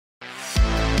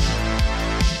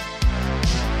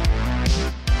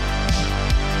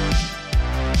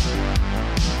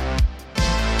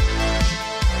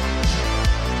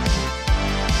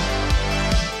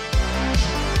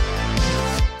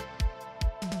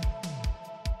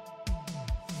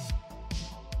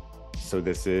So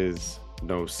this is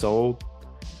No Soul,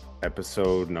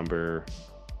 episode number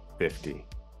 50.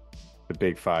 The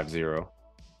big 50.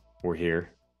 We're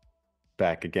here,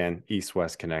 back again,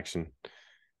 East-West connection.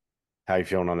 How you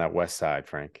feeling on that west side,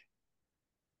 Frank?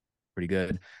 Pretty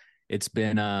good. It's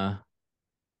been a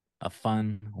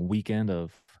fun weekend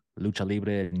of lucha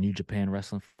libre and New Japan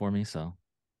wrestling for me, so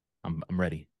I'm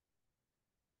ready.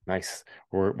 Nice.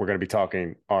 We're going to be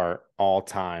talking our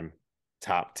all-time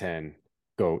top 10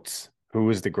 goats. Who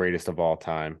is the greatest of all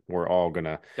time? We're all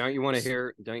gonna. Don't you want to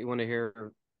hear? Don't you want to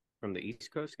hear from the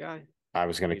East Coast guy? I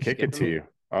was gonna You kick it skipping to me? you.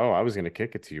 Oh, I was gonna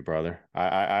kick it to you, brother. I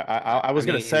I was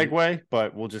gonna mean, segue,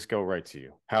 but we'll just go right to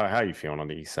you. How you feeling on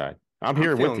the east side? I'm I'm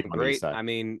here with you feeling on the east great. side. I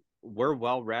mean, we're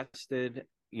well rested.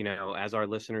 As our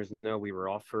listeners know, we were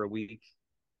off for a week.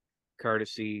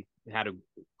 Courtesy had a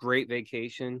great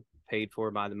vacation paid for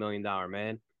by the $1 million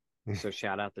man. So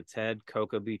shout out to Ted,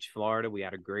 Cocoa Beach, Florida. We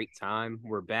had a great time.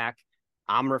 We're back.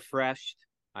 I'm refreshed.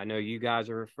 I know you guys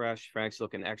are refreshed. Frank's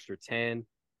looking extra tan.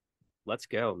 Let's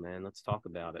go, man. Let's talk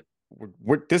about it.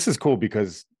 This is cool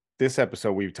because this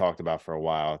episode we've talked about for a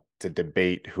while to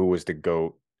debate who was the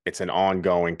GOAT. It's an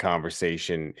ongoing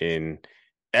conversation in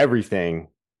everything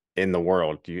in the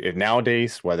world.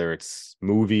 Nowadays, whether it's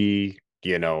movie,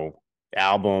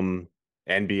 album,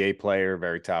 NBA player,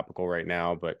 very topical right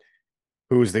now, but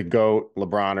who's the GOAT,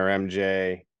 LeBron or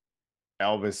MJ,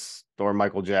 Elvis or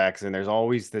Michael Jackson? There's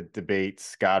always the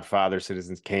debates, Godfather,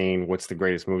 Citizens Kane, what's the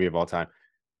greatest movie of all time?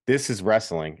 This is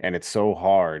wrestling, and it's so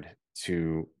hard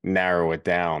to narrow it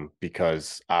down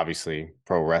because obviously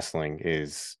pro wrestling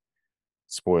is,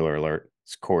 spoiler alert,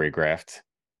 it's choreographed,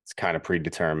 it's kind of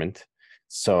predetermined.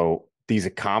 So these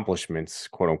accomplishments,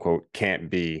 quote unquote, can't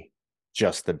be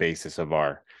just the basis of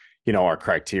our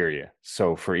criteria.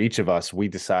 So for each of us, we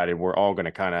decided we're all going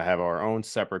to kind of have our own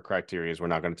separate criteria. We're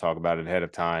not going to talk about it ahead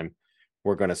of time.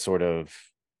 We're going to sort of,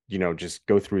 just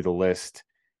go through the list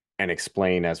and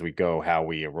explain as we go how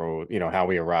we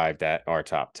arrived at our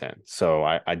top 10. So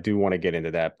I do want to get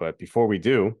into that. But before we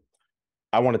do,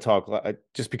 I want to talk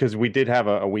just because we did have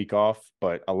a week off,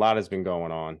 but a lot has been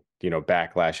going on.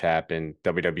 Backlash happened.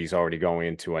 WWE's already going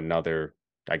into another,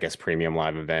 I guess, premium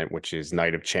live event, which is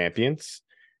Night of Champions.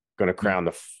 Going to Mm. crown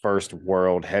the first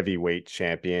world heavyweight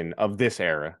champion of this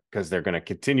era because they're going to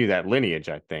continue that lineage,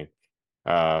 I think.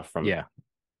 From Yeah, is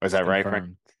it's that right, Frank?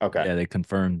 confirmed. Okay, Yeah, they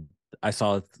confirmed. I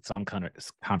saw some kind of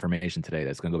confirmation today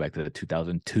that's going to go back to the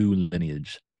 2002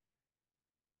 lineage.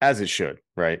 as it should,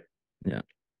 right? Yeah,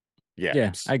 Yeah.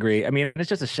 yeah, I agree. I mean, it's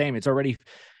just a shame. It's already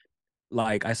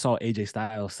like I saw AJ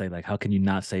Styles say, like, how can you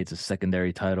not say it's a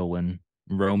secondary title when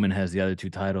Roman has the other two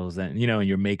titles? And and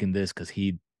you're making this because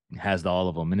he has all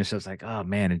of them, and it's just like, oh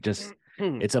man,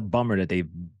 it's a bummer that they've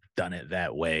done it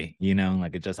that way.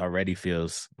 Like it just already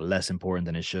feels less important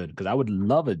than it should. Because I would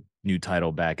love a new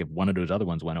title back if one of those other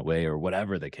ones went away or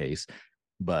whatever the case.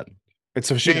 But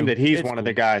It's a shame that he's it's one of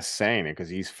the cool. guys saying it because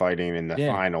he's fighting in the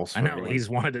Yeah, finals I for know he's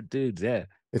one of the dudes. Yeah,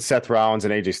 it's Seth Rollins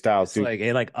and AJ Styles. it's Duke, like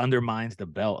it like undermines the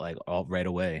belt like all right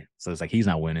away. So it's like he's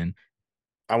not winning.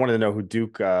 I wanted to know who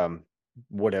Duke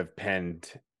would have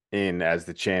penned in as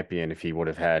the champion if he would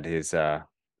have had his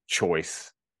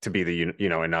choice to be the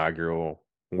inaugural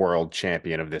world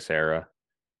champion of this era,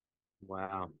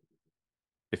 Wow.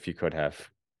 if you could have.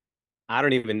 I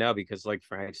don't even know because, like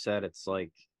Frank said, it's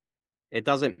like it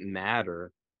doesn't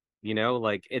matter.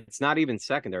 Like it's not even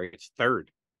secondary; it's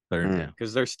third Third, Mm, yeah.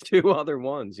 because there's two other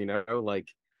ones. Like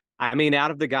I mean,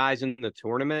 out of the guys in the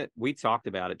tournament, we talked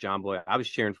about it, John Boy. I was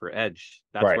cheering for Edge.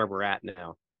 That's right. where we're at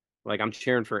now. Like I'm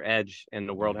cheering for Edge in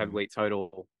the World Mhm. Heavyweight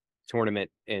Title tournament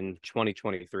in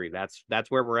 2023. That's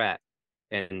where we're at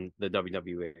in the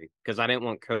WWE because I didn't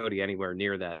want Cody anywhere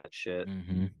near that shit.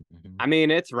 Mhm. Mhm. I mean,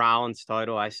 it's Rollins'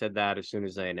 title. I said that as soon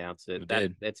as they announced it. We That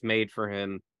did. it's made for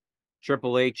him.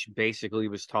 Triple H basically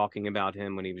was talking about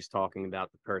him when he was talking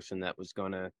about the person that was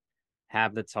going to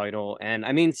have the title. And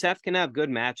I mean, Seth can have good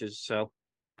matches, so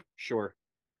sure.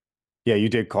 Yeah, you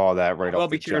did call that right I will off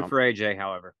the be cheering jump. for AJ,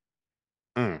 however.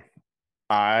 Mm.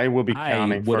 I will be I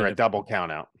counting would for a have, double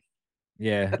count out.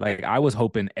 yeah, like I was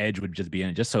hoping Edge would just be in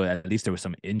it, just so at least there was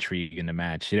some intrigue in the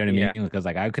match. You know what I mean? Yeah, Because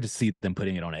like I could see them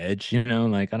putting it on Edge.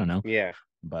 Like I don't know, yeah.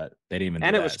 but they didn't even do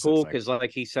And it was that. So it's cool like, because,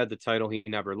 like he said, the title he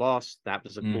never lost. That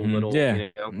was a cool little, yeah,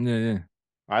 yeah, yeah.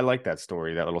 I like that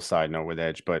story, that little side note with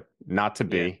Edge, but not to yeah.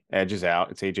 be. Edge is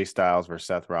out. It's AJ Styles versus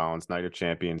Seth Rollins, Night of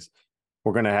Champions.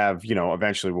 We're going to have,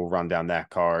 eventually we'll run down that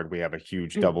card. We have a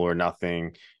huge double or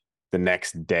nothing the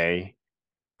next day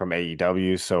from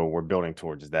AEW. So we're building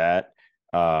towards that.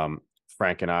 Um,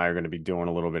 Frank and I are going to be doing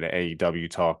a little bit of AEW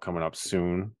talk coming up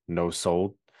soon. No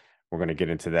Sold. We're going to get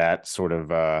into that sort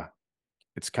of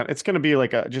it's going to be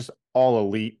like a just all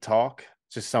elite talk,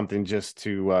 just something just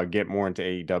to get more into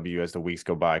AEW as the weeks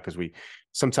go by, because we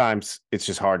sometimes it's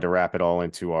just hard to wrap it all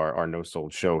into our no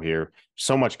sold show here.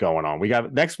 So much going on. We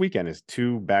got next weekend is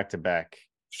 2 back-to-back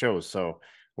shows, so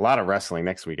a lot of wrestling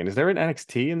next weekend. Is there an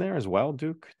NXT in there as well,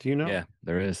 Duke? Do you know? Yeah,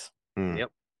 there is. Yep.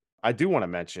 I do want to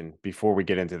mention before we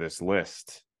get into this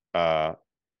list,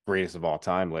 greatest of all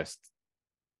time list.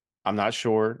 I'm not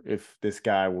sure if this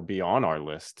guy will be on our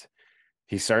list.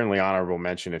 He's certainly honorable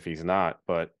mention if he's not,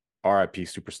 but RIP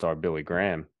superstar Billy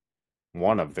Graham,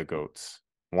 one of the GOATs,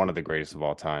 one of the greatest of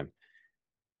all time,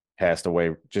 passed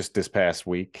away just this past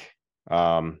week.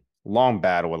 Long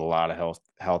battle with a lot of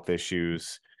health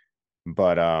issues,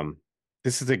 but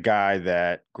this is a guy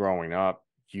that growing up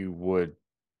you would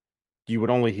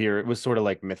only hear. It was sort of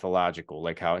like mythological,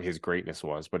 like how his greatness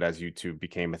was. But as YouTube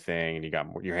became a thing and you got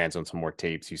your hands on some more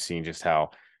tapes, you've seen just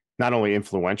how not only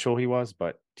influential he was,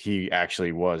 but he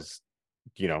actually was,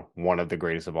 one of the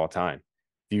greatest of all time.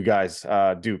 You guys,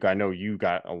 Duke, I know you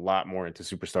got a lot more into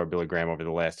superstar Billy Graham over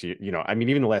the last year. I mean,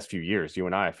 even the last few years, you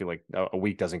and I feel like a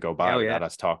week doesn't go by without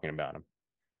us talking about him.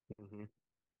 Mm-hmm.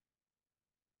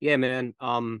 Yeah, man.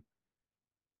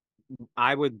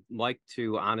 I would like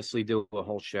to honestly do a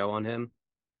whole show on him,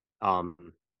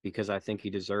 because I think he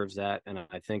deserves that. And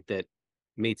I think that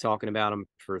me talking about him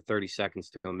for 30 seconds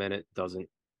to a minute doesn't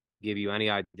give you any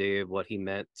idea of what he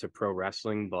meant to pro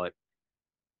wrestling. But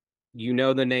you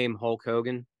know the name Hulk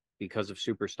Hogan because of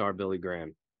superstar Billy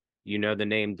Graham. You know the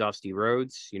name Dusty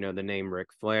Rhodes. You know the name Ric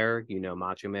Flair. You know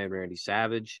Macho Man Randy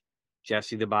Savage,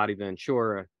 Jesse the Body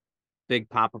Ventura, Big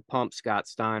Papa Pump Scott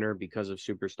Steiner because of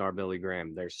superstar Billy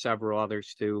Graham. There's several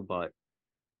others too, but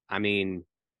I mean,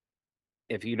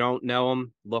 if you don't know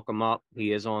him, look him up.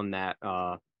 He is on that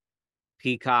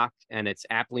Peacock, and it's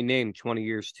aptly named 20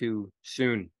 Years Too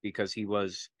Soon because he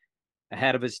was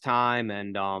ahead of his time.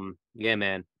 And yeah,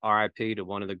 man, RIP to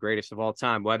one of the greatest of all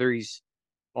time. Whether he's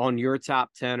on your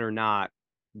top 10 or not,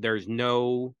 there's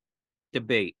no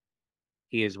debate.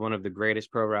 He is one of the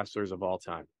greatest pro wrestlers of all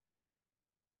time.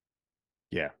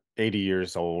 Yeah, 80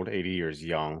 years old, 80 years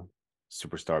young.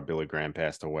 Superstar Billy Graham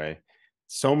passed away.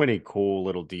 So many cool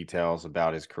little details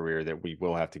about his career that we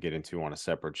will have to get into on a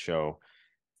separate show,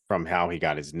 from how he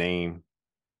got his name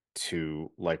to,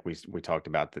 like we talked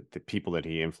about, the people that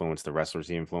he influenced, the wrestlers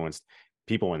he influenced,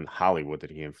 people in Hollywood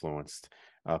that he influenced,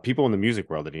 people in the music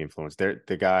world that he influenced.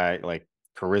 The guy, like,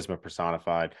 charisma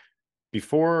personified.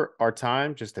 Before our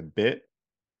time, just a bit,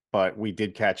 but we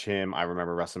did catch him. I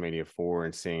remember WrestleMania 4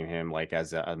 and seeing him like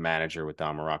as a manager with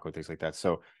Don Morocco and things like that.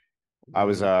 So I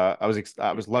was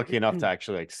lucky enough to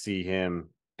actually like see him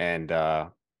and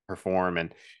perform.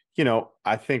 And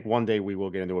I think one day we will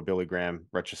get into a Billy Graham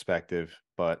retrospective,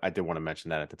 but I did want to mention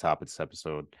that at the top of this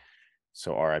episode.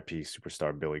 So RIP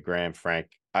superstar Billy Graham. Frank,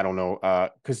 I don't know,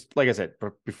 because like I said,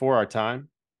 before our time,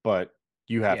 but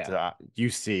you have to you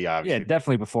see obviously. Yeah,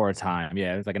 definitely before our time.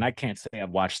 Yeah, it's like, and I can't say I've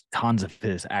watched tons of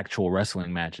his actual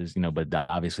wrestling matches, but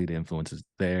obviously the influence is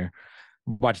there.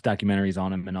 Watched documentaries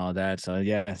on him and all that. So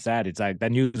yeah, sad. It's like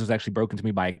that news was actually broken to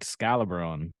me by Excalibur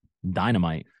on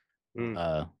Dynamite.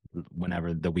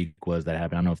 Whenever the week was that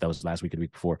happened, I don't know if that was last week or the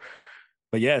week before.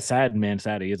 But yeah, sad, man.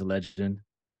 Sad. He is a legend.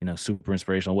 Super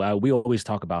inspirational. Well, we always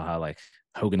talk about how like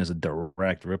Hogan is a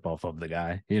direct ripoff of the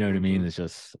guy. You know what I mean? It's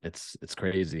just it's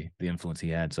crazy the influence he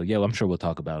had. So yeah, I'm sure we'll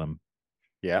talk about him.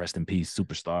 Yeah. Rest in peace,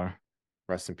 superstar.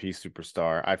 Rest in peace,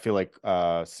 superstar. I feel like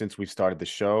since we've started the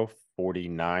show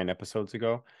 49 episodes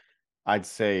ago, I'd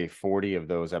say 40 of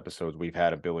those episodes we've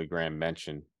had a Billy Graham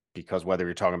mention, because whether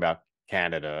you're talking about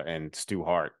Canada and Stu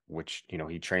Hart, which,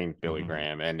 he trained Billy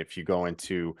Graham. And if you go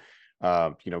into,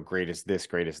 greatest this,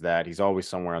 greatest that, he's always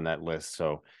somewhere on that list.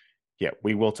 So yeah,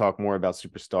 we will talk more about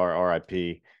superstar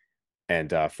RIP.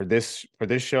 And for this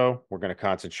show, we're going to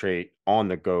concentrate on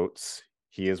the GOATs.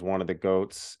 He is one of the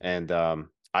GOATs. And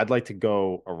I'd like to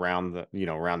go around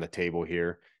the table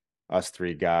here. Us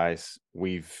three guys,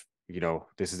 we've,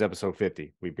 this is episode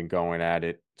 50. We've been going at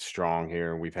it strong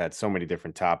here. We've had so many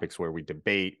different topics where we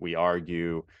debate, we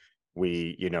argue,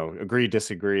 we, agree,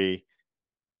 disagree.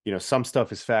 Some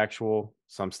stuff is factual,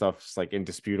 some stuff's like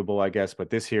indisputable, I guess. But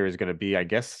this here is going to be, I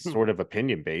guess, sort of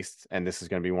opinion based. And this is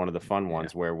going to be one of the fun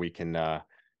ones where we can,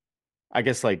 I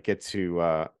guess, like get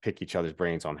to pick each other's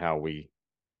brains on how we,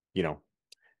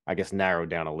 I guess, narrow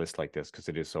down a list like this, because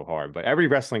it is so hard. But every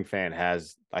wrestling fan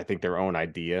has, I think, their own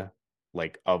idea,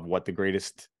 like, of what the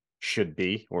greatest should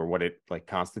be or what it like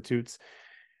constitutes.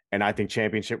 And I think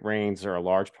championship reigns are a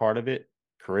large part of it.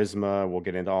 Charisma, we'll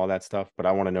get into all that stuff. But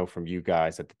I want to know from you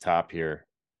guys at the top here,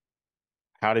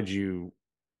 how did you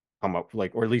come up,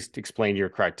 like, or at least explain your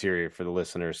criteria for the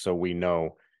listeners so we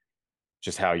know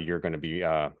just how you're going to be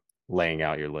laying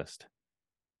out your list.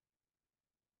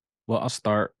 Well, I'll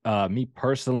start. Me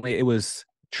personally, it was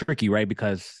tricky, right?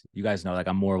 Because you guys know, like,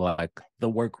 I'm more like the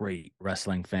work rate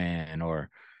wrestling fan or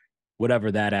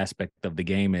whatever that aspect of the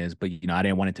game is. But, I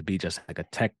didn't want it to be just like a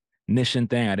technician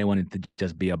thing. I didn't want it to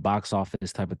just be a box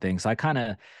office type of thing. So I kind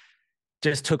of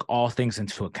just took all things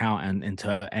into account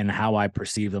and how I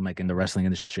perceive them, like in the wrestling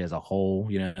industry as a whole,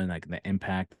 and like the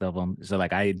impact of them. So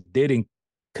like I didn't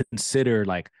consider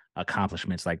like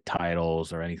accomplishments like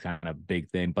titles or any kind of big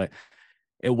thing, but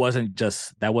that wasn't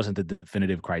the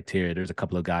definitive criteria. There's a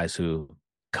couple of guys who,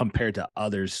 compared to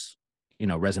others,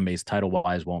 resumes title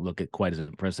wise won't look at quite as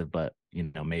impressive, but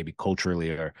maybe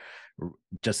culturally or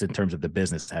just in terms of the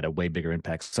business had a way bigger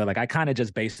impact. So like I kind of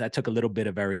just I took a little bit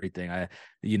of everything.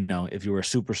 If you were a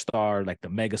superstar, like the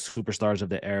mega superstars of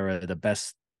the era,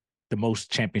 the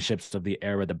most championships of the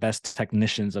era, the best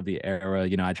technicians of the era.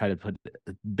 I tried to put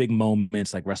big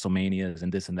moments like WrestleManias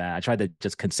and this and that. I tried to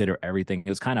just consider everything. It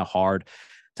was kind of hard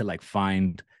to like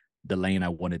find the lane I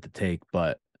wanted to take,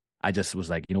 but I just was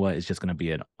like, you know what? It's just going to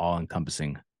be an all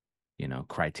encompassing,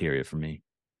 criteria for me.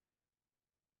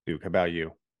 Duke, how about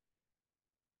you?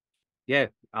 Yeah,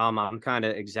 I'm kind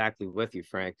of exactly with you,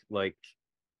 Frank. Like,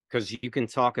 because you can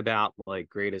talk about like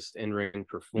greatest in-ring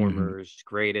performers,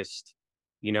 greatest,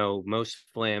 most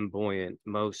flamboyant,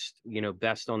 most,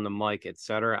 best on the mic,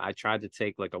 etc. I tried to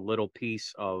take like a little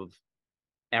piece of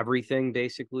everything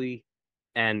basically.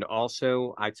 And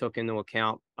also I took into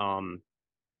account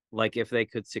like if they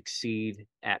could succeed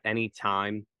at any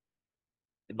time,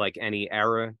 like any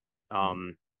era.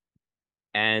 Um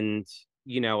and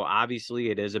obviously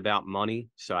it is about money.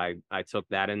 So I took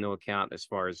that into account as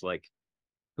far as like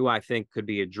who I think could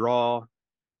be a draw,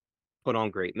 put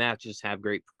on great matches, have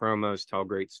great promos, tell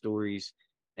great stories,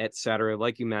 etc.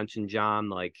 Like you mentioned, John,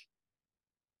 like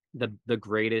the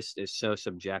greatest is so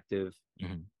subjective,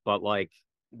 Mm-hmm. but like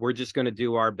we're just going to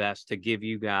do our best to give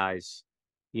you guys,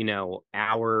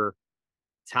 our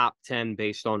top 10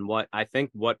 based on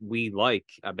what we like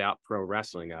about pro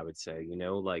wrestling, I would say,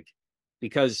 like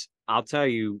because I'll tell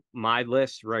you my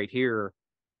list right here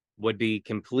would be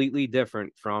completely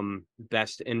different from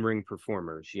best in-ring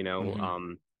performers,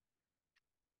 Mm-hmm.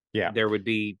 Yeah. there would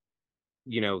be,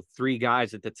 three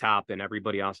guys at the top and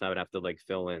everybody else I would have to like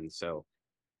fill in. So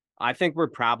I think we're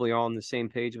probably all on the same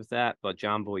page with that, but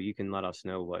John Boy, you can let us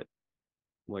know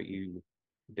what you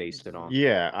based it on.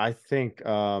 Yeah, I think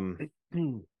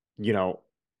you know,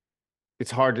 it's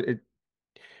hard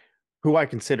who I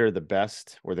consider the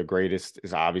best or the greatest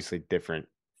is obviously different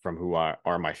from who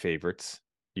are my favorites.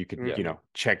 You could, Yeah.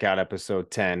 check out episode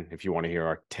 10 if you want to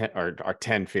hear our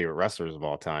 10 favorite wrestlers of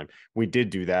all time. We did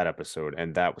do that episode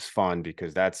and that was fun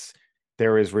because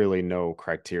there is really no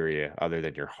criteria other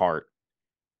than your heart,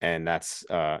 and that's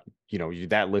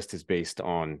that list is based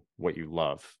on what you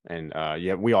love, and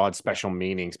yeah, we all had special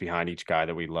meanings behind each guy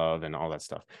that we love and all that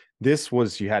stuff. This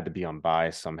was, you had to be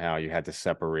unbiased somehow. You had to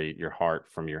separate your heart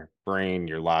from your brain,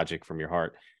 your logic from your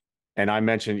heart. And I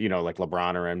mentioned, like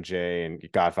LeBron or MJ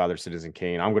and Godfather, Citizen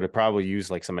Kane. I'm going to probably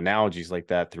use like some analogies like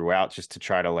that throughout just to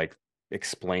try to like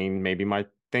explain maybe my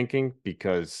thinking,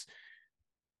 because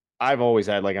I've always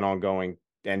had like an ongoing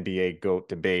NBA GOAT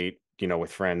debate,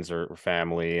 with friends or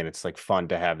family, and it's like fun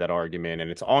to have that argument, and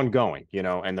it's ongoing,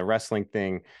 and the wrestling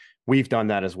thing, we've done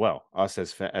that as well. Us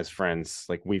as friends,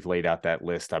 like we've laid out that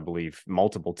list, I believe,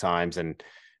 multiple times, and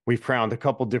we've crowned a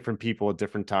couple different people at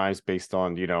different times based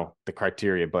on, the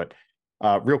criteria. But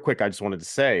real quick, I just wanted to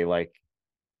say, like,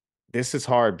 this is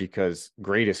hard because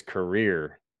greatest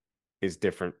career is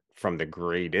different from the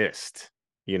greatest.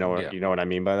 Yeah. You know what I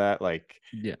mean by that? Like,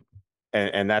 Yeah.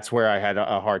 and that's where I had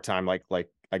a hard time, like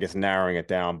I guess narrowing it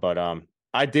down. But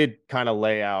I did kind of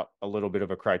lay out a little bit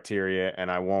of a criteria,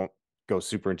 and I won't go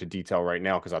super into detail right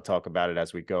now because I'll talk about it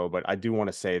as we go. But I do want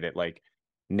to say that like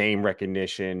name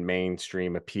recognition,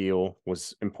 mainstream appeal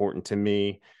was important to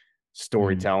me. Mm-hmm.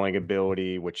 Storytelling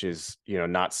ability, which is,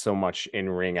 not so much in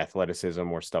ring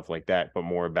athleticism or stuff like that, but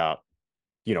more about,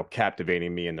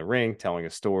 captivating me in the ring, telling a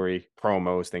story,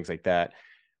 promos, things like that.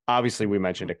 Obviously, we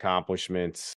mentioned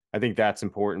accomplishments. I think that's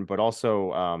important, but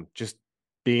also just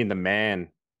being the man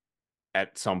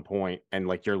at some point, and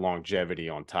like your longevity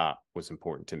on top was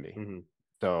important to me. Mm-hmm.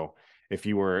 So if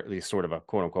you were at least sort of a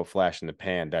quote unquote flash in the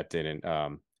pan, that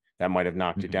might have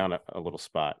knocked you Mm-hmm. down a little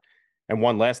spot. And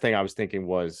one last thing I was thinking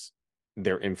was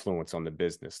their influence on the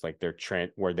business, like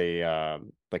where they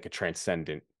like a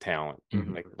transcendent talent,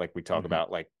 Mm-hmm. like we talk Mm-hmm.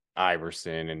 about like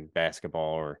Iverson and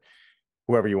basketball, or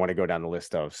whoever you want to go down the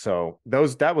list of. So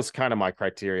that was kind of my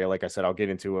criteria. Like I said, I'll get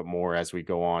into it more as we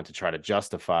go on to try to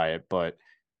justify it, but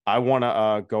I want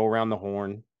to go around the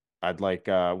horn, I'd like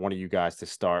one of you guys to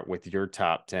start with your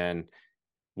top 10.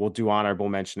 We'll do honorable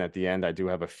mention at the end. I do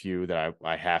have a few that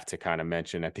I have to kind of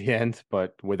mention at the end,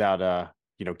 but without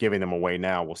giving them away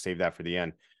now, we'll save that for the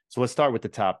end. So let's start with the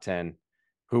top 10.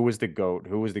 Who was the GOAT?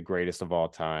 Who was the greatest of all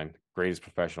time? Greatest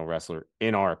professional wrestler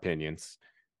in our opinions?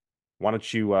 Why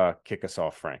don't you kick us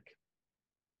off, Frank?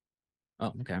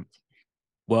 Oh, okay.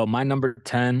 Well, my number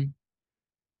 10,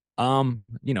 me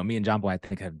and John Boy, I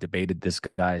think, have debated this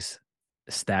guy's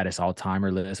status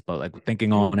all-timer list, but like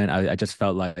thinking on it, I just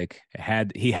felt like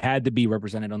he had to be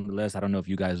represented on the list. I don't know if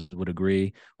you guys would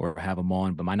agree or have him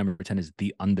on, but my number 10 is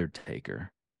The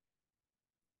Undertaker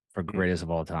for greatest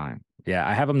of all time. Yeah,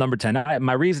 I have him number 10.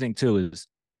 My reasoning too is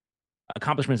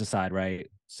accomplishments aside, right?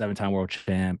 7-time world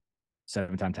champ,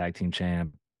 7-time tag team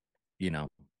champ,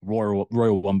 Royal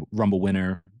Rumble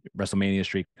winner, WrestleMania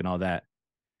streak and all that.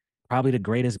 Probably the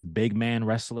greatest big man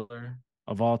wrestler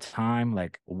of all time,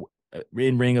 like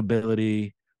in-ring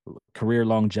ability, career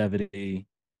longevity,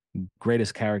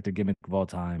 greatest character gimmick of all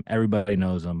time. Everybody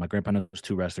knows him. My grandpa knows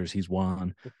 2 wrestlers. He's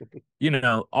one.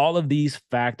 All of these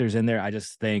factors in there, I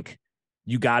just think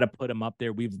you got to put him up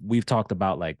there. We've talked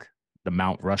about like the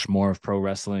Mount Rushmore of pro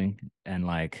wrestling and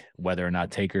like whether or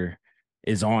not Taker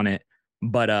is on it.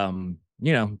 But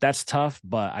that's tough.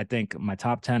 But I think my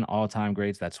top 10 all-time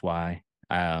greats, that's why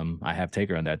I have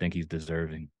Taker on there. I think he's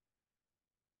deserving.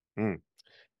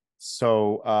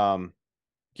 So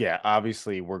yeah,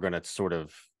 obviously we're gonna sort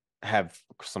of have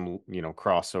some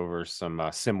crossovers, some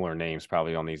similar names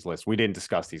probably on these lists. We didn't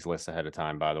discuss these lists ahead of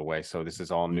time, by the way, so this is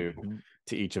all new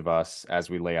to each of us. As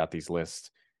we lay out these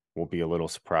lists, we'll be a little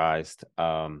surprised.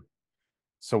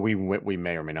 So we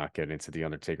may or may not get into the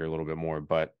Undertaker a little bit more,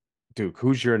 but Duke,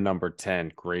 who's your number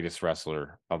 10 greatest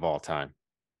wrestler of all time?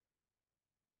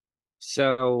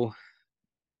 So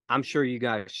I'm sure you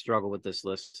guys struggle with this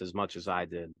list as much as I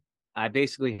did. I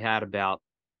basically had about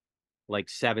like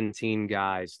 17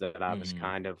 guys that I was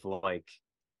kind of like,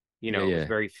 it was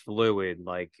very fluid,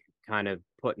 like kind of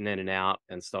putting in and out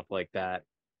and stuff like that.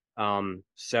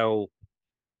 So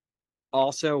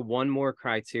also one more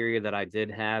criteria that I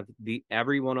did have,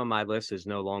 everyone on my list is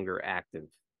no longer active.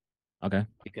 Okay.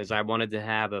 Because I wanted to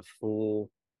have a full,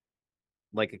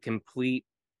 like a complete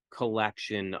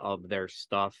collection of their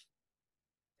stuff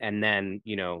and then,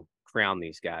 crown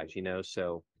these guys,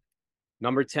 So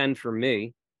number 10 for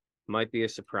me might be a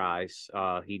surprise.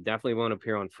 He definitely won't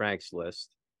appear on Frank's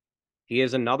list. He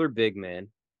is another big man,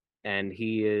 and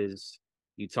you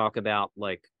talk about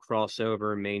like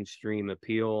crossover mainstream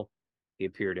appeal. He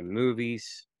appeared in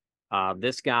movies.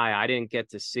 This guy I didn't get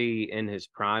to see in his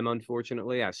prime,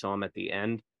 unfortunately. I saw him at the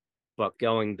end, but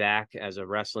going back as a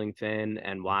wrestling fan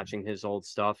and watching his old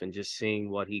stuff and just seeing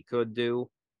what he could do,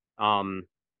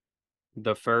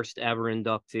 the first ever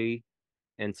inductee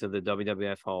into the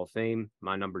WWF Hall of Fame,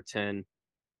 my number 10,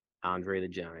 Andre the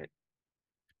Giant.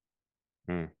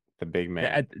 The big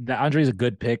man. Yeah, Andre's a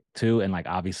good pick too, and like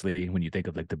obviously when you think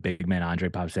of like the big man, Andre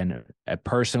pops in.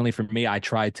 Personally, for me, I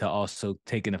tried to also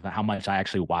take into how much I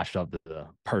actually watched of the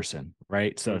person,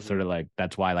 right? So it's sort of like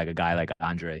that's why like a guy like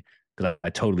Andre, because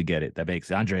I totally get it. That makes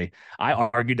Andre. I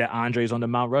argued that Andre's on the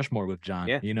Mount Rushmore with John,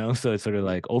 so it's sort of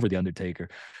like over the Undertaker.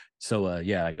 So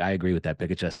yeah, like, I agree with that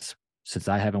pick. It's just since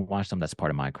I haven't watched them, that's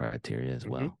part of my criteria as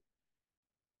well.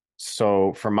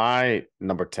 So for my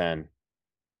number 10,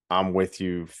 I'm with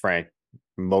you, Frank,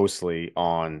 mostly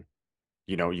on,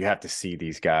 you have to see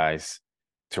these guys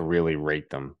to really rate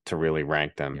them, to really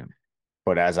rank them. Yeah.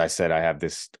 But as I said, I have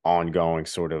this ongoing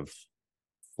sort of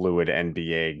fluid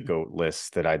NBA GOAT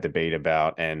list that I debate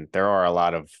about. And there are a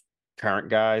lot of current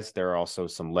guys. There are also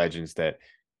some legends that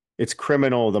it's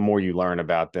criminal. The more you learn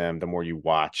about them, the more you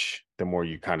watch, the more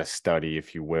you kind of study,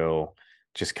 if you will,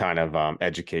 just kind of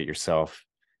educate yourself.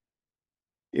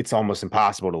 It's almost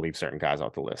impossible to leave certain guys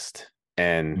off the list.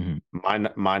 And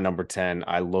my number 10,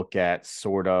 I look at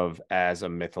sort of as a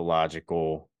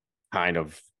mythological kind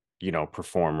of,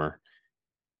 performer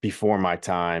before my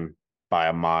time by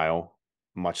a mile,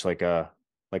 much like a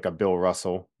Bill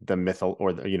Russell, the myth,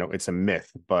 or it's a myth,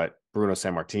 but Bruno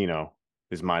Sammartino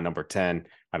is my number 10.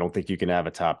 I don't think you can have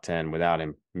a top 10 without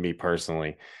him, me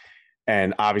personally.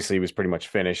 And obviously he was pretty much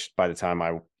finished by the time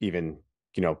I even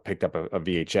picked up a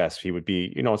VHS. He would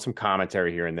be, some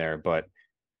commentary here and there, but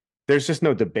there's just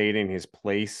no debating his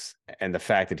place and the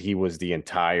fact that he was the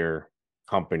entire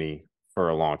company for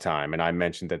a long time. And I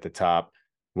mentioned at the top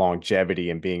longevity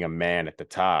and being a man at the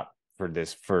top for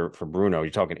Bruno.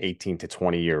 You're talking 18 to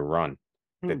 20 year run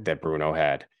that Bruno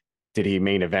had. Did he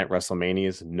main event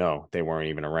WrestleManias? No, they weren't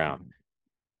even around.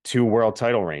 2 world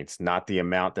title reigns, not the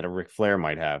amount that a Ric Flair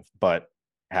might have, but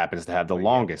happens to have the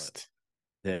longest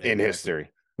in history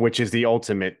which is the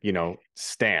ultimate,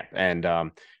 stamp.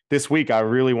 And this week I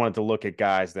really wanted to look at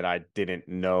guys that I didn't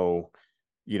know,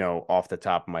 off the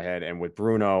top of my head. And with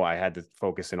Bruno, I had to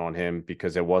focus in on him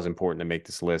because it was important to make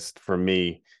this list for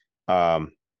me, to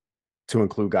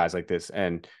include guys like this.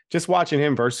 And just watching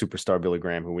him versus superstar Billy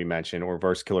Graham, who we mentioned, or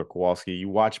versus Killer Kowalski, you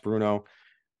watch Bruno,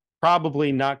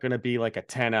 probably not going to be like a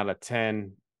 10 out of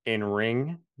 10 in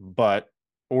ring,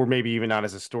 or maybe even not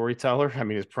as a storyteller. I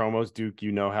mean, his promos, Duke,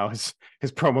 how his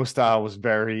promo style was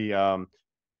very, it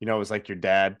was like your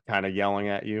dad kind of yelling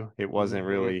at you. It wasn't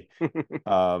really, it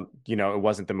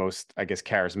wasn't the most, I guess,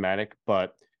 charismatic,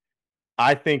 but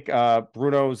I think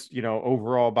Bruno's,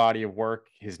 overall body of work,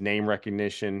 his name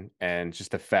recognition, and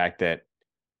just the fact that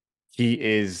he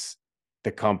is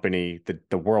the company,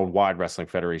 the Worldwide Wrestling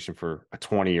Federation for a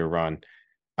 20-year run.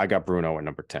 I got Bruno at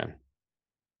number 10.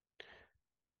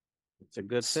 It's a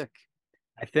good pick.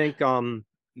 I think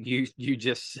you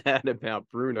just said about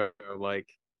Bruno, like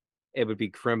it would be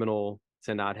criminal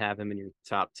to not have him in your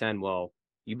top 10. Well,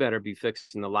 you better be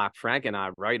fixing to lock Frank and I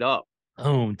right up.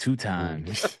 2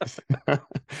 times. I'm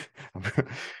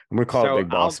gonna call it Big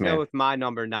Boss Man. I'll go with my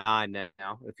number 9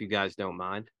 now, if you guys don't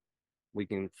mind. We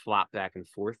can flop back and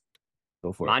forth.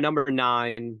 Go for it. My number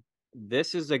 9.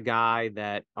 This is a guy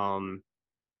that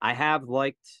I have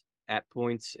liked at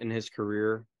points in his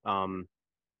career.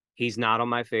 He's not on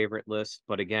my favorite list,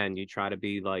 but again, you try to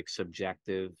be like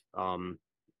subjective.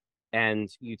 And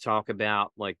you talk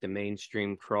about like the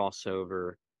mainstream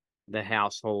crossover, the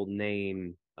household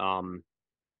name.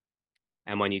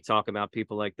 And when you talk about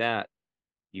people like that,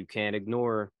 you can't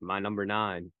ignore my number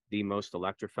 9, the most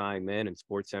electrifying man in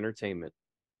sports entertainment,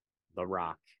 The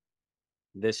Rock.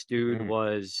 This dude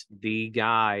was the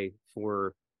guy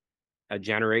for a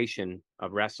generation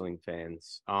of wrestling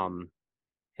fans.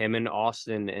 Him and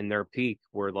Austin in their peak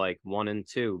were like 1 and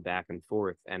 2 back and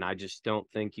forth. And I just don't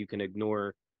think you can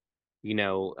ignore,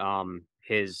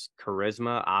 his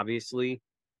charisma. Obviously,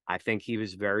 I think he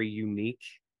was very unique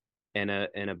in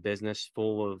a business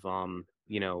full of,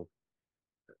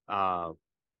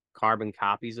 carbon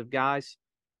copies of guys.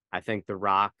 I think The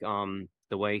Rock,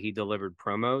 the way he delivered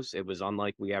promos, it was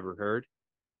unlike we ever heard.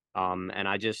 And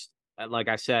I just, like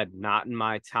I said, not in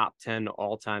my top 10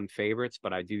 all-time favorites,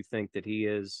 but I do think that he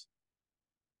is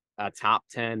a top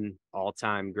 10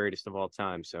 all-time greatest of all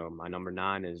time. So my number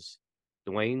 9 is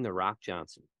Dwayne The Rock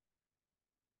Johnson.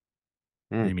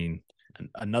 I mean,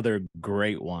 another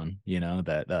great one,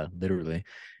 that literally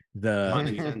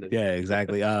yeah,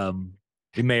 exactly.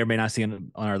 We may or may not see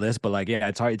him on our list, but like, yeah,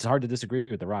 it's hard to disagree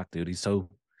with The Rock, dude. He's so,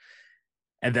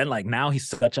 and then like now he's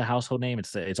such a household name.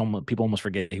 It's almost, people almost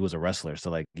forget he was a wrestler.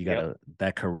 So like you got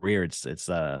that career. It's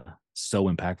so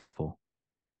impactful.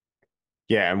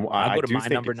 Yeah, and I'll go to my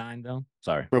number 9 though.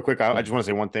 Sorry, real quick. I just want to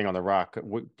say one thing on The Rock.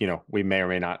 We may or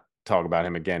may not talk about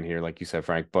him again here, like you said,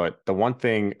 Frank. But the one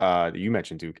thing that you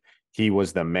mentioned, Duke, he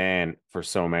was the man for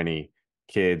so many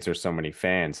kids or so many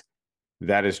fans.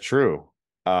 That is true.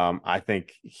 I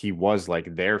think he was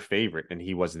like their favorite, and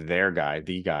he was their guy,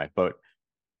 the guy. But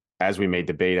as we may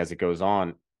debate as it goes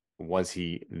on, was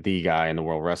he the guy in the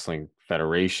World Wrestling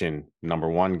Federation, number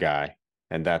 1 guy?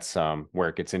 And that's where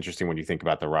it gets interesting when you think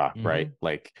about The Rock, right?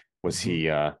 Like, was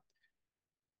he?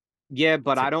 Yeah,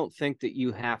 but I don't think that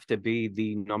you have to be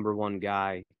the number 1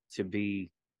 guy to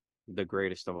be the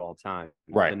greatest of all time.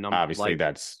 Right. Obviously,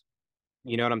 that's.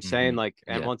 You know what I'm saying? Like,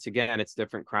 and once again, it's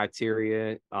different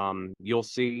criteria. You'll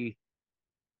see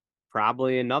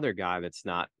probably another guy that's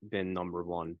not been number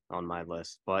 1 on my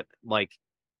list, but like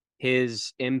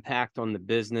his impact on the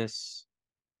business,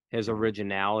 his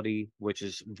originality, which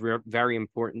is very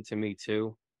important to me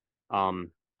too.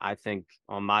 I think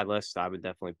on my list, I would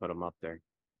definitely put him up there.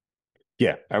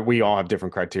 Yeah, we all have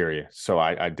different criteria, so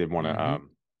I did want to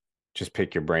just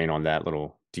pick your brain on that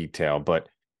little detail. But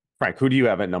Frank, who do you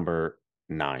have at number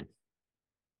 9?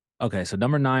 Okay, so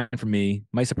number 9 for me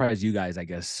might surprise you guys, I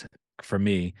guess, for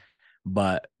me,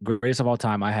 but greatest of all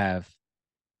time, I have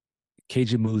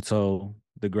Keiji Muto,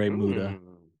 the Great Muta,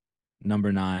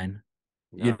 number 9.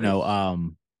 Nice.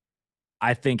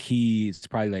 I think he's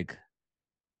probably like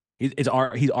he's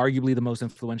arguably the most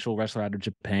influential wrestler out of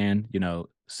Japan.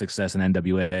 Success in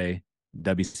NWA,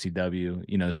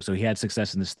 WCW. So he had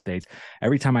success in the States.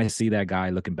 Every time I see that guy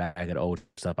looking back at old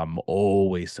stuff, I'm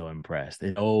always so impressed.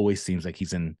 It always seems like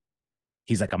he's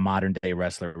like a modern day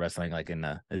wrestler wrestling like in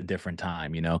a different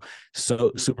time.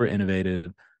 So super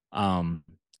innovative. And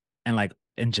like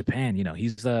in Japan,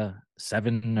 he's a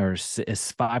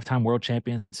 5-time world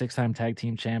champion, 6-time tag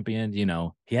team champion.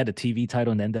 He had a TV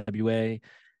title in the NWA.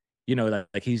 you know,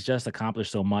 like he's just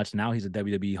accomplished so much. Now he's a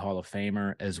WWE Hall of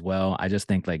Famer as well. I just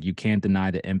think like you can't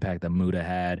deny the impact that Muta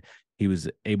had. He was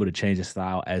able to change his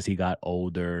style as he got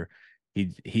older.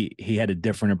 He had a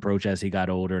different approach as he got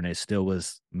older, and it still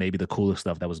was maybe the coolest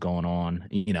stuff that was going on,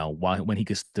 you know, while when he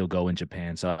could still go in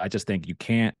Japan. So I just think you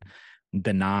can't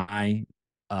deny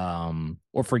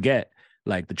or forget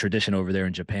like the tradition over there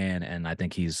in Japan. And I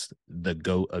think he's the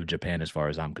GOAT of Japan as far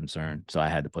as I'm concerned. So I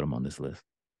had to put him on this list.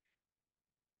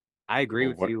 I agree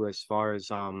Well, with you as far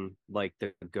as like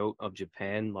the GOAT of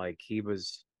Japan. Like he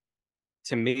was,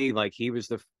 to me, like he was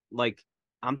like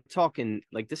I'm talking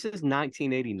like this is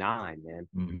 1989, man.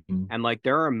 Mm-hmm. And like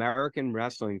there are American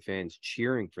wrestling fans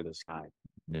cheering for this guy.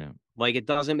 Yeah. Like it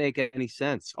doesn't make any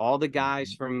sense. All the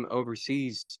guys Mm-hmm. from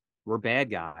overseas were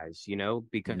bad guys, you know, Yeah.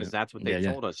 because that's what they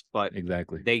Yeah. told us. But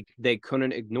Exactly. they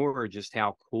couldn't ignore just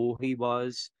how cool he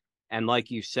was, and like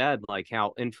you said, like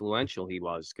how influential he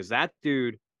was. Because that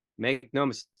dude, make no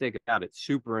mistake about it,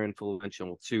 super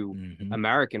influential to Mm-hmm.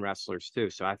 American wrestlers too.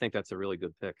 So I think that's a really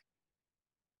good pick.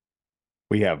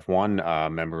 we have one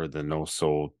member of the No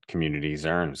Soul community,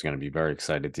 Zern, who's going to be very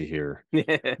excited to hear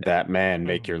that man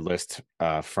make your list,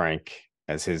 Frank,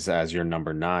 as your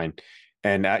number 9.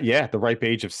 And yeah, at the ripe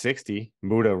age of 60,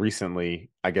 Muda recently,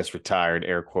 I guess, retired,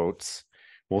 air quotes.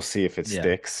 We'll see if it Yeah.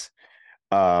 sticks.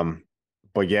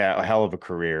 But yeah, a hell of a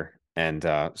career, and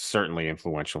certainly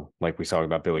influential. Like we talked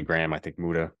about Billy Graham, I think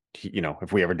Muda, you know,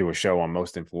 if we ever do a show on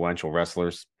most influential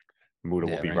wrestlers, Muda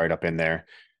will Yeah. be Right. right up in there.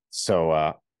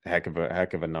 So heck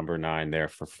of a number 9 there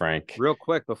for Frank. Real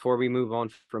quick before we move on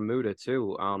from Muda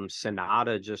too,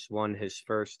 Sonata just won his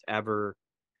first ever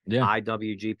Yeah.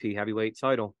 IWGP heavyweight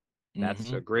title. That's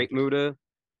Mm-hmm. a great Muda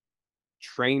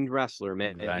trained wrestler,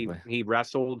 man. Exactly. He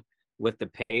wrestled with the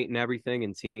paint and everything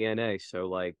in TNA. So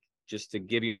like just to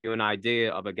give you an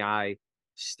idea of a guy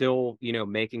still, you know,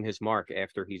 making his mark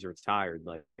after he's retired,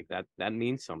 like that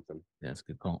means something. Yeah, that's a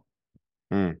good call.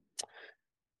 Hmm.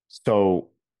 So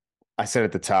I said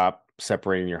at the top,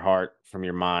 separating your heart from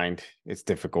your mind, it's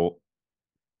difficult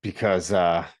because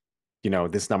you know,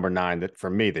 this number 9, that for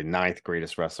me, the 9th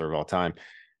greatest wrestler of all time,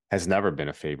 has never been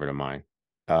a favorite of mine.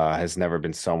 Has never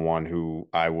been someone who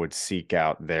I would seek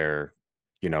out their,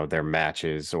 you know, their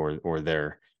matches or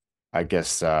their, I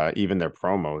guess, even their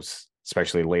promos,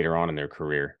 especially later on in their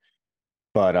career.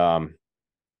 But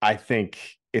I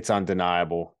think it's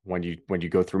undeniable when you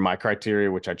go through my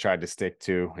criteria, which I tried to stick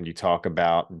to, and you talk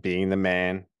about being the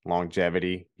man,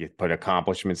 longevity, you put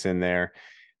accomplishments in there,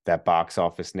 that box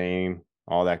office name,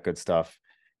 all that good stuff.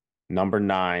 Number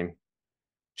 9,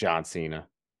 John Cena.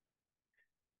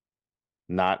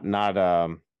 Not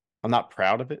I'm not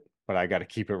proud of it, but I got to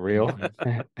keep it real.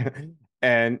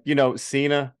 And you know,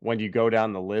 Cena, when you go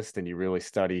down the list and you really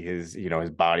study his, you know, his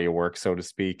body of work, so to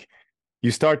speak,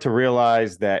 you start to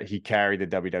realize that he carried the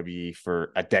WWE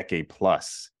for a decade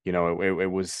plus. You know,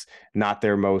 it was not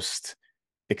their most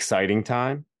exciting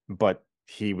time, but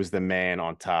he was the man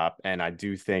on top. And I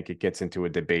do think it gets into a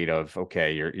debate of,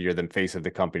 okay, you're the face of the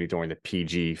company during the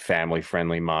PG family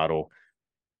friendly model,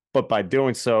 but by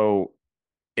doing so,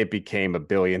 it became $1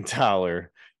 billion,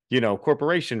 you know,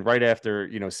 corporation right after,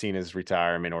 you know, Cena's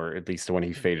retirement, or at least when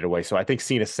he faded away. So I think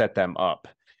Cena set them up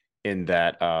in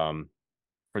that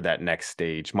for that next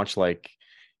stage, much like,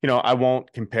 you know, I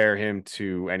won't compare him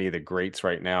to any of the greats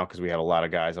right now because we have a lot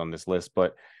of guys on this list,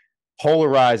 but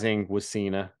polarizing was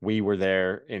Cena. We were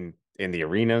there in the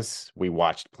arenas. We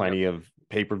watched Yep. plenty of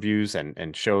pay-per-views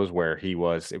and shows where it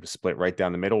was split right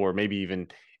down the middle, or maybe even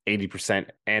 80%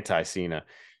 anti-Cena,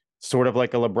 sort of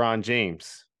like a LeBron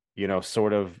James, you know,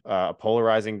 sort of a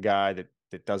polarizing guy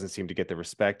that doesn't seem to get the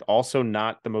respect. Also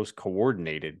not the most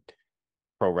coordinated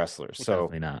pro wrestler. So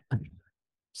Definitely not.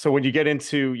 so when you get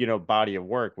into, you know, body of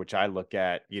work, which I look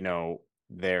at, you know,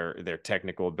 their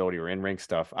technical ability or in-ring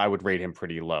stuff, I would rate him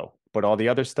pretty low. But all the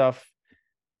other stuff,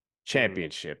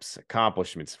 championships,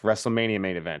 accomplishments, WrestleMania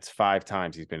main events, 5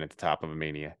 times he's been at the top of a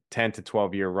Mania, 10 to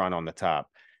 12-year run on the top,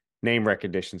 name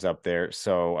recognitions up there.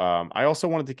 So I also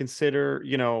wanted to consider,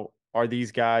 you know, are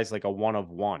these guys like a one of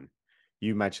one?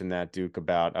 You mentioned that, Duke,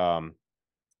 about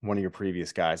one of your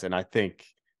previous guys. And I think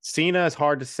Cena is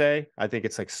hard to say. I think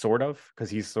it's like sort of, because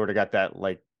he's sort of got that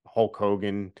like Hulk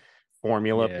Hogan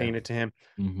formula Yeah. painted to him.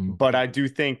 Mm-hmm. But I do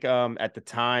think at the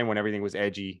time when everything was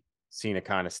edgy, Cena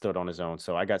kind of stood on his own.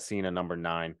 So I got Cena number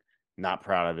 9. Not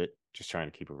proud of it. Just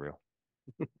trying to keep it real.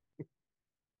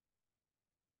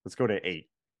 Let's go to 8.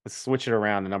 Let's switch it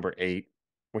around to number 8.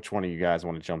 Which one of you guys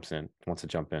wants to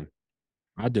jump in?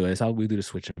 I'll do it. It's how we do the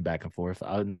switching back and forth.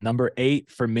 Number 8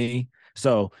 for me.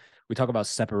 So we talk about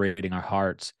separating our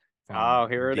hearts from Oh,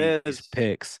 here it these is.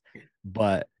 picks,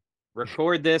 but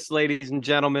Record this, ladies and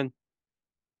gentlemen.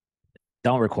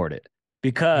 Don't record it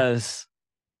because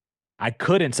I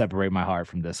couldn't separate my heart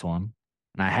from this one.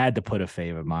 And I had to put a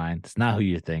fave of mine. It's not who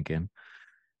you're thinking.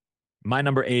 My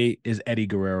number 8 is Eddie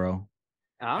Guerrero.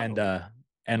 And Oh,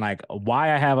 like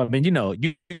why I have, I mean,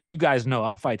 you guys know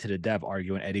I'll fight to the death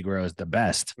arguing Eddie Guerrero is the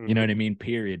best. You know what I mean?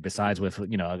 Period. Besides with,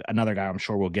 another guy I'm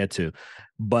sure we'll get to.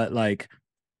 But like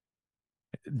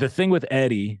the thing with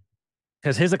Eddie,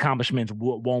 because his accomplishments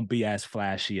won't be as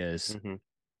flashy as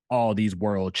all these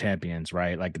world champions,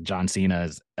 right? Like John Cena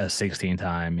is a 16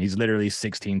 time. He's literally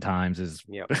 16 times as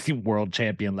world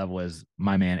champion level as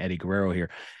my man Eddie Guerrero here.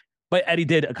 But Eddie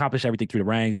did accomplish everything through the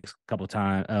ranks. A couple of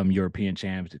times European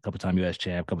champ, a couple of times US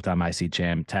champ, a couple of times IC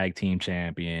champ, tag team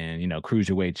champion,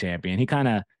 cruiserweight champion. He kind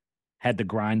of had to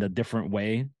grind a different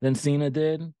way than Cena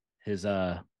did. His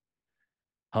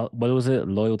what was it?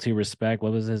 Loyalty, respect.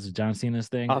 What was his John Cena's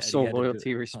thing? hustle,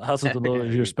 loyalty, respect. Hustle to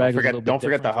loyalty, respect. Don't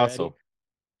forget the hustle.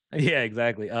 Yeah,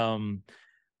 exactly.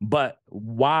 But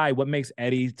why? What makes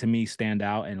Eddie to me stand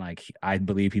out, and like I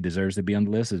believe he deserves to be on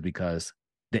the list, is because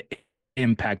the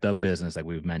impact of business, like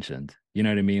we've mentioned. You know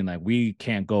what I mean? Like we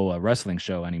can't go a wrestling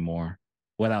show anymore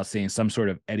without seeing some sort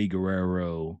of Eddie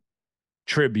Guerrero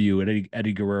tribute,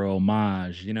 Eddie Guerrero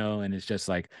homage. And it's just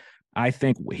like I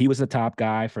think he was the top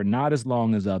guy for not as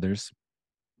long as others,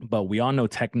 but we all know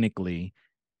technically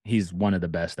he's one of the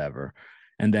best ever.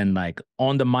 And then like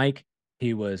on the mic,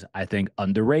 he was, I think,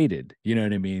 underrated. You know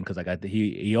what I mean? Because like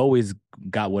he always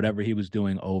got whatever he was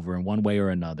doing over in one way or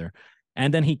another.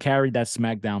 And then he carried that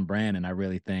SmackDown brand. And I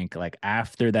really think like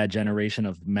after that generation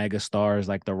of mega stars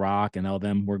like The Rock and all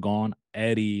them were gone,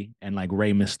 Eddie and like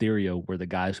Rey Mysterio were the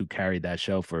guys who carried that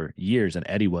show for years. And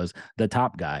Eddie was the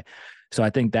top guy. So I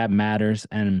think that matters.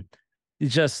 And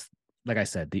it's just, like I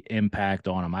said, the impact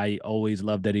on him. I always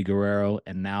loved Eddie Guerrero.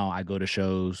 And now I go to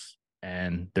shows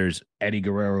and there's Eddie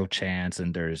Guerrero chants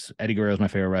and there's Eddie Guerrero's my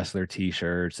favorite wrestler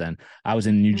t-shirts. And I was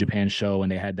in the New Japan show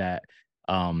and they had that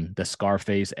the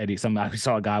Scarface Eddie. I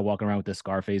saw a guy walking around with the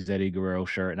Scarface Eddie Guerrero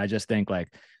shirt. And I just think like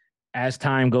as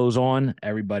time goes on,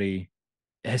 everybody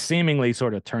has seemingly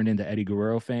sort of turned into Eddie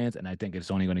Guerrero fans. And I think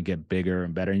it's only going to get bigger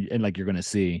and better. And like you're going to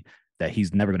see that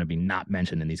he's never going to be not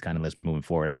mentioned in these kind of lists moving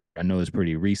forward. I know it's a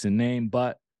pretty recent name,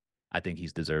 but I think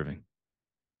he's deserving.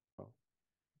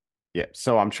 Yeah,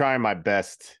 so I'm trying my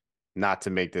best not to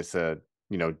make this a,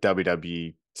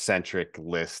 WWE centric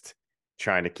list,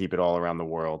 trying to keep it all around the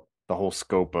world, the whole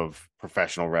scope of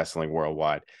professional wrestling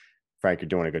worldwide. Frank, you're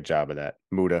doing a good job of that.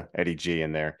 Muta, Eddie G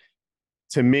in there.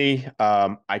 To me,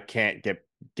 I can't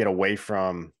get away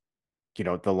from,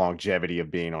 the longevity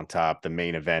of being on top, the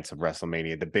main events of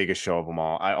WrestleMania, the biggest show of them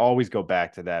all. I always go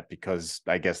back to that because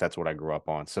I guess that's what I grew up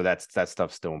on. So that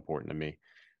stuff's still important to me.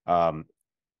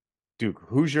 Duke,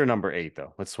 who's your number 8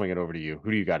 though? Let's swing it over to you.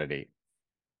 Who do you got at 8?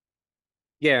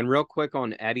 Yeah, and real quick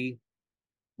on Eddie,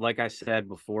 like I said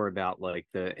before about like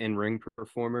the in-ring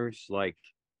performers, like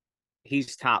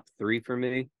he's top 3 for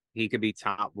me. He could be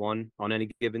top 1 on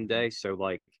any given day. So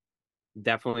like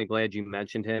definitely glad you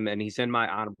mentioned him. And he's in my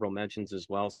honorable mentions as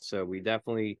well. So we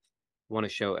definitely want to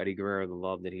show Eddie Guerrero the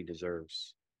love that he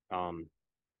deserves.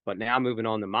 But now moving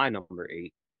on to my number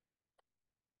 8.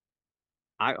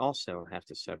 I also have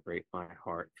to separate my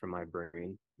heart from my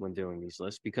brain when doing these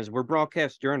lists because we're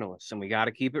broadcast journalists and we got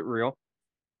to keep it real.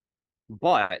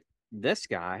 But this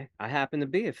guy, I happen to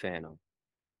be a fan of.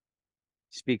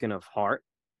 Speaking of heart,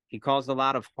 he caused a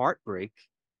lot of heartbreak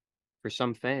for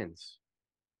some fans.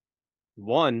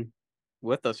 One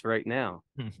with us right now,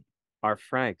 our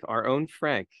Frank, our own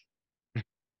Frank.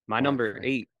 My number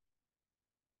 8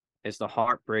 is the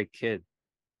Heartbreak Kid,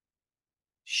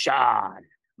 Shawn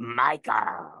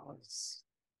Michaels.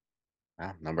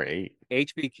 Number 8.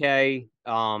 HBK.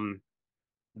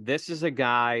 This is a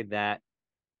guy that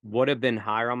would have been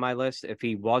higher on my list if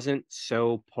he wasn't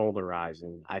so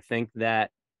polarizing. I think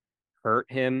that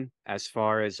hurt him as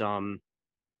far as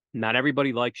not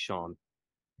everybody likes Shawn.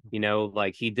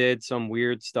 Like he did some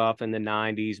weird stuff in the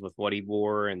 90s with what he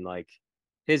wore and like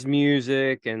his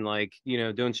music and like,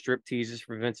 doing strip teases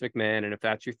for Vince McMahon. And if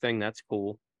that's your thing, that's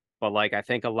cool. But like I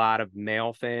think a lot of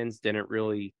male fans didn't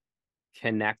really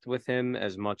connect with him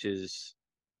as much as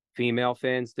female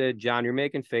fans did. John, you're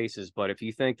making faces, but if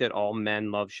you think that all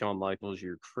men love Shawn Michaels,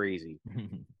 you're crazy.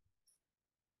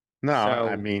 No, So,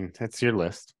 I mean, that's your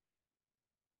list.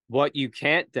 What you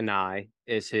can't deny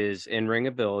is his in-ring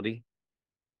ability,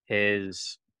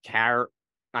 his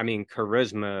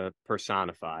charisma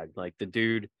personified. Like the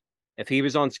dude, if he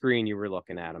was on screen, you were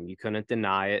looking at him. You couldn't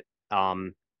deny it.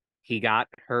 He got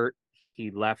hurt.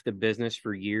 He left the business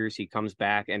for years. He comes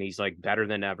back and he's like better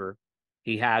than ever.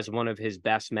 He has one of his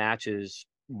best matches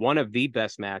one of the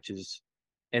best matches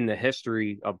in the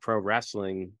history of pro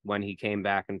wrestling when he came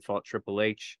back and fought Triple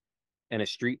H in a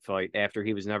street fight after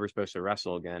he was never supposed to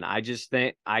wrestle again. I just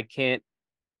think I can't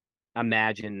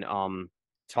imagine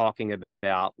talking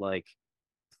about like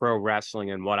pro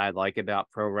wrestling and what I like about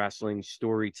pro wrestling,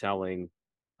 storytelling,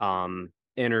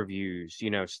 interviews,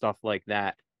 stuff like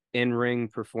that, in-ring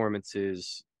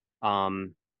performances,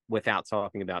 without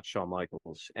talking about Shawn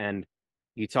Michaels. And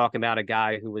you talk about a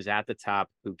guy who was at the top,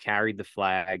 who carried the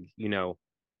flag,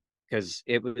 because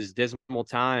it was dismal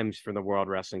times for the World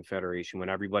Wrestling Federation when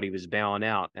everybody was bailing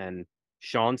out. And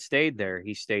Shawn stayed there.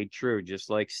 He stayed true, just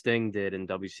like Sting did in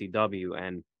WCW.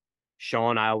 And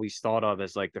Shawn, I always thought of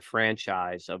as like the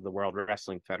franchise of the World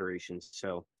Wrestling Federation.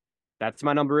 So that's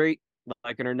my number 8.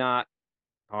 Like it or not,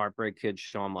 Heartbreak Kid,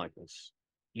 Shawn Michaels.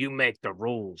 You make the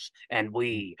rules, and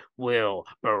we will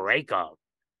break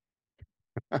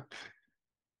them.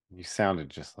 You sounded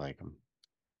just like him.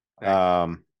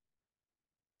 Thanks.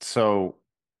 So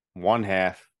one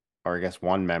half, or I guess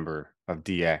one member of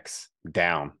DX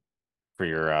down for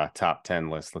your top 10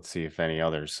 list. Let's see if any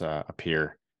others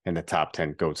appear in the top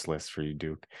 10 GOATs list for you,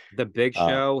 Duke. The Big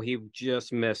Show, he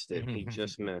just missed it. He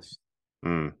just missed.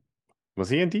 Was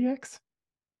he in DX?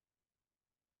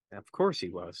 Of course he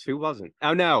was. Who wasn't?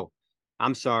 Oh, no.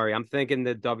 I'm sorry. I'm thinking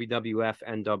the WWF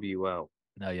NWO.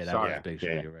 No, yeah, that Sorry. was Big Show.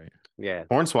 Yeah. You're right. Yeah.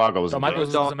 Hornswoggle was Shawn Michaels Road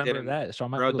was Dogg a member of didn't- that.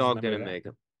 Shawn Michaels Road was a Dogg member of didn't that. make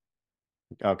him.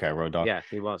 Okay, Road Dogg. Yeah,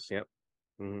 he was. Yep.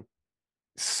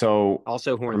 So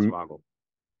Also Hornswoggle.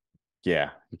 yeah,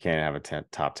 you can't have a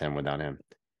top 10 without him.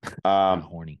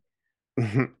 Horny.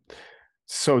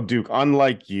 So Duke,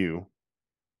 unlike you,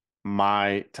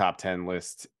 my top 10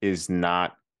 list is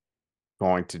not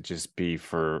going to just be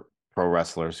for pro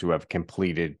wrestlers who have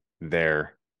completed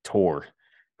their tour,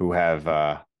 who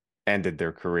have ended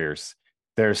their careers.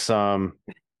 There's some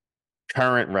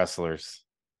current wrestlers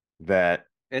that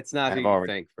It's not who you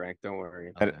think, Frank. Don't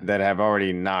worry. that have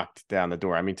already knocked down the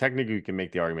door. I mean, technically, you can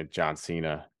make the argument John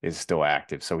Cena is still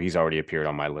active, so he's already appeared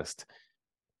on my list.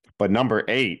 But number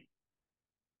 8,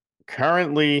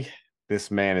 currently,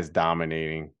 this man is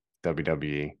dominating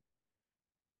WWE.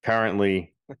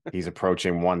 Currently, he's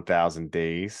approaching 1,000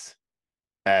 days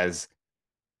as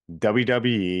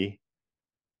WWE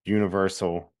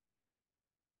Universal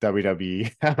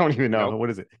WWE. I don't even know. Nope. What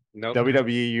is it? Nope.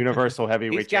 WWE Universal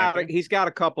Heavyweight Champion. He's got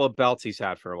a couple of belts he's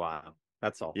had for a while.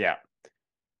 That's all. Yeah.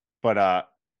 But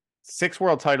 6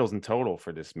 world titles in total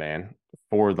for this man.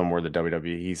 4 of them were the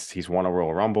WWE. He's won a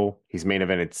Royal Rumble. He's main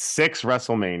evented 6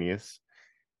 WrestleManias.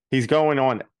 He's going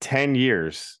on 10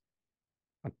 years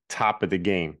on top of the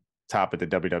game, top of the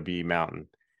WWE mountain.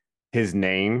 His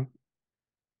name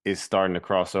is starting to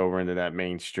cross over into that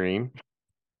mainstream.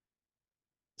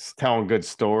 He's telling good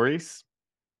stories.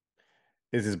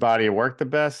 Is his body of work the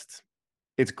best?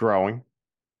 It's growing,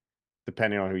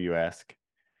 depending on who you ask.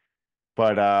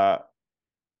 But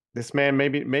this man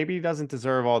maybe doesn't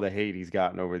deserve all the hate he's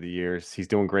gotten over the years. He's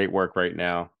doing great work right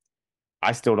now.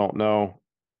 I still don't know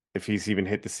if he's even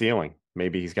hit the ceiling.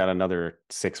 Maybe he's got another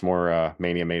 6 more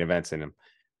Mania main events in him.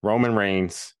 Roman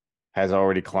Reigns has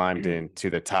already climbed into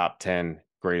the top 10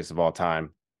 greatest of all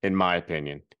time, in my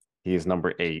opinion. He is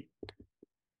number 8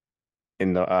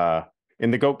 in the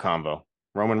GOAT convo.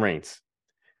 Roman Reigns.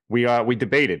 We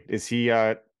debated, is he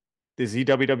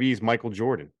WWE's Michael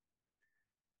Jordan?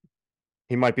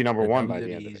 He might be number 1 by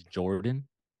the end of it. Jordan?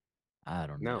 I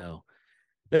don't No. know.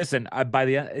 Listen, by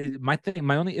the end,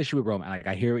 my only issue with Roman, like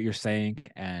I hear what you're saying,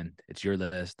 and it's your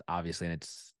list, obviously, and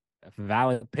it's a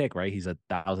valid pick, right? He's a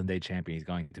 1,000-day champion. He's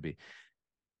going to be.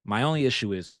 My only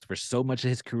issue is for so much of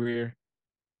his career,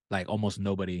 like almost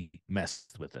nobody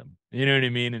messed with him. You know what I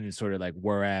mean? And it's sort of like,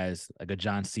 whereas like a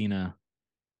John Cena,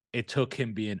 it took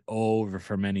him being over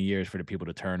for many years for the people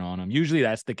to turn on him. Usually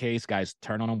that's the case. Guys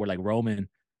turn on him. Where like Roman,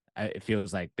 it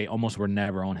feels like they almost were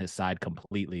never on his side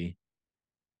completely.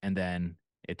 And then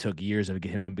it took years of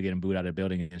him getting booed out of the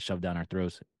building and shoved down our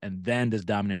throats. And then this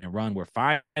dominant run where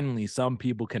finally some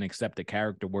people can accept the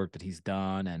character work that he's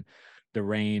done and the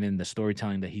reign and the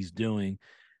storytelling that he's doing.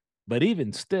 But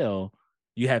even still,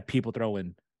 you have people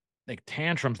throwing like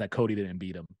tantrums that Cody didn't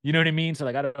beat him. You know what I mean? So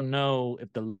like, I don't know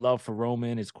if the love for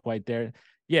Roman is quite there.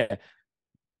 Yeah.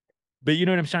 But you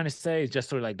know what I'm trying to say? It's just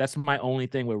sort of like, that's my only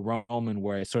thing with Roman,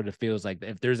 where it sort of feels like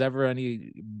if there's ever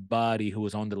anybody who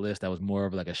was on the list that was more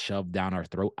of like a shove down our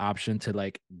throat option to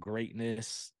like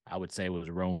greatness, I would say it was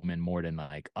Roman more than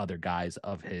like other guys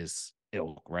of his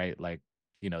ilk, right? Like,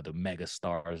 you know, the mega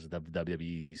stars of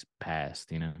WWE's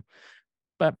past, you know.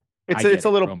 But it's a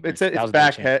little it's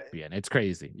back heavy. It's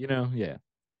crazy, you know. Yeah,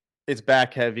 it's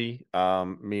back heavy.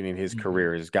 Meaning his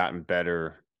career has gotten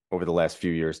better over the last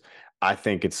few years. I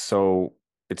think it's so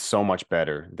much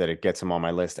better that it gets him on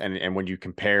my list. And when you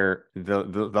compare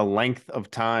the length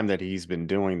of time that he's been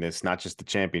doing this, not just the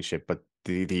championship, but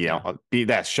be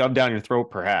that shoved down your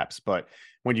throat, perhaps. But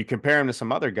when you compare him to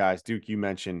some other guys, Duke, you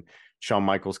mentioned Shawn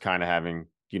Michaels kind of having,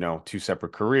 two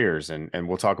separate careers, and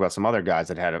we'll talk about some other guys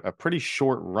that had a pretty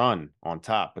short run on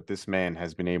top, but this man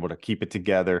has been able to keep it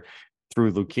together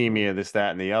through leukemia, this,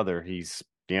 that, and the other. He's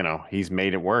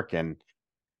made it work, and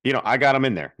I got him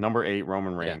in there, number 8,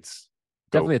 Roman Reigns.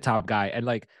 Definitely a top guy, and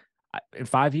like in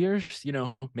 5 years,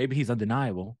 maybe he's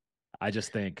undeniable. I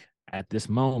just think at this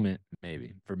moment,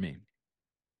 maybe for me.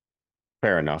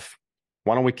 Fair enough.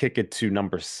 Why don't we kick it to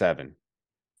number 7?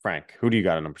 Frank, who do you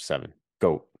got at number 7?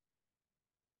 GOAT.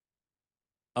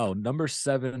 Oh, number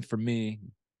 7 for me.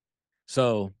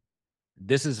 So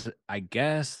this is, I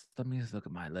guess, let me just look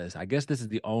at my list. I guess this is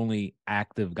the only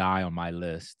active guy on my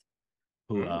list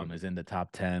who is in the top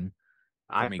 10.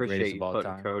 I appreciate you putting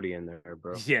time. Cody in there,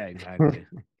 bro. Yeah, exactly.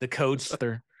 The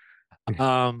coachster.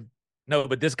 No,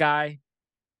 but this guy,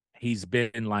 he's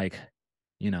been like,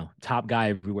 top guy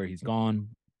everywhere he's gone.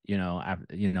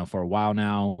 For a while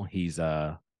now, he's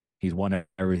won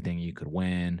everything you could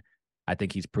win. I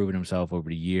think he's proven himself over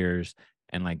the years,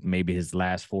 and like maybe his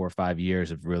last 4 or 5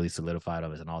 years have really solidified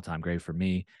him as an all-time great for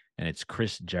me. And it's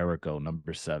Chris Jericho,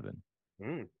 number 7.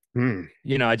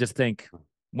 I just think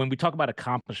when we talk about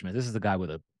accomplishment, this is a guy with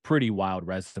a pretty wild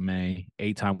resume,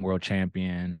 8-time world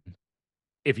champion,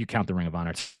 if you count the Ring of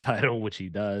Honor title, which he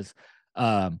does.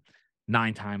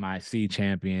 9-time IC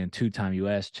champion, 2-time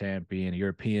US champion,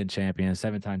 European champion,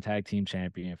 7-time tag team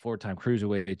champion, 4-time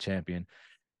cruiserweight champion.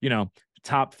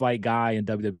 Top flight guy in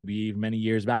WWE many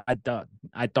years back.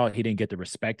 I thought he didn't get the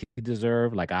respect he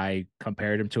deserved. Like, I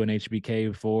compared him to an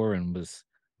HBK before and was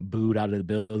booed out of the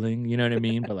building. You know what I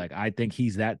mean? But like, I think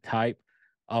he's that type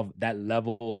of that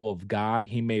level of guy.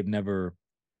 He may have never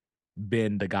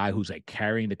been the guy who's like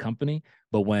carrying the company,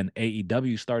 but when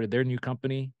AEW started their new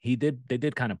company, they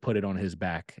did kind of put it on his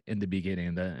back in the beginning,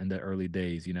 in the early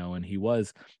days, and he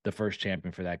was the first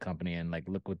champion for that company, and like,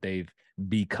 look what they've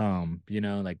become,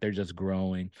 like they're just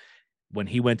growing. When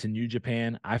he went to New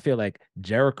Japan, I feel like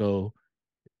Jericho,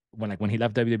 when he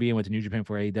left WWE and went to New Japan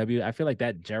for AEW, I feel like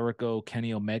that Jericho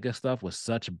Kenny Omega stuff was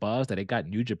such buzz that it got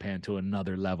New Japan to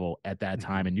another level at that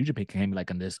time, and New Japan came like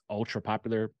in this ultra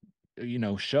popular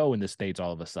show in the States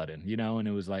all of a sudden, and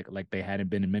it was like they hadn't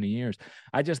been in many years.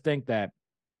 I just think that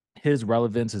his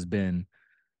relevance has been,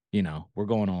 we're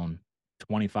going on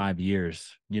 25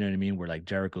 years, you know what I mean? Where like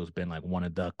Jericho's been like one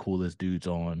of the coolest dudes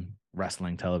on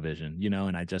wrestling television,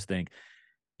 and I just think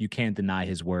you can't deny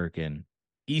his work in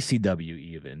ECW,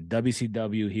 even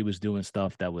WCW. He was doing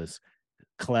stuff that was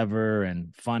clever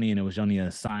and funny, and it was only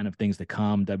a sign of things to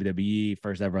come. WWE,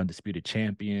 first ever undisputed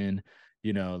champion.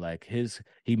 Like he's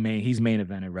main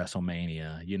event at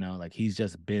WrestleMania, like he's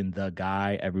just been the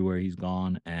guy everywhere he's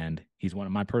gone, and he's one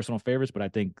of my personal favorites, but I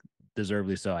think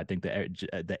deservedly so. I think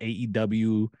the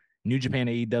AEW, New Japan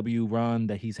AEW run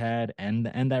that he's had and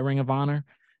that Ring of Honor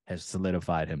has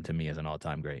solidified him to me as an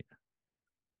all-time great.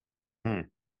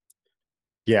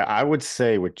 Yeah, I would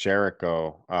say with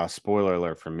Jericho, spoiler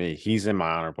alert for me, he's in my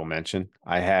honorable mention.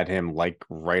 I had him like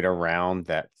right around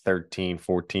that 13,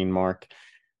 14 mark.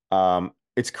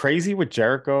 It's crazy with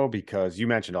Jericho because you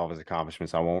mentioned all of his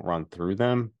accomplishments. I won't run through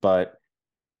them, but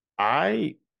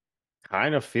I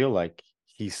kind of feel like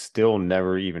he still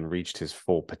never even reached his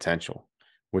full potential,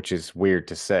 which is weird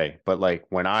to say. But like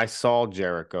when I saw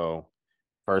Jericho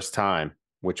first time,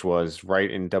 which was right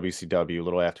in WCW, a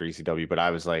little after ECW, but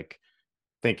I was like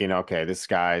thinking, okay, this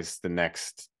guy's the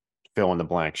next fill in the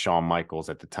blank, Shawn Michaels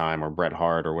at the time, or Bret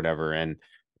Hart or whatever. And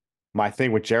my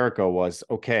thing with Jericho was,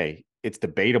 okay, it's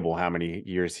debatable how many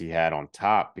years he had on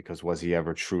top, because was he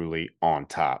ever truly on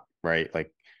top, right?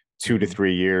 Like 2 to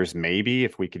 3 years, maybe,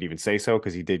 if we could even say so,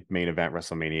 because he did main event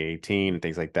WrestleMania 18 and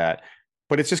things like that.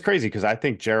 But it's just crazy because I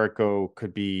think Jericho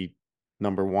could be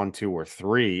number 1, 2, or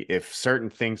 3 if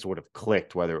certain things would have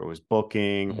clicked, whether it was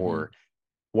booking or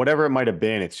whatever it might have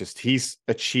been. It's just he's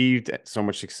achieved so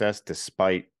much success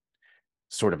despite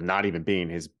sort of not even being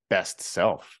his best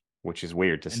self, which is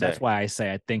weird to say. That's why I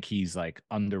say I think he's like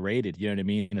underrated. You know what I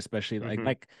mean? Especially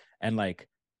like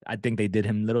I think they did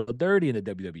him a little dirty in the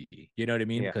WWE. You know what I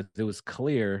mean? Because it was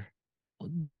clear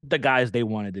the guys they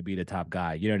wanted to be the top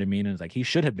guy. You know what I mean? And it's like he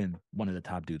should have been one of the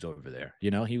top dudes over there.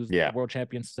 He was world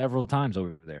champion several times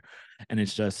over there, and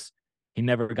it's just he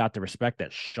never got the respect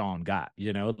that Shawn got.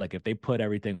 Like if they put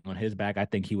everything on his back, I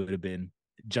think he would have been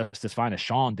just as fine as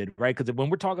Shawn did, right? Because when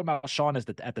we're talking about Shawn as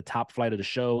at the top flight of the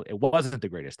show, it wasn't the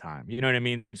greatest time. You know what I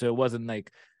mean? So it wasn't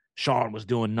like Shawn was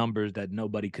doing numbers that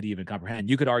nobody could even comprehend.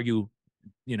 You could argue,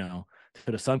 you know,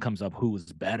 till the sun comes up, who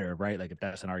was better, right? Like if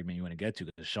that's an argument you want to get to,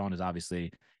 because Shawn is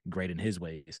obviously great in his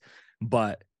ways.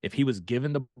 But if he was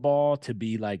given the ball to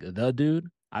be like the dude,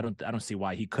 I don't see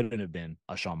why he couldn't have been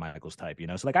a Shawn Michaels type, you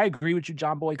know. So like I agree with you,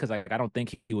 John Boy, because like I don't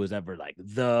think he was ever like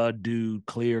the dude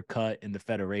clear cut in the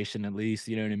Federation, at least,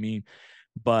 you know what I mean?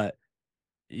 But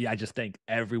yeah, I just think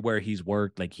everywhere he's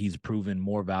worked, like he's proven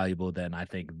more valuable than I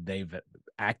think they've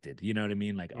acted. You know what I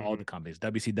mean? Like all the companies,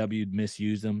 WCW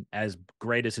misused him. As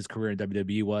great as his career in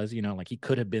WWE was, you know, like he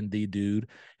could have been the dude.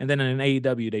 And then in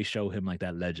AEW, they show him like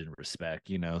that legend respect,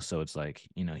 you know. So it's like,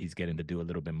 you know, he's getting to do a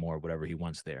little bit more, whatever he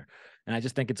wants there. And I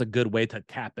just think it's a good way to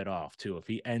cap it off too. If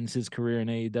he ends his career in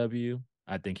AEW,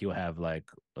 I think he'll have like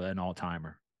an all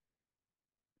timer.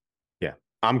 Yeah.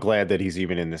 I'm glad that he's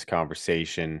even in this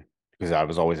conversation because I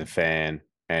was always a fan.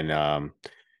 And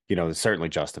you know, it's certainly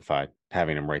justified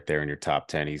having him right there in your top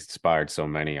 10. He's inspired so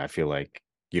many, I feel like,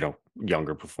 you know,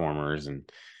 younger performers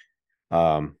and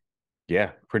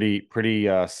yeah, pretty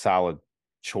solid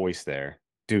choice there.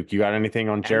 Duke, you got anything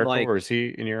on And Jericho, like, or is he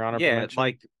in your honorable yeah, mention?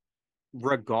 like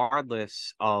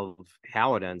regardless of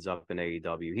how it ends up in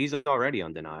AEW, he's already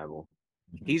undeniable.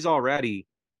 He's already,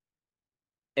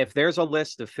 if there's a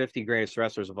list of 50 greatest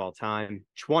wrestlers of all time,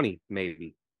 20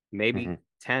 maybe hmm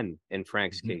 10 in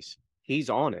Frank's Mhm. case, he's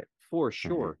on it for hmm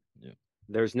sure. Yeah.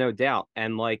 There's no doubt.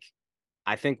 And like,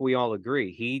 I think we all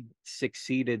agree he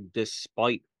succeeded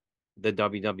despite the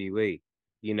WWE.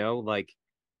 You know, like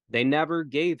they never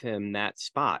gave him that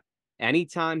spot.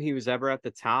 Anytime he was ever at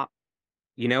the top,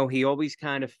 you know, he always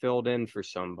kind of filled in for Yeah,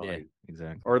 somebody.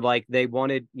 exactly. Or like they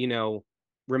wanted, you know,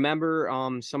 remember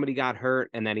somebody got hurt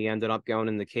and then he ended up going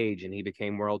in the cage and he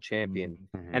became world champion.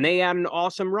 hmm And they had an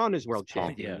awesome run as world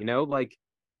Punk. champion, Yeah. you know, like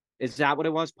is that what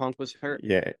it was? Punk was hurt?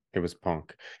 Yeah, it was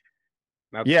Punk.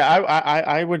 Okay. Yeah,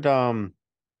 I would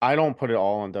I don't put it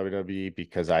all on WWE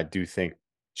because I do think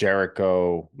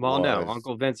Jericho Well, no, was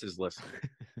Uncle Vince is listening.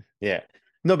 yeah.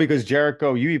 No, because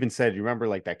Jericho, you even said you remember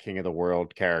like that King of the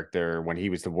World character when he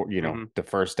was the you know Hmm. the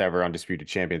first ever undisputed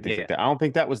champion, things like Yeah. that. I don't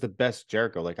think that was the best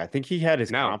Jericho. Like I think he had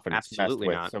his No, confidence messed absolutely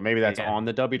with. not. So maybe that's Yeah. on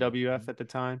the WWF at the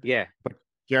time. Yeah. But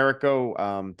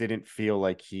Jericho didn't feel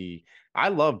like he I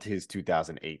loved his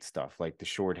 2008 stuff, like the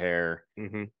short hair,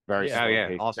 Hmm. very Yeah. Oh, slow yeah.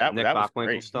 pace. Awesome. Nick That was Bockwinkel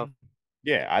great. stuff.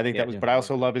 Yeah, I think that Yeah. was, Yeah. but I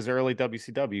also love his early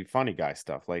WCW funny guy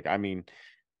stuff. Like, I mean,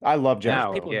 I love There's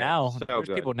No, people Jericho. yeah. now. So There's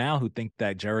good. people now who think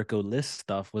that Jericho list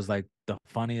stuff was like the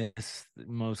funniest,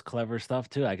 most clever stuff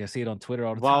too. I can see it on Twitter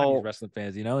all the time. These Well, wrestling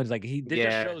fans, you know, it's like it just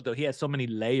yeah, shows though he has so many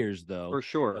layers though. for That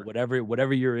sure.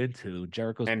 whatever you're into,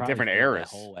 Jericho's And probably different filled that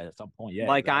eras, hole at some point. Yeah,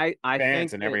 Like exactly. I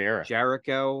fans think in that every era.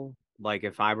 Jericho, like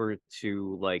if I were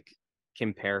to like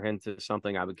compare him to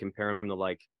something, I would compare him to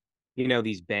like, you know,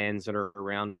 these bands that are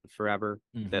around forever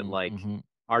that Hmm. like Hmm.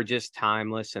 are just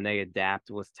timeless and they adapt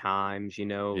with times, you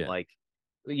know, Yeah. like,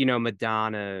 you know,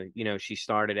 Madonna, you know, she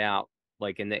started out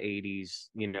like in the 80s,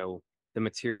 you know, the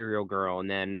Material Girl, and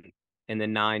then in the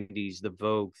 90s, the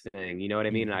Vogue thing, you know what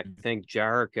I mean? And I Hmm. think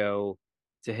Jericho,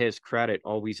 to his credit,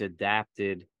 always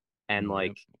adapted and Yep.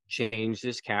 like changed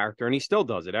his character. And he still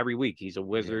does it every week. He's a Yeah.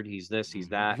 wizard, he's this, he's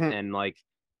Hmm. that. And like,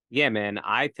 yeah, man,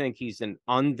 I think he's an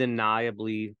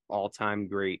undeniably all-time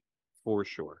great for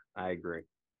sure. I agree.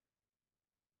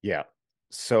 Yeah.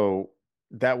 So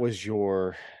that was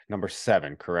your number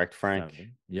 7, correct, Frank?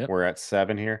 7. Yep. We're at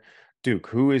 7 here. Duke,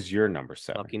 who is your number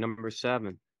 7? Lucky number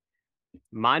 7.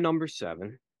 My number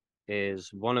 7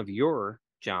 is one of your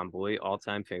John Boy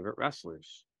all-time favorite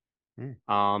wrestlers. Hmm.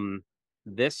 Um,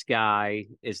 this guy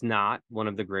is not one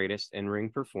of the greatest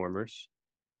in-ring performers,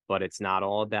 but it's not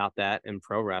all about that in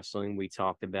pro wrestling. We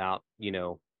talked about, you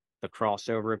know, the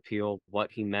crossover appeal,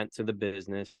 what he meant to the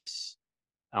business,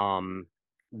 um,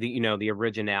 the you know, the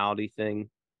originality thing.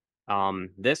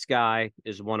 This guy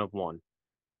is one of one.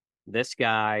 This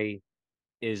guy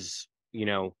is, you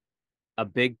know, a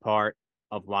big part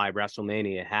of why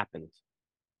WrestleMania happened.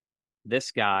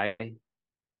 This guy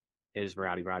is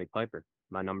Roddy Piper,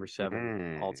 my number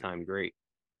 7 Hmm. all-time great.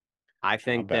 I How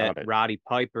think that about it? Roddy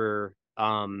Piper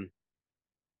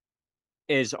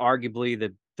is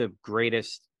arguably the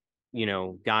greatest, you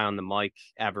know, guy on the mic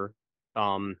ever.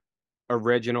 Um,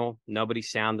 Original. Nobody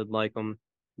sounded like him.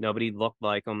 Nobody looked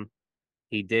like him.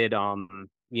 He did.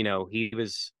 You know, he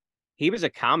was a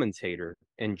commentator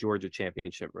in Georgia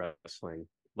Championship Wrestling.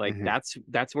 Like Mhm.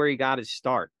 that's where he got his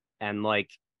start, and like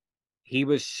he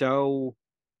was so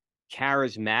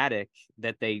charismatic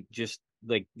that they just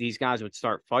like these guys would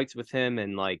start fights with him,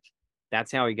 and like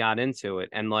that's how he got into it.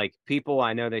 And like people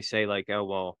I know, they say like, oh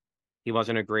well, he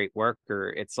wasn't a great worker.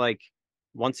 It's like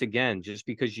once again, just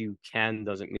because you can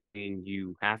doesn't mean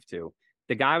you have to.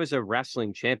 The guy was a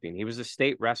wrestling champion. He was a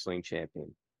state wrestling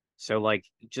champion. So like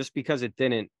just because it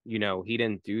didn't, he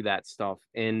didn't do that stuff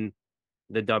in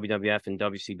the WWF and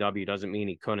WCW doesn't mean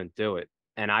he couldn't do it.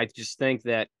 And I just think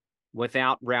that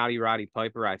without Roddy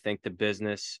Piper, I think the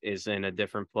business is in a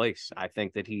different place. I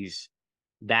think that he's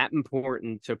that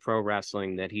important to pro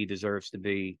wrestling that he deserves to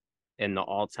be in the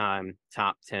all-time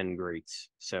top 10 greats.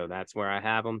 So that's where I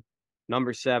have him.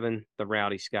 Number 7, the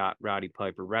Rowdy Scott, Roddy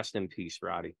Piper. Rest in peace,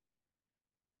 Roddy.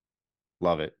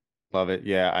 Love it. Love it.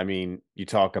 Yeah. I mean, you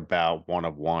talk about one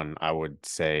of one. I would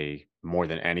say more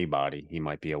than anybody, he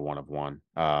might be a one of one.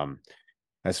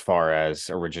 As far as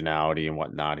originality and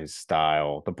whatnot, his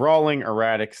style, the brawling,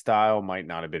 erratic style might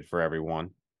not have been for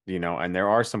everyone, and there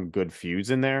are some good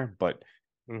feuds in there, but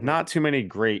not too many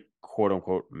great quote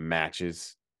unquote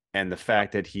matches. And the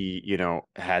fact that he,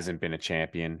 hasn't been a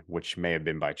champion, which may have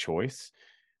been by choice,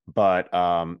 but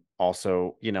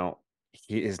also,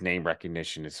 his name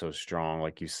recognition is so strong,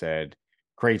 like you said.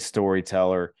 Great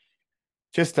storyteller.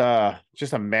 Just a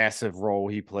massive role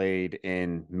he played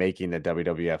in making the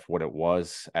WWF what it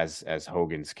was as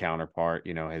Hogan's counterpart,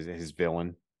 his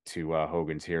villain to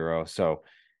Hogan's hero. So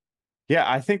yeah,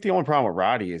 I think the only problem with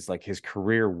Roddy is like his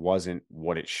career wasn't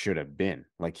what it should have been.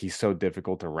 Like he's so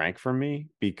difficult to rank for me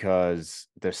because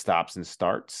there's stops and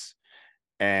starts.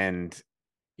 And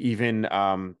even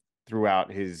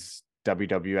throughout his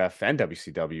WWF and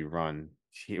WCW run,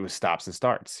 it was stops and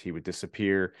starts. He would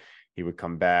disappear, he would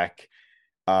come back.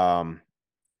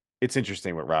 It's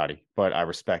interesting with Roddy, but I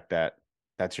respect that.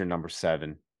 That's your number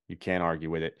 7. You can't argue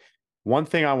with it. One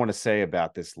thing I want to say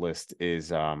about this list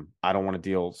is I don't want to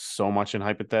deal so much in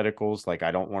hypotheticals. Like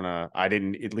I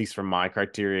didn't, at least from my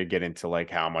criteria, get into like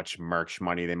how much merch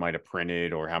money they might have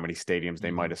printed or how many stadiums they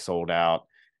might have sold out,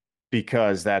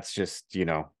 because that's just,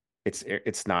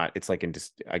 it's not, it's like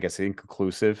I guess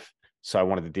inconclusive. So I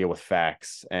wanted to deal with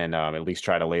facts and at least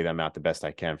try to lay them out the best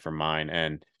I can for mine.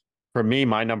 And for me,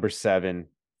 my number 7,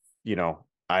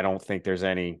 I don't think there's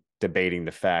any debating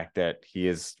the fact that he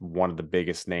is one of the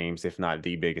biggest names, if not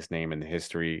the biggest name in the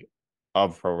history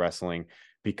of pro wrestling,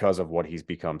 because of what he's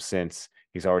become since.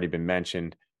 He's already been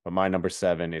mentioned, but my number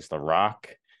 7 is The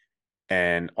Rock.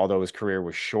 And although his career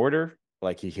was shorter,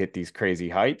 like he hit these crazy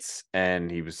heights and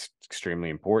he was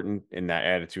extremely important in that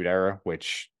Attitude Era,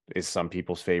 which is some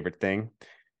people's favorite thing.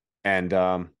 And,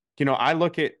 I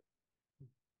look at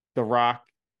The Rock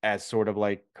as sort of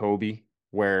like Kobe,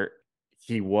 where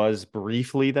he was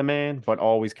briefly the man, but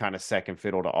always kind of second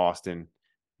fiddle to Austin,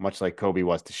 much like Kobe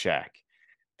was to Shaq.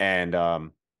 And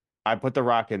I put The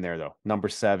Rock in there, though. Number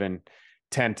 7,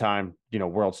 10-time,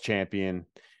 world's champion.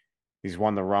 He's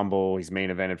won the Rumble. He's main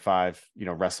evented 5,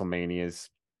 WrestleManias.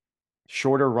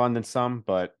 Shorter run than some,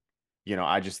 but,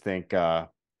 I just think I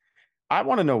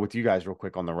want to know with you guys real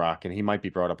quick on The Rock, and he might be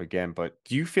brought up again, but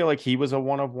do you feel like he was a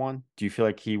one of one? Do you feel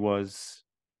like he was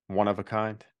one of a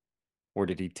kind? Or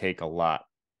did he take a lot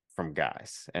from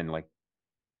guys? And like,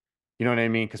 you know what I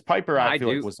mean? Because Piper, I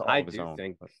feel like was all of his own.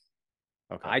 Okay.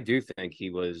 I do think he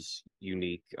was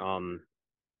unique. I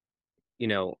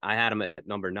had him at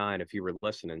number 9. If you were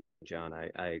listening, John,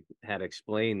 I had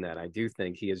explained that I do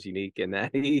think he is unique in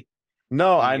that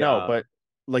I know, but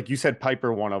like you said,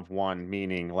 Piper one of one,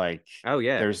 meaning like, oh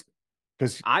yeah, there's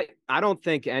because I don't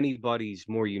think anybody's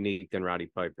more unique than Roddy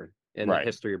Piper in the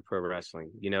history of pro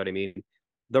wrestling. You know what I mean?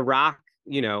 The Rock,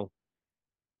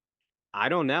 I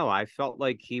don't know. I felt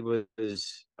like he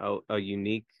was a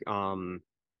unique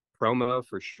promo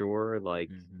for sure. Like,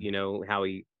 how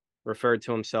he referred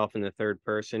to himself in the third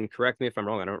person. Correct me if I'm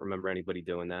wrong. I don't remember anybody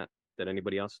doing that. Did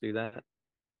anybody else do that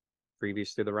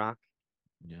previous to The Rock?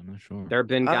 Yeah, I'm not sure. There have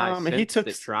been guys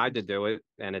that tried to do it,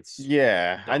 and it's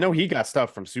dumb. I know he got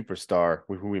stuff from Superstar,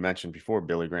 who we mentioned before,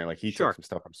 Billy Graham. Like he took some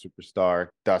stuff from Superstar,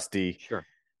 Dusty,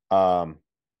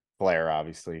 Flair,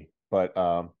 obviously. But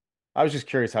I was just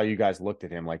curious how you guys looked at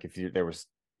him. Like if there was,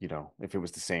 if it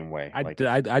was the same way.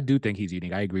 I do think he's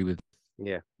unique. I agree with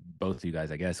both of you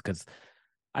guys, I guess, because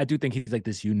I do think he's like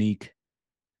this unique.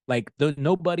 Like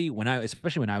nobody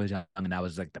especially when I was young and I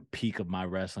was like the peak of my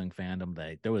wrestling fandom,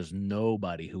 like there was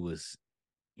nobody who was,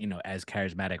 as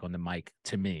charismatic on the mic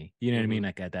to me. You know what I mean?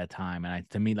 Like at that time. And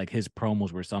to me, like his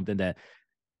promos were something that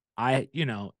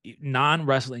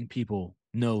non-wrestling people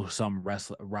know some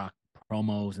Rock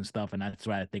promos and stuff, and that's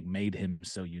what I think made him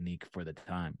so unique for the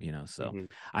time. So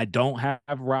I don't have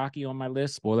Rocky on my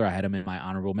list. Spoiler, I had him in my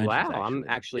honorable mentions. Wow, I'm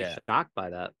actually shocked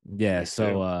by that. Yeah,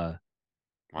 so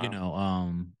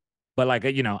but like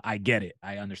I get it.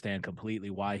 I understand completely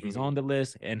why he's on the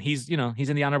list, and he's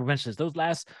in the honorable mentions. Those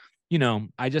last you know,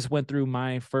 I just went through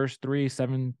my first three,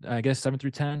 seven, I guess 7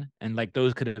 through 10, and like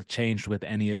those could have changed with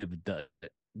any of the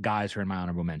guys who are in my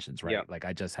honorable mentions, right? Yeah. Like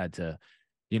I just had to,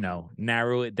 you know,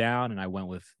 narrow it down, and I went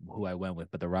with who I went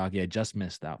with. But The Rock, yeah, just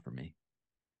missed out for me.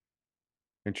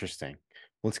 Interesting.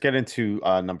 Let's get into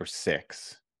number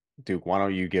 6. Duke, why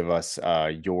don't you give us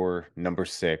your number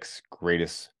 6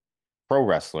 greatest pro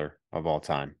wrestler of all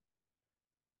time?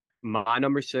 My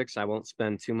number 6, I won't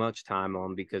spend too much time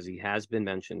on because he has been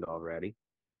mentioned already.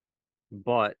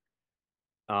 But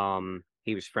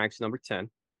he was Frank's number 10.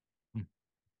 Hmm.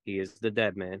 He is the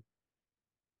Dead Man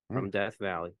from Death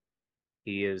Valley.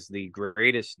 He is the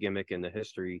greatest gimmick in the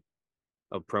history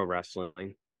of pro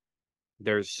wrestling.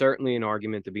 There's certainly an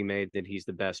argument to be made that he's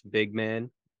the best big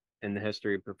man in the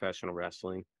history of professional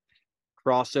wrestling.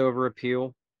 Crossover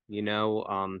appeal, you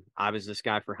know, I was this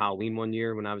guy for Halloween one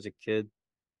year when I was a kid.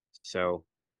 So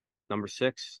number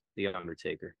 6, The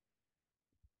Undertaker.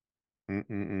 I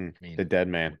mean, The Dead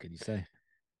Man. what could you say?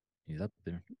 He's up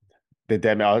there. The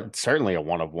Dead Man. Certainly a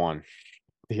one of one.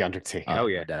 The Undertaker. Oh, No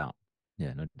yeah. doubt.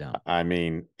 Yeah, no doubt. I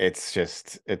mean, it's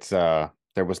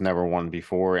there was never one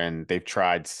before, and they've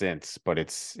tried since, but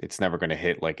it's never going to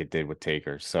hit like it did with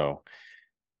Taker. So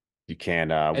you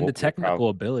can't. And the technical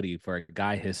ability for a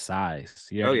guy his size,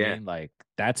 you know Oh, what I yeah. mean? Like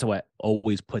that's what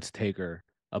always puts Taker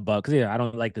above. Because yeah, I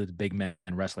don't like those big men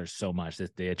wrestlers so much.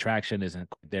 The attraction isn't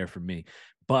there for me.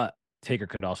 But Taker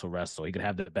could also wrestle. He could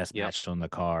have the best Yep. match on the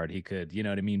card. He could, you know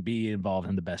what I mean, be involved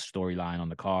in the best storyline on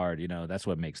the card. You know, that's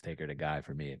what makes Taker the guy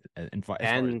for me. As far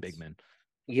as big men.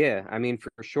 Yeah, I mean,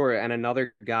 for sure. And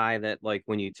another guy that, like,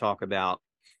 when you talk about,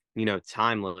 you know,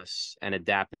 timeless and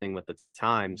adapting with the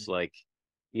times, like,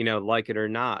 you know, like it or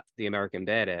not, the American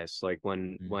Badass, like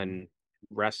when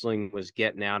wrestling was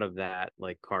getting out of that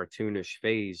like cartoonish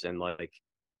phase and like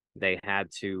they had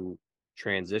to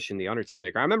transition the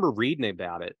Undertaker. I remember reading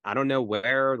about it. I don't know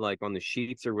where, like on the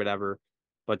sheets or whatever,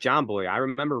 but John Boy, I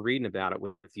remember reading about it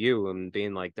with you and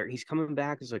being like, there he's coming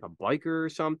back as like a biker or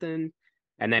something.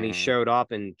 And then he showed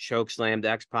up and choke slammed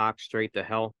X Pac straight to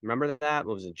hell. Remember that?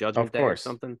 What was it, Judgment Of Day or course.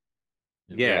 something?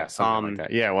 Yeah, Yeah. something like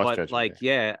that. Yeah, it was But Judgment like, Day.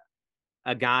 yeah,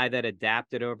 a guy that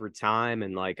adapted over time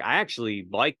and like I actually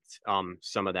liked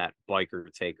some of that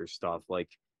biker taker stuff. Like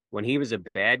when he was a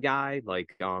bad guy,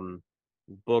 like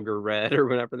Booger Red or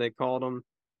whatever they called him,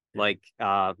 like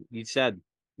you said,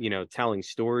 you know, telling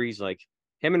stories like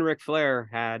him and Ric Flair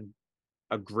had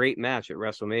a great match at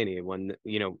WrestleMania when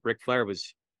you know Ric Flair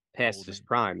was past his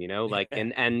prime, you know, like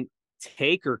and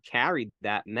Taker carried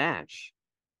that match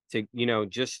to you know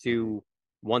just to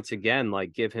once again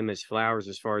like give him his flowers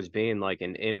as far as being like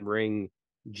an in-ring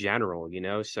general, you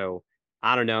know. So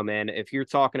I don't know, man. If you're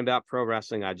talking about pro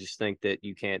wrestling, I just think that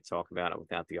you can't talk about it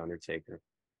without the Undertaker.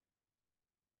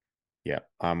 Yeah,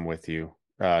 I'm with you.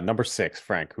 Number 6,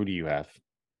 Frank, who do you have?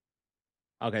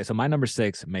 Okay, so my number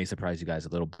 6 may surprise you guys a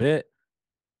little bit,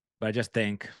 but I just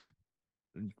think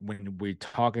when we're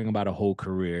talking about a whole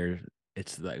career,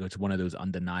 it's like it's one of those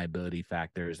undeniability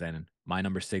factors. And my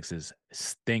number 6 is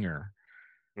Stinger.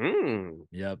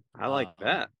 Yep. I like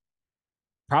that.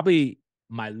 Probably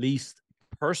my least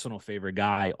personal favorite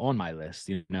guy on my list,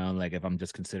 you know, like if I'm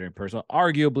just considering personal,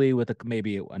 arguably with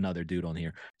maybe another dude on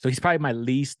here. So he's probably my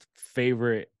least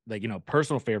favorite, like, you know,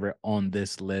 personal favorite on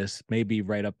this list, maybe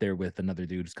right up there with another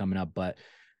dude who's coming up. But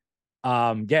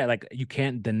yeah, like you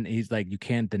can't he's like you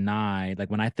can't deny, like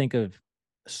when I think of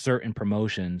certain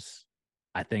promotions,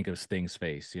 I think of Sting's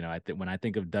face. You know, I think when I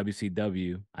think of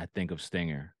WCW, I think of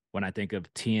Stinger. When I think of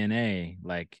TNA,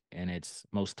 like in its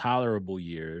most tolerable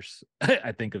years,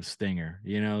 I think of Stinger,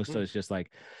 you know? So it's just like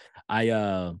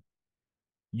you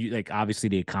like obviously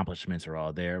the accomplishments are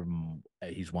all there.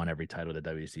 He's won every title that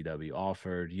WCW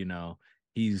offered, you know.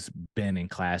 He's been in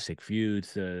classic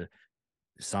feuds,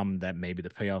 some that maybe the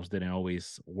payoffs didn't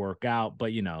always work out,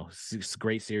 but you know,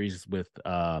 great series with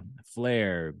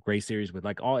Flair, great series with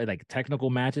like all like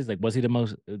technical matches. Like, was he the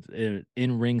most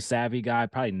in-ring savvy guy?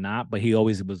 Probably not, but he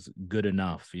always was good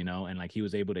enough, you know, and like he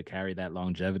was able to carry that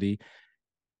longevity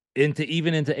into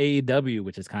AEW,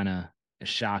 which is kind of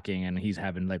shocking. And he's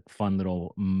having like fun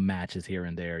little matches here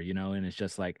and there, you know, and it's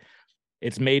just like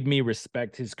it's made me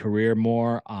respect his career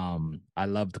more. I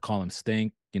love to call him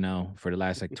Stink, you know, for the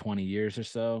last like 20 years or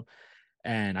so.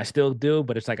 And I still do,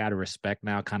 but it's like out of respect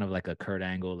now, kind of like a Kurt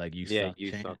Angle, like you Yeah, suck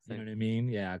you chant. suck. You know what I mean?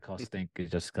 Yeah, I call Stink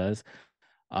just because.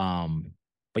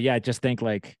 But yeah, I just think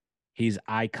like he's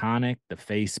iconic, the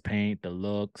face paint, the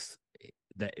looks,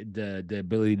 the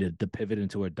ability to pivot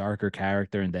into a darker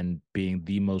character and then being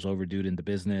the most overdude in the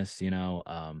business, you know.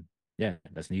 Yeah,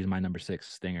 he's my number 6,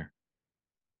 Stinger.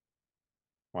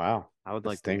 Wow, I would the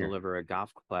like to Stinger. deliver a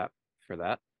golf clap for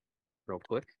that real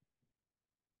quick.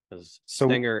 because So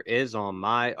Stinger is on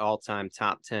my all-time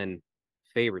top 10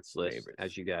 favorites list, Favorites.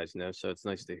 as you guys know. So it's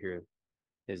nice to hear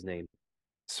his name.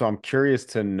 So I'm curious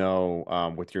to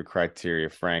know, with your criteria,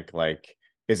 Frank, like,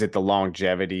 is it the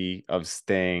longevity of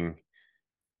Sting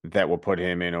that will put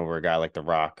him in over a guy like The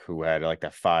Rock, who had like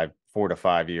that 4 to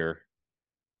 5 year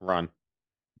run?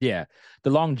 Yeah,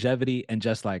 the longevity and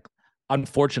just like,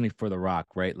 unfortunately for The Rock,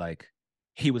 right? Like,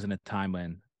 he was in a time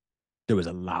when there was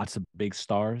a lots of big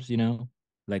stars, you know,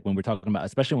 like when we're talking about,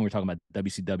 especially when we're talking about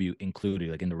WCW included,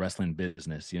 like in the wrestling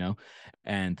business, you know,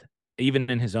 and even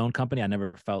in his own company, I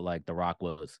never felt like The Rock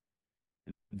was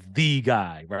the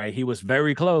guy, right? He was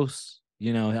very close.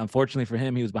 You know, unfortunately for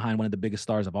him, he was behind one of the biggest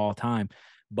stars of all time.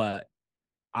 But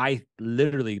I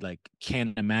literally like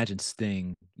can't imagine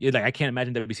Sting. Like I can't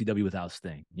imagine WCW without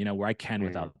Sting. You know, where I can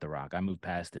without The Rock. I moved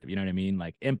past it. You know what I mean?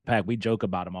 Like Impact, we joke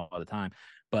about him all the time,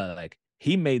 but like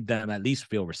he made them at least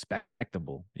feel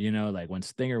respectable. You know, like when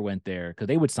Stinger went there, because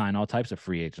they would sign all types of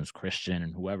free agents, Christian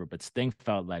and whoever, but Sting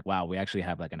felt like, wow, we actually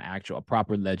have like a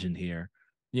proper legend here.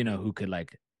 You know, who could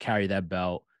like carry that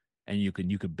belt, and you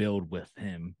could build with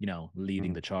him. You know,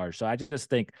 leading the charge. So I just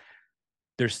think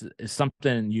there's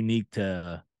something unique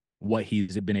to what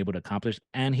he's been able to accomplish,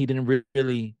 and he didn't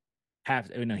really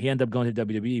have. You know, he ended up going to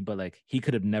WWE, but like he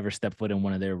could have never stepped foot in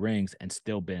one of their rings and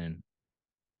still been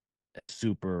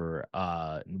super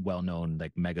well known,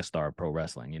 like megastar pro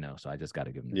wrestling. You know, so I just got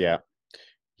to give him. Yeah.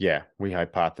 Yeah, we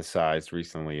hypothesized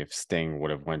recently if Sting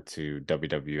would have went to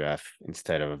WWF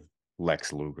instead of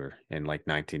Lex Luger in like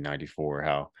 1994,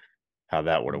 how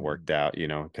that would have worked out. You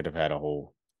know, could have had a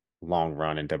whole long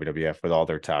run in WWF with all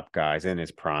their top guys in his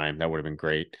prime. That would have been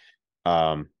great.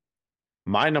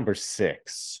 My number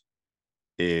 6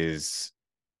 is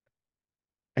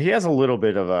he has a little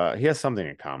bit of he has something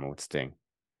in common with Sting.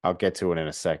 I'll get to it in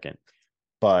a second.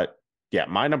 But yeah,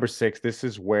 my number 6, this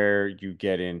is where you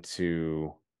get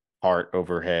into heart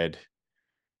overhead.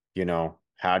 You know,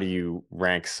 how do you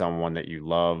rank someone that you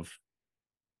love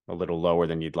a little lower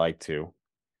than you'd like to?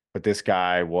 But this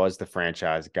guy was the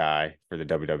franchise guy for the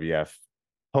WWF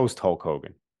post Hulk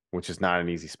Hogan, which is not an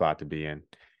easy spot to be in.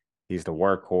 He's the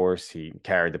workhorse. He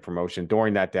carried the promotion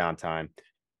during that downtime.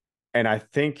 And I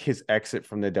think his exit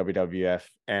from the WWF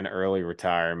and early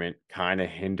retirement kind of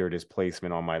hindered his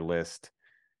placement on my list.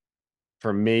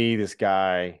 For me, this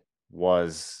guy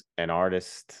was an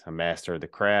artist, a master of the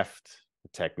craft, a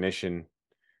technician,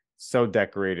 so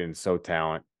decorated and so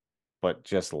talented, but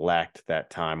just lacked that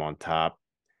time on top.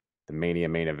 The Mania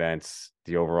main events,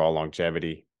 the overall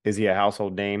longevity. Is he a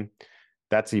household name?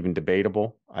 That's even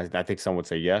debatable. I think some would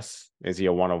say yes. Is he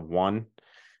a one of one?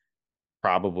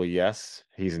 Probably yes.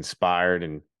 He's inspired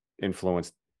and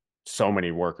influenced so many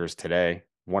workers today.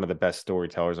 One of the best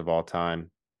storytellers of all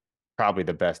time, probably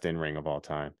the best in ring of all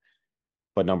time.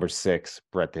 But number 6,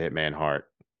 Bret the Hitman Hart,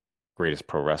 greatest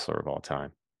pro wrestler of all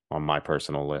time on my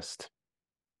personal list.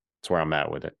 That's where I'm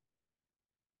at with it.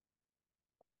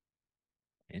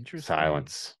 Interesting.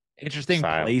 Silence. Interesting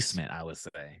Silence. placement, I would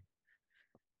say.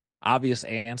 Obvious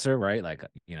answer, right? Like,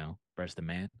 you know, Bret's the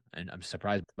man. And I'm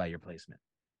surprised by your placement.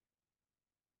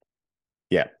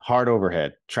 Yeah, heart over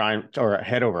head, or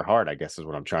head over heart, I guess is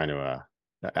what I'm trying to.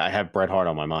 I have Bret Hart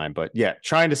on my mind, but yeah,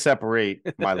 trying to separate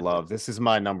my love. This is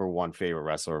my number 1 favorite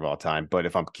wrestler of all time. But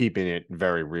if I'm keeping it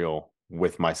very real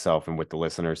with myself and with the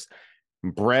listeners,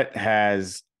 Bret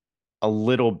has a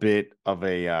little bit of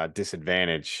a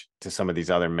disadvantage to some of these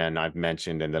other men I've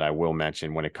mentioned and that I will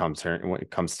mention when it comes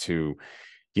to,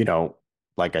 you know,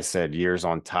 like I said, years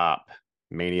on top,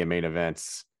 Mania main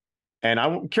events. And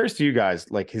I'm curious to you guys,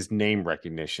 like his name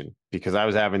recognition, because I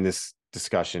was having this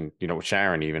discussion, you know, with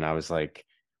Sharon even. I was like,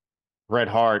 Bret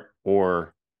Hart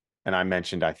and I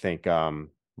mentioned, I think,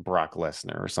 Brock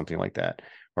Lesnar or something like that.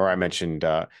 Or I mentioned,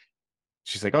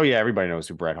 she's like, oh, yeah, everybody knows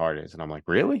who Bret Hart is. And I'm like,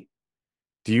 really?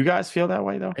 Do you guys feel that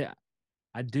way, though? Yeah,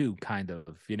 I do kind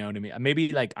of, you know what I mean? Maybe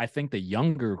like I think the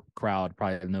younger crowd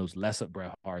probably knows less of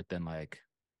Bret Hart than like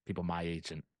people my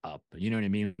age and up. You know what I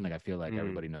mean? Like I feel like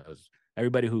everybody knows.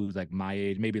 Everybody who's like my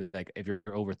age, maybe like if you're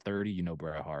over 30, you know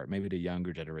Bret Hart. Maybe the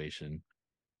younger generation,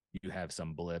 you have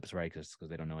some blips, right? Because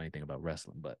they don't know anything about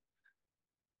wrestling. But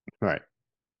Right.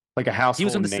 Like a he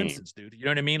was on household The name. Simpsons, dude. You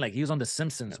know what I mean? Like he was on The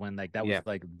Simpsons when like that was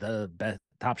like the best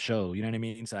top show. You know what I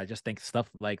mean? So I just think stuff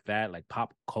like that, like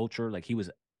pop culture, like he was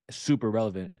super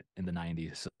relevant in the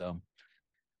 90s. So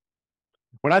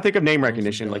when I think of name Lonesome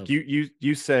recognition, like Dove.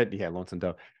 you said, yeah, Lonesome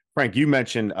Dove. Frank, you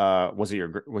mentioned, was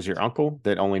your uncle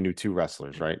that only knew 2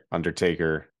 wrestlers, right?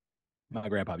 Undertaker, My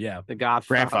grandpa, yeah. The Godfather.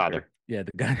 grandfather. Yeah,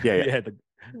 the guy. Yeah, yeah. Yeah,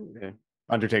 Yeah.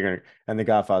 Undertaker and the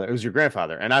Godfather. It was your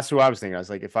grandfather. And that's who I was thinking. I was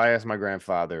like, if I ask my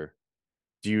grandfather,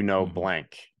 do you know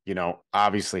blank? You know,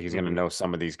 obviously he's going to Mhm. know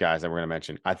some of these guys that we're going to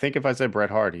mention. I think if I said Bret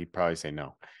Hart, he'd probably say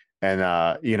no. And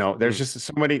you know, there's Mm.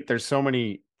 just there's so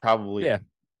many probably Yeah.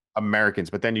 Americans,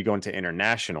 but then you go into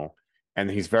international and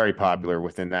he's very Mhm. popular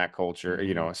within that culture,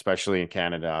 you know, Mhm. especially in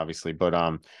Canada, obviously. But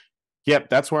yep,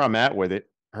 that's where I'm at with it.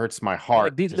 Hurts my Yeah, like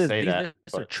heart to say these that,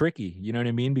 lists are but tricky. You know what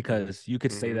I mean? Mhm. Because you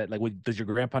could say Mhm. that, like, does your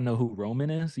grandpa know who Roman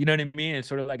is? You know what I mean? It's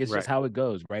sort of like it's just Right. how it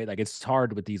goes, right? Like it's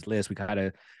hard with these lists. We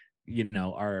gotta,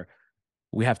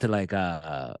 we have to like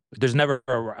there's never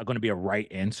going to be a right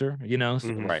answer, so,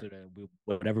 Mhm. right. so that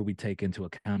whatever we take into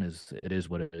account is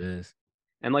what it is.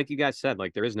 And like you guys said,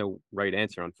 like there is no right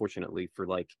answer, unfortunately, for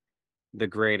like the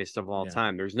greatest of all Yeah.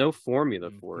 time. There's no formula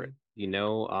for it.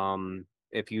 Mhm.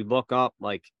 If you look up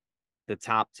like the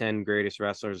top 10 greatest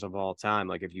wrestlers of all time,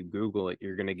 like if you Google it,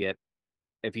 you're gonna get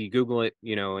if you Google it,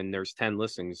 and there's 10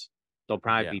 listings, there'll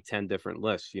probably Yeah. be 10 different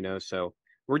lists. So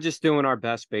we're just doing our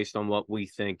best based on what we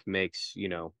think makes,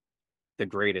 the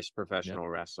greatest Yep. professional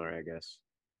wrestler, I guess.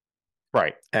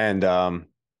 Right. And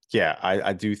yeah,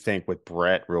 I do think with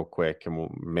Brett real quick, and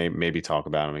we'll maybe talk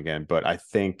about him again, but I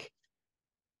think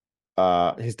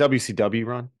his WCW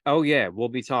run. Oh yeah, we'll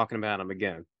be talking about him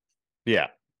again. Yeah.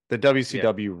 The Yeah.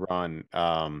 WCW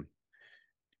run,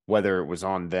 whether it was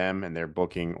on them and their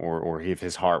booking or if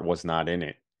his heart was not in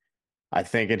it, I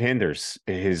think it hinders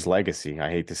his legacy. I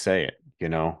hate to say it,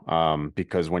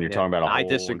 because when you're Yeah. talking about a I whole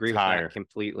disagree with that entire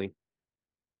completely.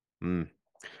 mm,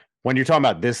 when you're talking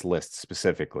about this list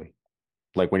specifically,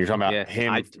 like when you're talking Yeah.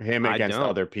 about him I against don't.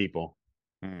 other people.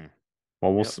 Hmm.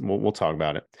 Well, Yep. we'll talk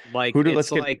about it. Like Who do it's let's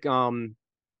get like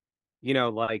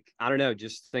like I don't know,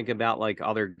 just think about like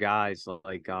other guys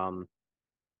like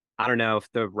I don't know if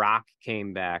The Rock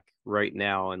came back right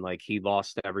now and like he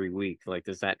lost every week. Like,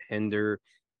 does that hinder?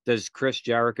 Does Chris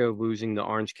Jericho losing to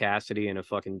Orange Cassidy in a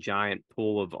fucking giant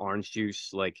pool of orange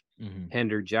juice like Hmm.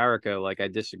 hinder Jericho? Like, I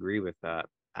disagree with that.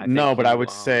 I think No, but I he'll would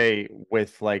say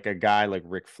with like a guy like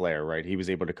Ric Flair, right? He was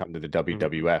able to come to the mhm.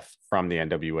 WWF from the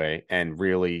NWA and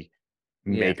really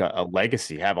Yeah, make a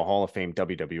legacy, have a Hall of Fame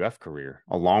WWF career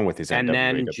along with his and NWA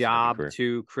then WCW job career.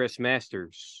 to Chris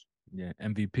Masters. Yeah.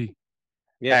 MVP.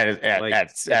 Yeah, At like at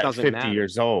it at doesn't 50 matter,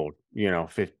 years old,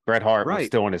 Bret Hart was right?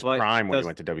 still in his But prime when he does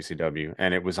went to WCW,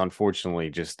 and it was unfortunately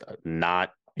just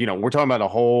not. We're talking about the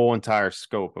whole entire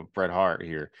scope of Bret Hart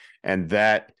here, and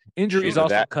that Injuries also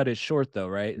that cut it short, though,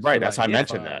 right? So right. That's how I like yeah, if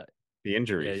mentioned that the yeah,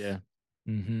 injuries. yeah.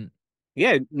 Hmm.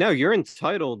 yeah, no, you're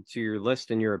entitled to your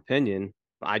list and your opinion.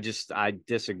 I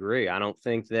disagree. I don't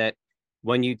think that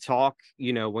when you talk,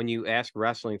 when you ask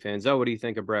wrestling fans, oh, what do you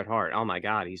think of Bret Hart? Oh my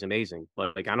God, he's amazing.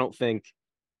 But like, I don't think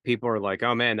people are like,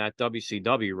 oh man, that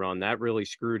WCW run, that really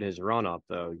screwed his run up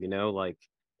though. Like,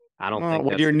 I don't Well, think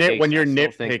that's the case. when I you're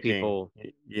still think nitpicking, people,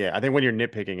 yeah, I think when you're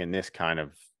nitpicking in this kind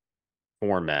of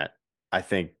format, I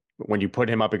think when you put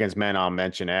him up against men I'll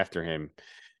mention after him, yeah.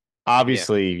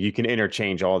 obviously you can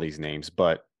interchange all these names,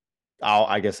 but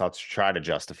I guess I'll try to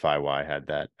justify why I had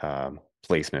that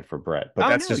placement for Brett. But Oh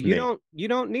that's no, just me. you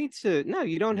don't need to no,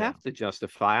 you don't Yeah. have to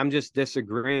justify. I'm just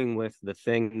disagreeing with the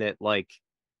thing that like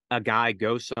a guy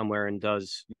goes somewhere and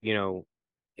does,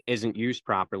 isn't used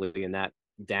properly and that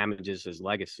damages his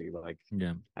legacy. Like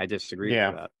Yeah. I disagree with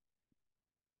Yeah. that.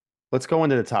 Let's go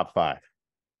into the top five.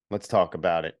 Let's talk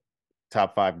about it.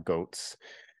 Top five goats.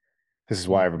 This is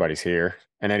why Mm. everybody's here.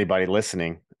 And anybody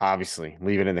listening, obviously,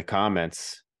 leave it in the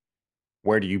comments.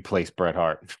 Where do you place Bret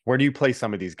Hart? Where do you place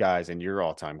some of these guys in your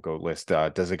all-time GOAT list?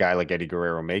 Does a guy like Eddie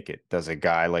Guerrero make it? Does a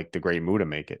guy like the Great Muta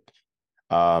make it?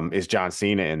 Is John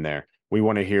Cena in there? We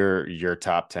want to hear your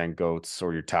top 10 GOATs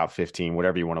or your top 15,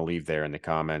 whatever you want to leave there in the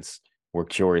comments. We're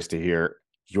curious to hear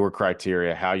your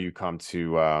criteria, how you come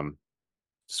to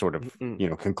sort of,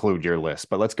 Mm-mm. conclude your list.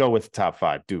 But let's go with top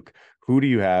five. Duke, who do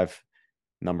you have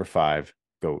number five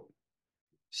GOAT?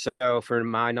 So for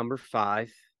my number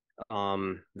five,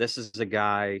 this is a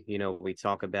guy, we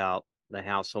talk about the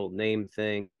household name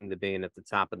thing, the being at the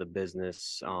top of the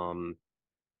business. And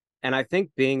I think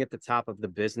being at the top of the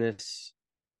business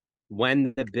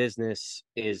when the business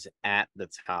is at the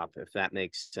top, if that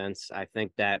makes sense. I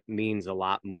think that means a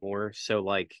lot more. So,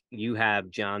 like, you have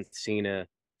John Cena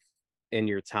in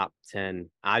your top 10.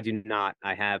 I do not.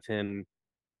 I have him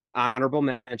honorable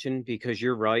mention because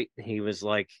you're right. He was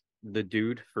like the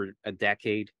dude for a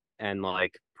decade, and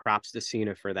like props to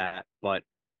Cena for that. But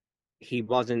he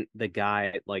wasn't the guy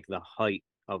at like the height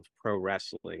of pro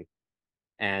wrestling.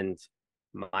 And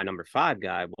my number five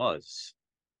guy was.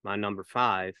 My number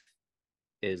five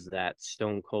is that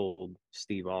Stone Cold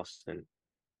Steve Austin.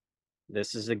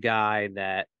 This is a guy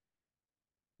that,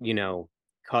 you know,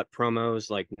 cut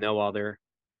promos like no other.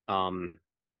 Um,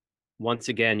 Once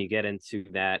again, you get into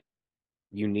that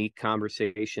unique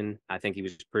conversation. I think he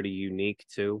was pretty unique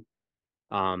too.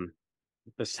 Um,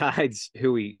 besides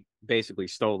who he basically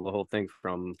stole the whole thing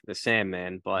from, the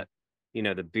Sandman, but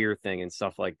the beer thing and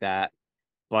stuff like that.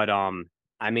 But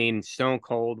I mean, Stone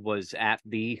Cold was at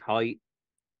the height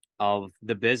of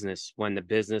the business when the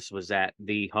business was at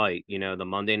the height. The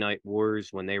Monday Night Wars,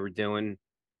 when they were doing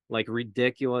like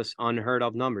ridiculous, unheard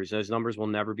of numbers. Those numbers will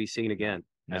never be seen again.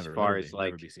 As Never, far literally, as never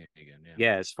like, be seen again. Yeah.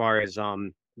 yeah, as far as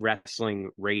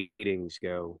wrestling ratings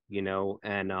go,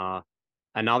 and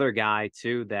another guy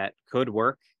too that could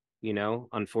work,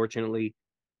 unfortunately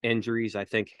injuries I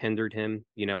think hindered him,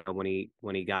 when he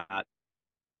got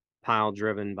pile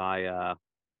driven by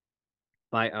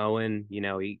Owen,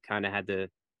 he kind of had to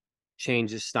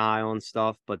change his style and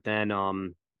stuff, but then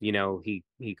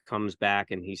he comes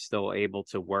back and he's still able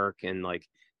to work and like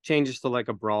changes to like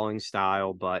a brawling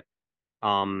style, but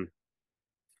um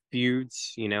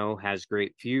feuds, has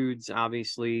great feuds,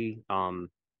 obviously.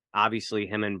 Obviously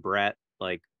him and Brett,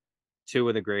 like two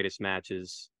of the greatest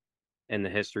matches in the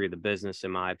history of the business,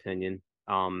 in my opinion.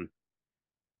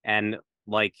 And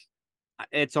like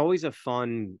it's always a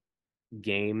fun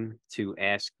game to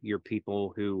ask your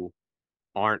people who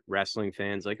aren't wrestling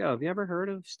fans, like, oh, have you ever heard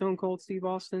of Stone Cold Steve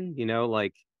Austin?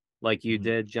 Like you Mhm.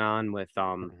 did, John, with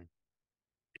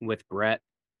Brett.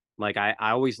 Like I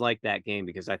always like that game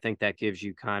because I think that gives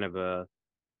you kind of a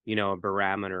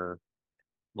barometer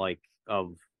like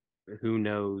of who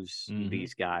knows Mhm.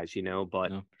 these guys, but No,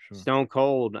 for sure. Stone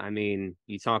Cold, I mean,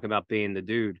 you talk about being the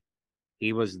dude.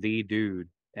 He was the dude.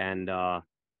 And I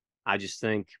just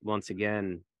think once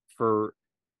again, for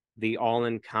the all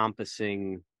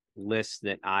encompassing list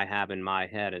that I have in my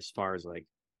head as far as like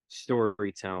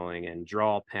storytelling and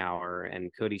draw power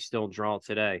and could he still draw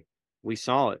today? We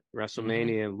saw it. Mhm.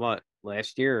 WrestleMania, what,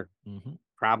 last year? Mhm.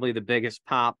 Probably the biggest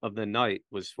pop of the night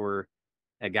was for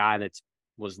a guy that's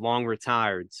was long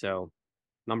retired. So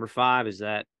number 5 is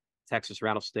that Texas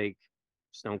Rattlesnake,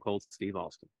 Stone Cold Steve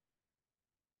Austin.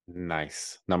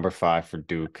 Nice. Number 5 for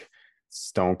Duke,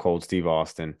 Stone Cold Steve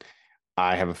Austin.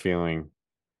 I have a feeling,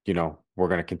 we're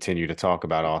going to continue to talk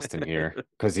about Austin here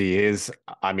because he is,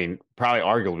 I mean, probably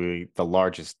arguably the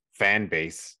largest fan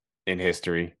base in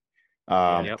history.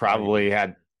 Yeah, Yep. probably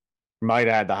Probably is. might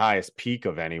have had the highest peak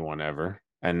of anyone ever.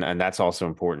 And that's also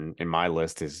important in my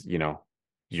list is,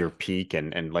 your peak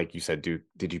and like you said, Duke,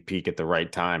 did you peak at the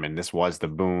right time? And this was the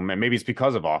boom. And maybe it's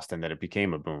because of Austin that it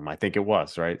became a boom. I think it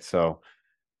was, right? So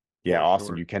yeah, For Austin,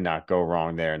 sure. you cannot go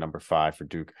wrong there. Number 5 for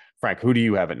Duke. Frank, who do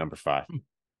you have at number 5?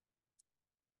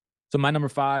 So my number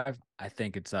 5, I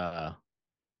think it's I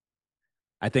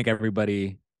think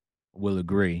everybody will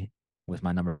agree with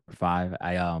my number 5.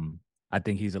 I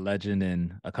think he's a legend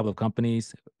in a couple of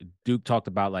companies. Duke talked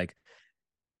about like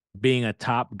being a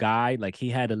top guy, like he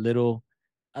had a little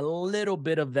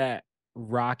bit of that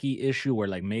Rocky issue where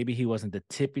like maybe he wasn't the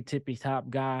tippy top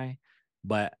guy,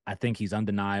 but I think he's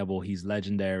undeniable. He's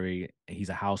legendary. He's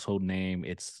a household name.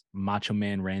 It's Macho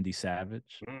Man Randy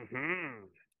Savage. Mm-hmm.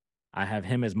 I have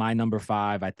him as my number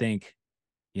 5. I think,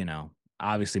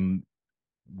 obviously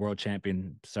world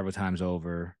champion several times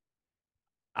over,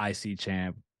 IC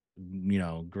champ,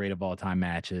 great of all time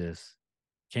matches,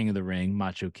 king of the ring,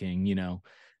 Macho King,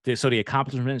 So the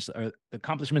accomplishments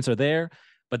are there,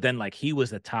 but then like he was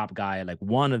the top guy at like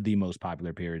one of the most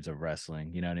popular periods of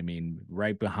wrestling, you know what I mean?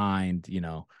 Right behind,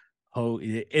 and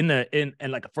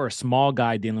like for a small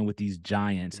guy dealing with these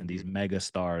giants and these mega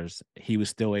stars, he was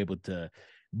still able to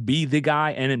be the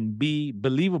guy and then be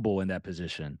believable in that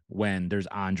position when there's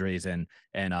Andres and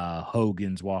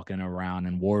Hogan's walking around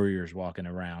and Warriors walking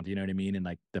around. You know what I mean? And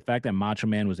like the fact that Macho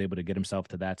Man was able to get himself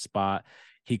to that spot,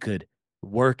 he could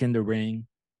work in the ring.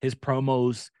 His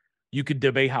promos, you could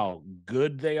debate how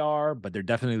good they are, but they're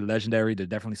definitely legendary. They're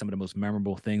definitely some of the most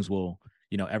memorable things we'll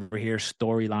ever hear.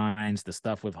 Storylines, the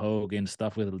stuff with Hogan,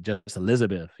 stuff with just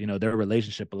Elizabeth. Their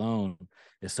relationship alone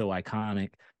is so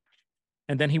iconic.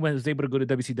 And then he was able to go to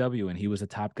WCW and he was a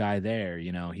top guy there.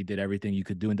 He did everything you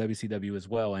could do in WCW as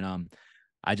well. And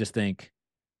I just think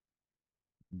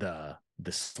the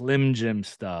Slim Jim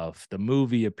stuff, the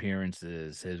movie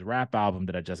appearances, his rap album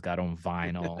that I just got on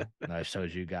vinyl that I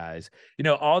showed you guys,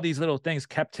 all these little things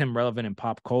kept him relevant in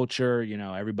pop culture.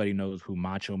 Everybody knows who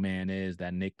Macho Man is,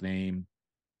 that nickname.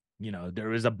 There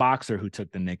was a boxer who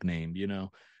took the nickname,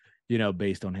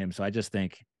 based on him. So I just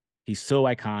think he's so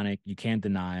iconic. You can't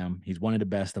deny him. He's one of the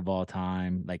best of all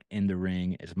time, like in the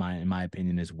ring, in my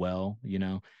opinion as well,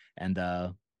 And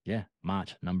yeah, Mach,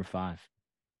 number 5.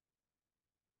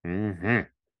 Mm-hmm.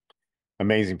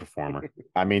 Amazing performer.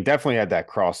 I mean, definitely had that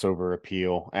crossover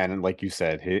appeal. And like you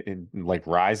said, like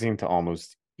rising to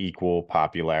almost equal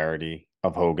popularity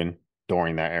of Hogan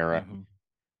during that era. Mhm.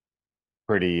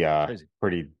 Crazy.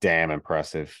 Pretty damn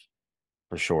impressive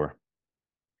for sure.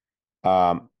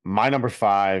 My number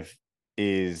 5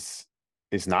 is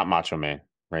not Macho Man,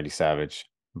 Randy Savage,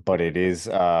 but it is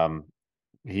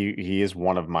he is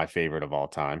one of my favorite of all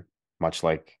time, much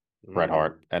like Bret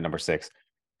Hart at number 6.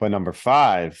 But number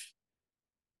 5,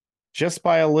 just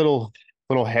by a little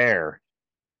hair,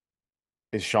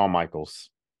 is Shawn Michaels.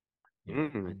 Yeah,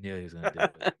 I knew he was gonna do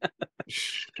it.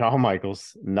 Shawn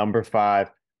Michaels, number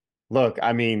 5. Look,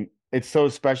 I mean, it's so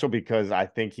special because I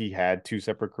think he had 2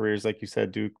 separate careers, like you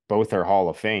said, Duke. Both are Hall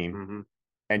of Fame. Mm-hmm.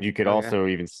 And you could Oh, yeah. also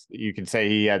even you could say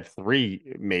he had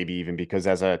 3, maybe even, because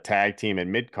as a tag team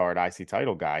and mid card IC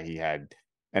title guy, he had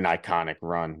an iconic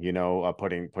run.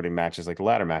 Putting matches like the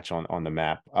ladder match on the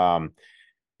map.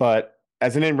 But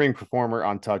as an in ring performer,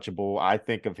 untouchable. I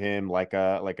think of him like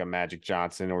a Magic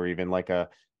Johnson, or even like a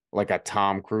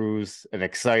Tom Cruise, an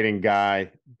exciting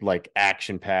guy, like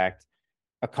action packed,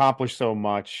 accomplished so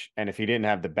much. And if he didn't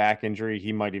have the back injury,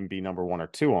 he might even be number 1 or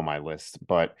 2 on my list.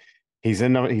 But he's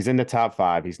in the top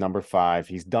 5. He's number 5.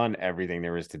 He's done everything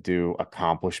there is to do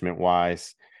accomplishment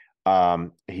wise.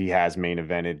 He has main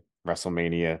evented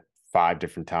WrestleMania 5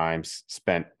 different times,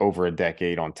 spent over a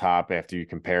decade on top after you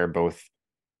compare both,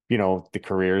 the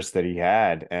careers that he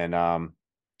had, and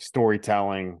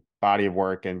storytelling, body of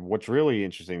work. And what's really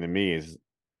interesting to me is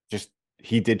just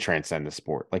he did transcend the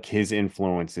sport. Like, his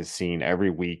influence is seen every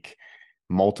week,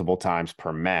 multiple times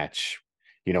per match,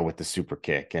 with the super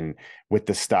kick and with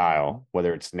the style,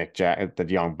 whether it's Nick Jack, the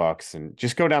Young Bucks, and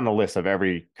just go down the list of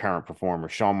every current performer.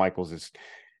 Shawn Michaels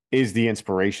is the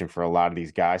inspiration for a lot of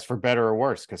these guys, for better or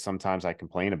worse, because sometimes I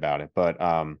complain about it. But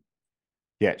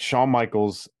yeah, Shawn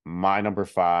Michaels, my number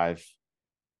 5,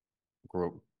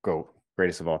 GOAT,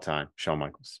 greatest of all time, Shawn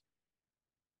Michaels.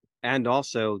 And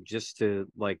also, just to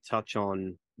like touch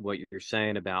on what you're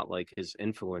saying about like his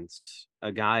influence,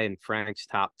 a guy in Frank's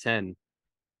top 10,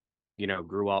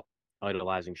 grew up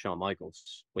idolizing Shawn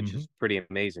Michaels, which is pretty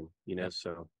amazing,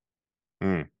 so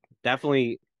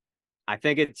definitely, I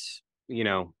think it's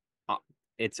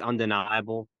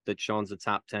undeniable that Shawn's a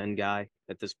top 10 guy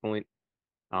at this point.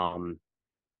 I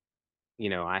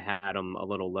had him a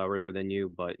little lower than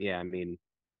you, but yeah, I mean,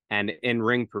 and in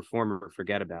ring performer,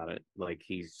 forget about it. Like,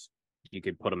 you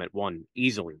could put him at 1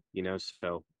 easily,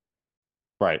 so.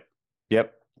 Right.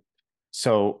 Yep.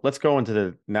 So let's go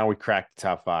into now we cracked the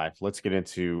top 5. Let's get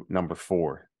into number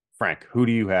 4. Frank, who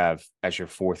do you have as your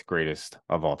 4th greatest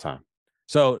of all time?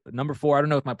 So number 4, I don't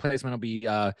know if my placement will be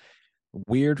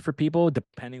weird for people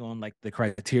depending on like the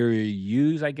criteria you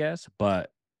use, I guess, but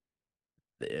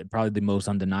probably the most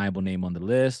undeniable name on the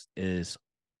list is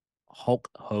Hulk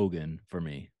Hogan for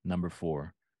me, number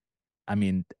 4. I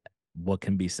mean, what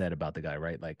can be said about the guy,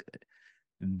 right? Like,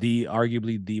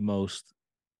 arguably the most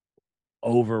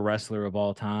over wrestler of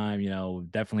all time,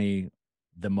 definitely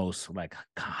the most like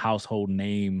household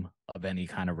name of any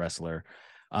kind of wrestler.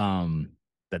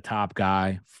 The top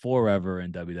guy forever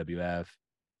in WWF,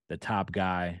 the top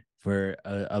guy for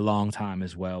a long time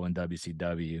as well in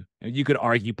WCW. You could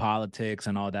argue politics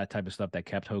and all that type of stuff that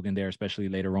kept Hogan there, especially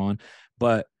later on.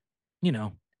 But,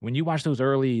 when you watch those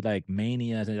early like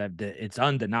manias, it's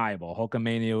undeniable.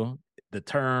 Hulkamania, the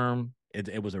term,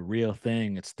 it was a real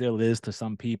thing. It still is to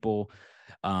some people.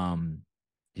 Um,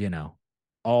 you know,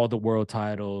 all the world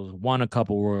titles, won a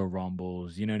couple Royal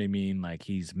Rumbles, you know what I mean? Like,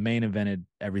 he's main evented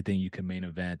everything you can main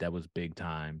event that was big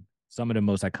time. Some of the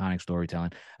most iconic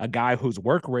storytelling. A guy whose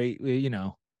work rate,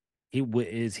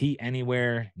 is he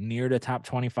anywhere near the top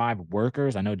 25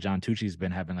 workers? I know John Tucci's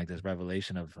been having like this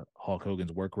revelation of Hulk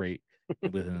Hogan's work rate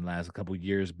within the last couple of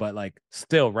years, but like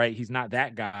still, right? He's not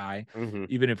that guy,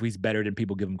 even if he's better than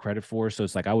people give him credit for. So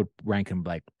it's like I would rank him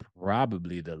like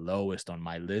probably the lowest on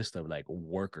my list of like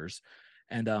workers.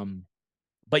 And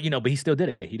but he still did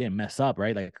it. He didn't mess up,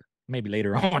 right? Like, maybe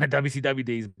later on in WCW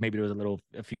days, maybe there was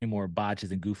a few more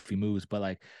botches and goofy moves, but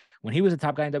like when he was a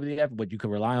top guy in WWF, what you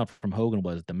could rely on from Hogan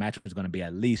was the match was going to be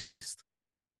at least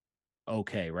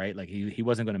okay, right? Like, he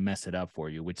wasn't going to mess it up for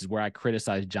you, which is where I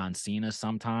criticize John Cena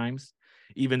sometimes,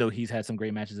 even though he's had some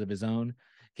great matches of his own.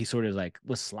 He sort of like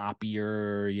was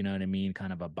sloppier, you know what I mean?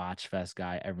 Kind of a botch fest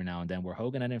guy every now and then. Where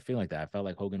Hogan, I didn't feel like that. I felt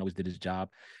like Hogan always did his job.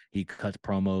 He cuts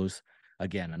promos.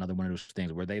 Again, another one of those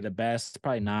things. Were they the best?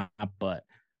 Probably not, but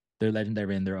they're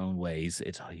legendary in their own ways.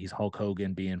 He's Hulk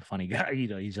Hogan being funny guy.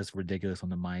 He's just ridiculous on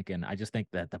the mic. And I just think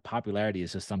that the popularity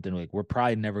is just something like we're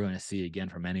probably never going to see again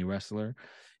from any wrestler.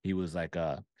 He was like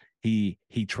he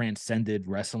transcended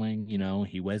wrestling.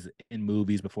 He was in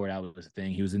movies before that was a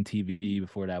thing. He was in TV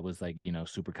before that was like,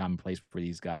 super commonplace for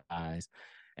these guys.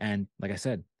 And like I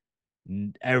said,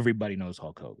 Everybody knows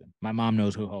Hulk Hogan. My mom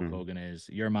knows who Hulk Mhm. Hogan is.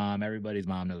 Your mom, everybody's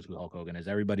mom knows who Hulk Hogan is.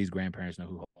 Everybody's grandparents know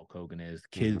who Hulk Hogan is.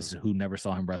 Kids who never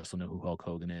saw him wrestle know who Hulk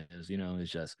Hogan is. You know,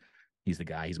 it's just he's the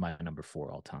guy. He's my number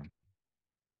 4 all time.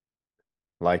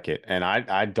 Like it. And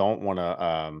I don't want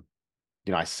to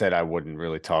I said I wouldn't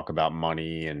really talk about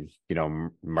money and,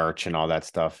 merch and all that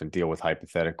stuff and deal with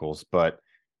hypotheticals, but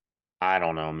I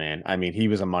don't know, man. I mean, he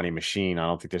was a money machine. I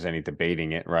don't think there's any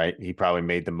debating it, right? He probably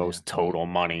made the Yeah. most total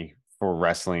money for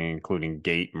wrestling, including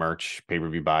gate merch,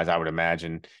 pay-per-view buys, I would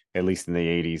imagine, at least in the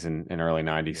 80s and early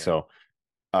 90s. Yeah.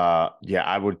 So yeah,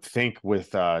 I would think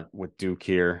with Duke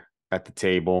here at the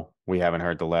table, we haven't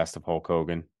heard the last of Hulk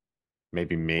Hogan.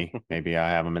 Maybe me. Maybe I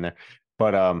have him in there.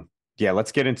 But yeah,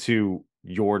 let's get into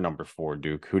your number 4,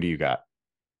 Duke. Who do you got?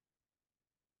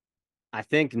 I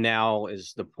think now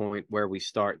is the point where we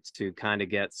start to kind of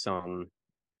get some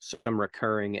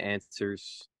recurring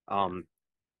answers.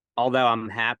 Although I'm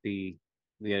happy,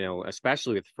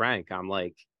 especially with Frank, I'm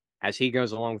like, as he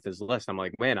goes along with his list, I'm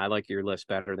like, man, I like your list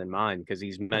better than mine because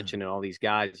he's mentioning all these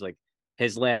guys. Like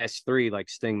his last 3, like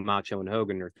Sting, Macho, and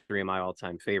Hogan, are 3 of my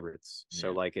all-time favorites. So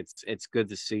Yeah. like, it's good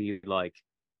to see like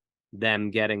them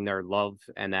getting their love,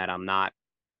 and that I'm not,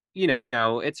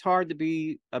 it's hard to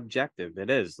be objective. It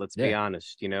is. Let's be Yeah.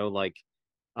 honest. Like,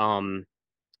 um,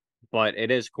 but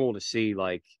it is cool to see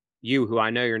like you, who I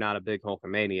know you're not a big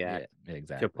Hulkamaniac, Yeah.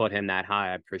 Exactly. to put him that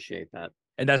high. I appreciate that.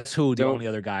 And that's who the So, only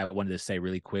other guy I wanted to say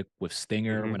really quick with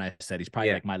Stinger. mhm, When I said he's probably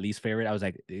yeah, like my least favorite, I was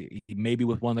like maybe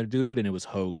with one other dude, and it was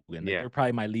Hogan. Like, yeah, they're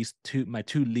probably my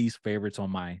 2 least favorites on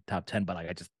my top 10, but like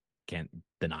I just can't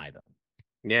deny them.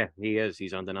 yeah, he is.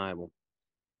 He's undeniable.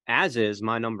 As is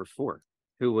my number 4,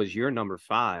 who was your number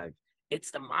 5.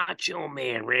 It's the Macho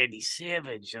Man, Randy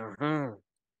Savage. Uh-huh.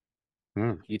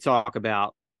 Hmm. You talk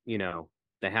about,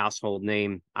 the household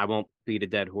name. I won't beat a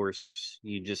dead horse.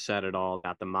 You just said it all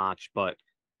about the Mach, but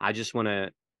I just want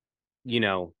to, you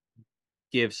know,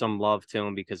 give some love to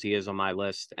him because he is on my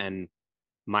list. And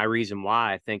my reason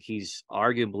why, I think he's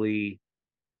arguably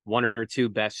one or 2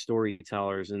 best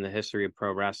storytellers in the history of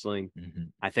pro wrestling. Mm-hmm.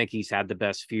 I think he's had the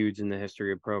best feuds in the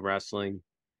history of pro wrestling.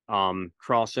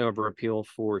 Crossover appeal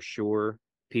for sure.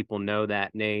 People know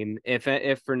that name. If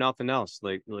for nothing else,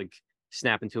 like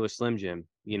Snap into a Slim Jim,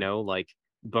 like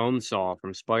Bonesaw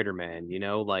from Spider-Man,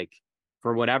 like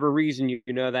for whatever reason you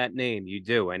know that name, you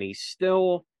do. And he's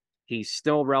still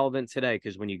relevant today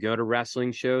because when you go to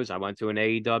wrestling shows, I went to an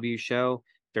AEW show,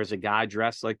 there's a guy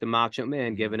dressed like the Macho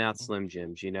Man giving out Mm-hmm. Slim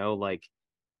Jims, like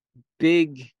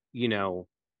big,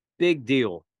 big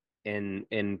deal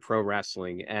in pro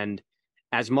wrestling. And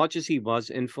as much as he was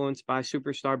influenced by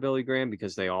superstar Billy Graham,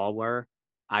 because they all were,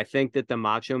 I think that the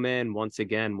Macho Man once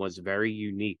again was very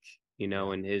unique,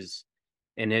 Yeah.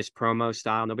 in his promo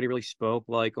style. Nobody really spoke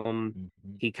like him.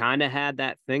 Mm-hmm. He kind of had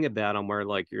that thing about him where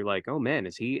like you're like, oh man,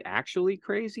 is he actually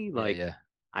crazy? Yeah. Like Yeah.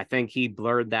 I think he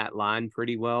blurred that line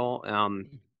pretty well.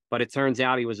 But it turns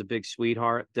out he was a big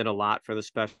sweetheart, did a lot for the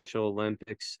Special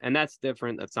Olympics. And that's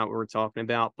different. That's not what we're talking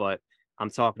about. But I'm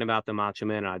talking about the Macho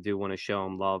Man. And I do want to show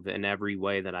him love in every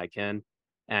way that I can.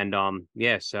 And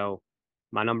yeah, so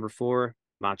my number 4,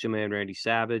 Macho Man Randy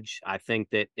Savage. I think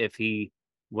that if he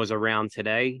was around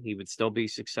today, he would still be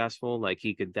successful. Like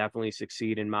he could definitely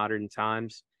succeed in modern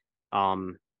times.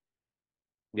 Um,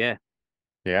 yeah,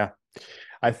 Yeah.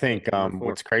 I think number 4.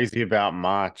 what's crazy about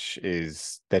Mach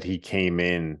is that he came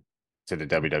in to the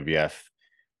WWF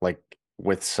like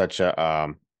with such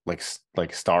a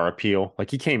like star appeal.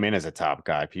 Like he came in as a top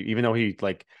guy, even though he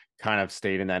like kind of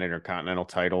stayed in that Intercontinental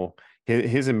title.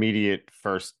 His immediate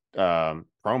first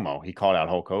promo, he called out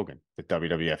Hulk Hogan, the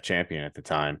WWF champion at the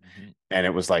time, Mm-hmm. and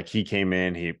it was like he came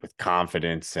in with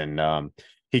confidence and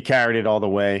he carried it all the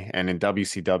way. And in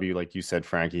WCW, like you said,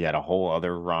 Frank, he had a whole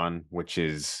other run, which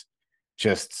is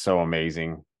just so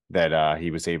amazing that he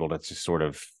was able to just sort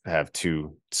of have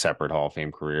 2 separate Hall of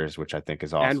Fame careers, which I think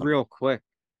is And awesome. real quick,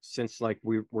 since like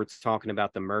we're talking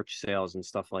about the merch sales and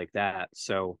stuff like that.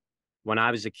 So when I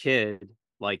was a kid,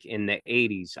 like in the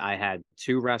 80s, I had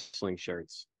 2 wrestling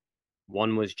shirts.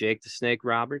 One was Jake the Snake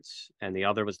Roberts, and the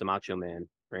other was the Macho Man,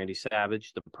 Randy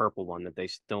Savage, the purple one that they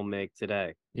still make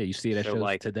today. Yeah. You see it at So shows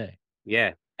like, today.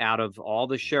 yeah, out of all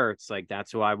the shirts, like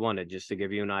that's who I wanted, just to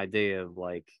give you an idea of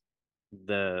like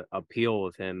the appeal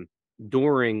of him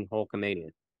during Hulkamania.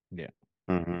 Yeah.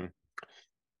 Hmm.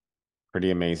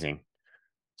 Pretty amazing.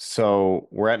 So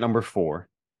we're at number 4.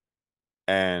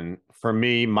 And for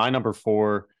me, my number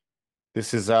 4,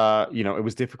 this is it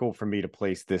was difficult for me to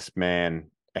place this man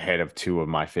ahead of 2 of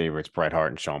my favorites, Bret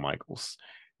Hart and Shawn Michaels.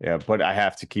 Yeah, but I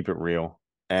have to keep it real.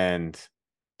 And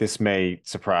this may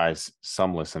surprise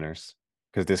some listeners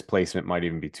because this placement might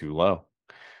even be too low.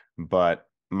 But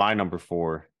my number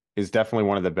 4 is definitely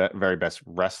one of the very best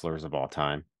wrestlers of all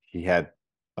time. He had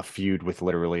a feud with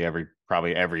literally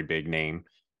probably every big name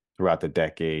throughout the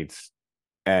decades.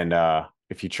 And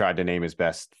if you tried to name his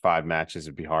best 5 matches,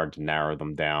 it'd be hard to narrow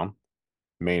them down.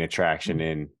 Main attraction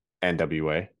in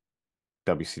NWA,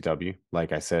 WCW,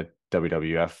 like I said,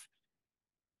 WWF.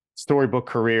 Storybook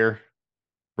career,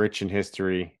 rich in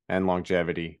history and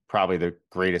longevity. Probably the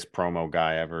greatest promo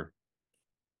guy ever,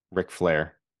 Ric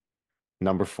Flair.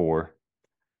 Number 4.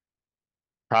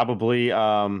 Probably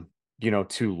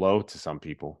too low to some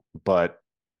people, but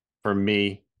for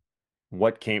me,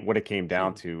 what it came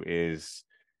down to is,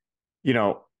 you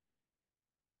know,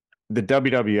 the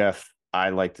WWF, I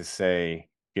like to say,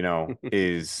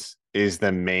 is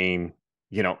the main,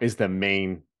 is the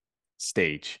main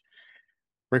stage.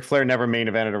 Ric Flair never main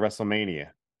evented a WrestleMania,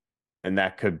 and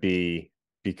that could be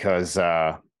because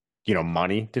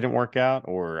money didn't work out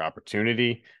or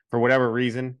opportunity for whatever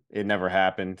reason. It never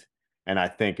happened. And I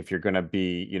think if you're going to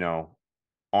be,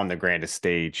 on the grandest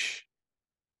stage,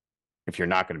 if you're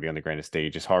not going to be on the grandest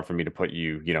stage, it's hard for me to put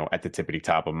you, at the tippity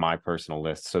top of my personal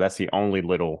list. So that's the only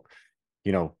little,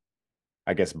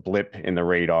 I guess, blip in the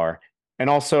radar. And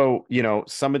also,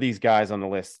 some of these guys on the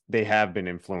list, they have been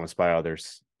influenced by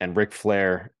others. And Ric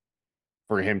Flair,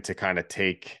 for him to kind of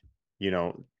take,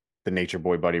 the Nature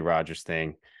Boy Buddy Rogers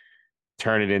thing,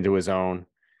 turn it into his own.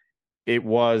 It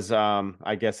was,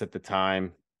 I guess at the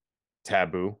time,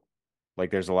 taboo. Like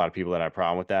there's a lot of people that had a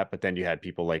problem with that. But then you had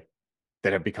people like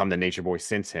that have become the Nature Boy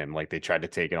since him. Like they tried to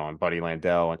take it on Buddy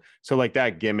Landell. And so like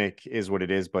that gimmick is what it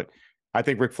is. But I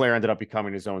think Ric Flair ended up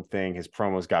becoming his own thing. His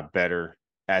promos got better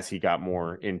as he got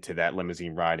more into that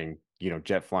limousine riding,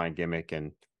 jet flying gimmick.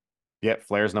 And yet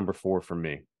Flair's number 4 for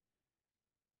me.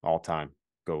 All time.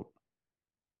 GOAT.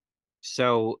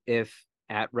 So if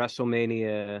at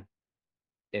WrestleMania,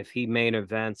 if he main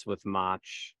events with Mach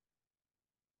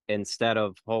instead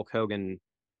of Hulk Hogan,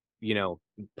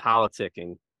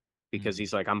 politicking, because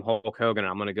he's like, I'm Hulk Hogan,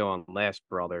 I'm going to go on last,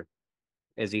 brother.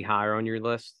 Is he higher on your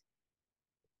list?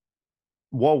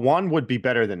 Well, one would be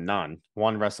better than none.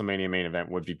 One WrestleMania main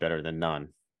event would be better than none,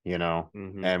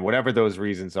 And whatever those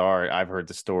reasons are, I've heard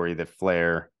the story that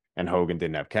Flair and Hogan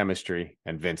didn't have chemistry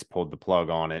and Vince pulled the plug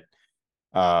on it.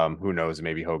 Who knows?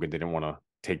 Maybe Hogan didn't want to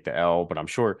take the L, but I'm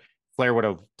sure Flair would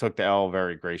have took the L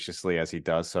very graciously as he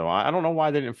does. So I don't know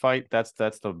why they didn't fight. That's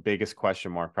the biggest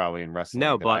question mark probably in wrestling.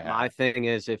 No, but my thing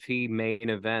is if he main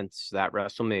events that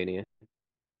WrestleMania,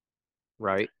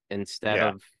 right, instead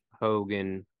of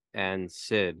Hogan and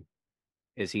Sid,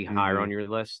 is he higher on your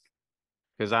list?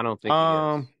 Because I don't think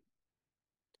he is.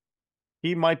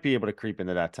 He might be able to creep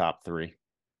into that top 3.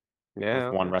 Yeah.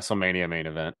 With one WrestleMania main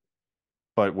event.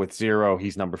 But with 0,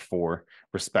 he's number 4,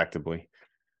 respectably.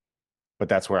 But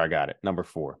that's where I got it. Number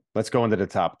 4. Let's go into the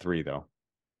top 3, though.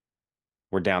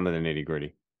 We're down to the nitty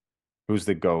gritty. Who's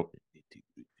the GOAT?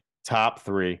 Top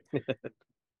 3.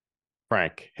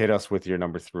 Frank, hit us with your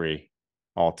number 3.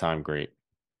 All-time great.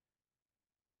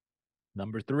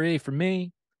 Number 3 for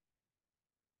me.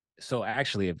 So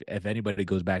actually, if anybody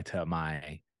goes back to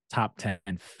my top 10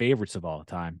 favorites of all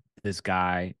time, this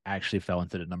guy actually fell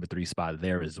into the number 3 spot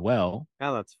there as well.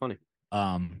 Oh, that's funny.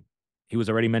 He was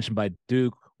already mentioned by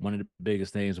Duke, one of the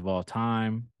biggest names of all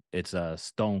time. It's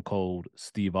Stone Cold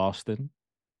Steve Austin.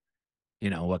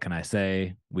 What can I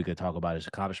say? We could talk about his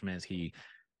accomplishments. He,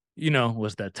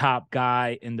 was the top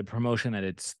guy in the promotion at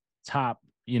its top,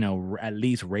 at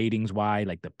least ratings wide,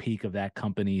 like the peak of that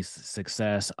company's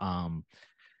success.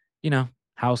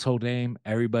 Household name,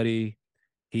 everybody.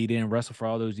 He didn't wrestle for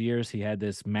all those years. He had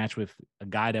this match with a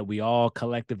guy that we all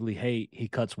collectively hate. He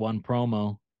cuts one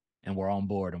promo and we're on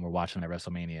board and we're watching at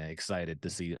WrestleMania, excited to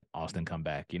see Austin come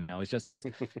back. It's just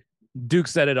Duke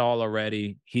said it all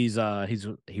already. He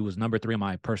was number 3 on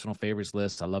my personal favorites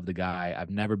list. I love the guy. I've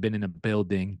never been in a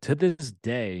building to this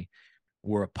day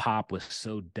where a pop was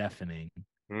so deafening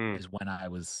is when I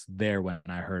was there when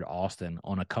I heard Austin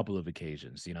on a couple of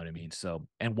occasions. You know what I mean? So,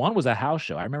 and one was a house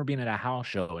show. I remember being at a house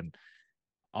show and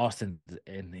Austin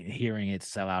and hearing it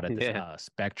sell out at the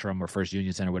Spectrum or First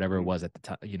Union Center, whatever it was at the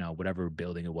time, whatever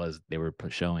building it was they were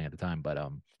showing at the time. But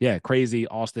crazy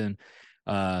Austin.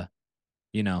 I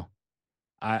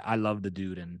love the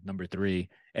dude. And number 3,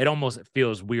 it almost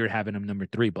feels weird having him number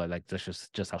 3, but like that's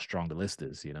just how strong the list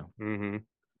is, Mm-hmm.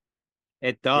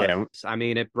 It does. Yeah. I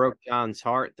mean, it broke John's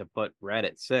heart to put Red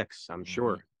at 6. I'm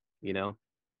sure.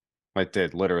 It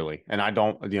did, literally. And I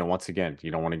don't, once again, you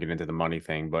don't want to get into the money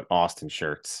thing, but Austin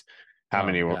shirts, how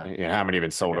many have been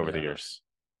sold over the years?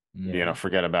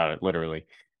 Forget about it. Literally.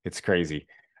 It's crazy.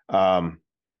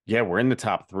 We're in the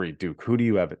top 3. Duke, who do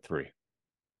you have at 3?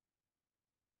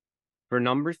 For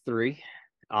number three,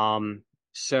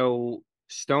 so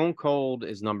Stone Cold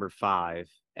is number five,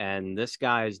 and this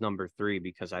guy is number three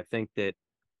because I think that,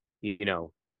 you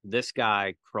know, this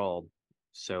guy crawled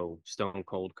so Stone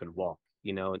Cold could walk.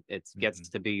 You know, it gets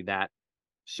to be that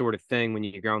sort of thing when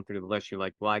you're going through the list. You're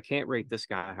like, well, I can't rate this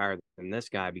guy higher than this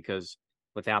guy because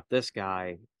without this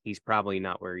guy, he's probably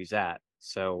not where he's at.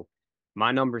 So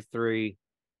my number three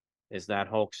is that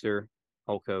Hulkster,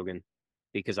 Hulk Hogan,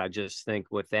 because I just think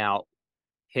without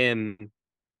him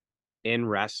in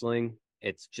wrestling,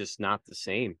 it's just not the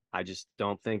same. I just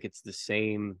don't think it's the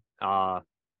same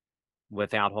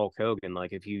without Hulk Hogan.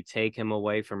 Like if you take him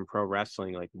away from pro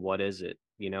wrestling, like what is it?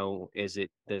 You know, is it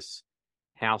this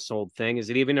household thing? Is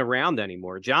it even around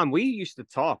anymore? John, we used to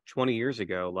talk 20 years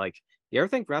ago. Like, you ever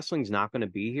think wrestling's not going to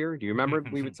be here? Do you remember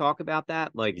we would talk about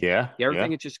that? Like, Yeah, you ever yeah.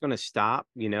 think it's just going to stop?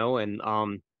 You know, and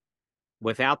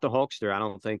without the Hulkster, I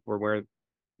don't think we're where,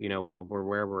 you know, we're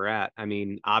where we're at. I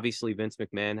mean, obviously Vince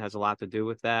McMahon has a lot to do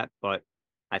with that, but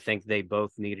I think they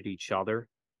both needed each other.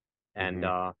 And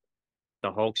Mhm.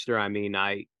 the Hulkster, I mean,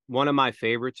 I one of my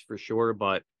favorites for sure,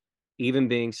 but even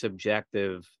being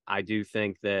subjective, I do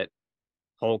think that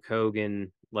Hulk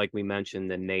Hogan, like we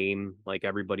mentioned, the name, like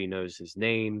everybody knows his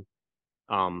name,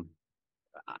 um,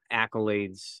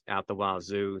 accolades out the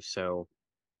wazoo. So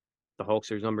the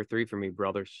Hulkster's number three for me,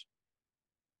 brothers.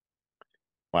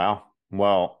 Wow.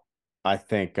 Well, I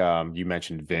think you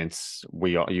mentioned Vince.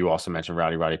 You also mentioned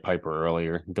Roddy Piper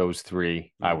earlier. Those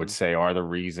three, I would Mm-hmm. say, are the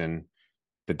reason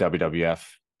the WWF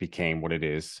became what it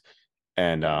is.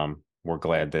 And we're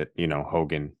glad that,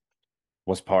 Hogan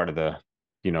was part of the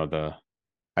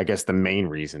I guess the main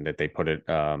reason that they put it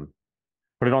on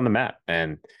the map.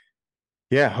 And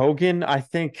yeah, Hogan, I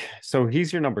think so.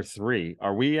 He's your number three.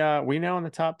 Are we now in the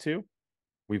top two?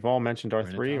 We've all mentioned our We're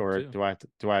in the three, top or two.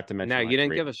 do I have to No, mention my you didn't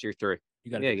three? give us your three.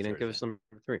 You got to Yeah, give you us didn't yours, give man. us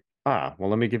number three. Well,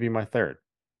 let me give you my third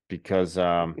because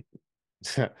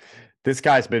this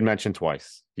guy's been mentioned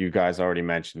twice. You guys already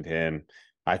mentioned him.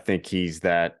 I think he's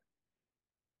that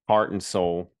heart and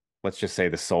soul. Let's just say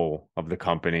the soul of the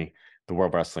company, the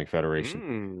World Wrestling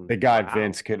Federation. The guy Wow.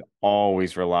 Vince could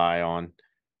always rely on.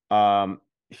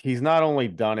 He's not only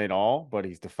done it all, but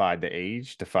he's defied the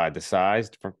age, defied the size.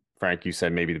 Frank, you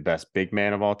said maybe the best big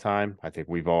man of all time. I think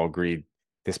we've all agreed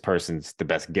this person's the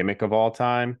best gimmick of all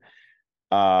time.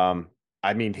 Um,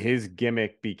 I mean, his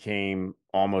gimmick became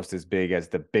almost as big as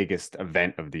the biggest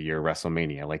event of the year,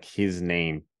 WrestleMania. Like his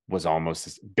name was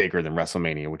almost bigger than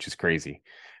WrestleMania, which is crazy.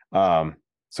 Um,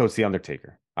 so it's the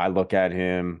Undertaker. I look at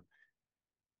him,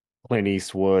 Clint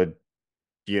Eastwood,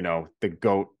 the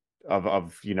GOAT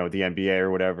of the NBA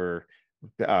or whatever,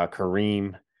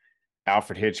 Kareem,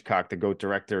 Alfred Hitchcock, the GOAT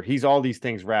director. He's all these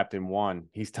things wrapped in one.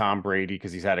 He's Tom Brady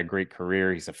because he's had a great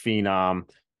career. He's a phenom.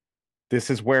 This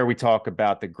is where we talk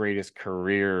about the greatest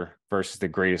career versus the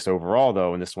greatest overall,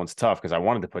 though. And this one's tough because I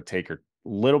wanted to put Taker a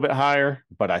little bit higher,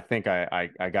 but I think I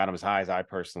got him as high as I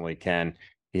personally can.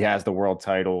 He has the world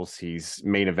titles. He's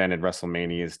main evented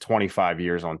WrestleMania. He's 25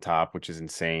 years on top, which is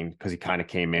insane because he kind of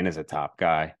came in as a top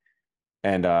guy.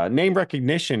 And name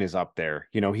recognition is up there.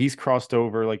 He's crossed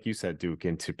over, like you said, Duke,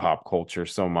 into pop culture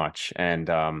so much. And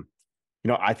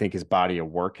I think his body of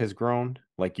work has grown.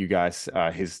 Like you guys,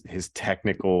 his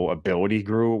technical ability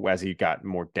grew as he got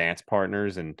more dance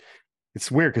partners, and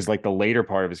it's weird because like the later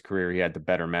part of his career, he had the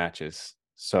better matches.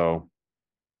 So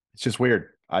it's just weird.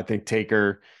 I think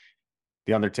Taker,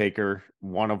 the Undertaker,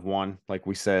 one of one, like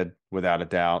we said, without a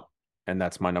doubt, and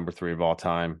that's my number three of all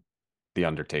time, the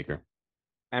Undertaker.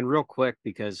 And real quick,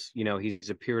 because he's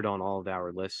appeared on all of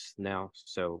our lists now,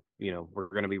 so we're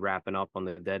going to be wrapping up on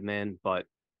the Dead Man, but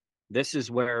this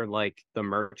is where like the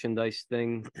merchandise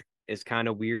thing is kind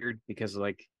of weird because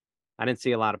like I didn't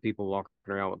see a lot of people walking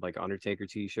around with like Undertaker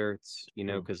t-shirts,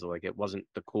 True. because like it wasn't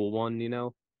the cool one.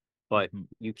 But Mhm.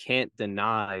 you can't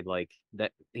deny like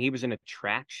that he was an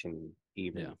attraction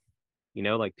Yeah.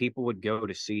 even. Like people would go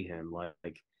to see him.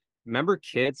 Like remember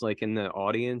kids like in the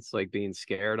audience like being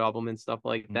scared of him and stuff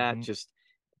like that. Mhm. Just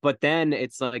but then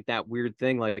it's like that weird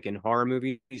thing like in horror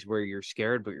movies where you're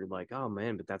scared but you're like, oh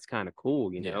man, but that's kind of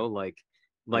cool, Yeah. like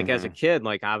as a Mm-hmm. kid,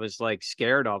 like I was like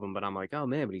scared of him, but I'm like, oh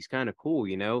man, but he's kind of cool,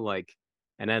 like,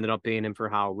 and ended up being him for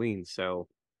Halloween. So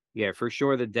yeah, for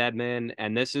sure the Dead Man.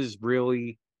 And this is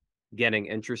really getting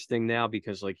interesting now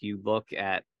because like you look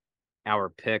at our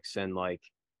picks and like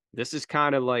this is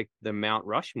kind of like the Mount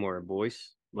Rushmore,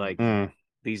 boys. Like Mhm. Mm.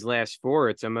 these last four,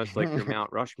 it's almost like your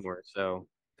Mount Rushmore. So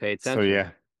pay So attention.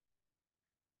 yeah,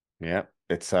 yeah,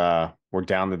 it's we're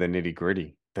down to the nitty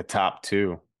gritty. The top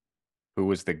two. Who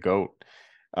was the GOAT?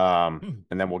 And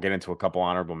then we'll get into a couple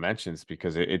honorable mentions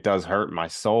because it does hurt my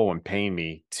soul and pain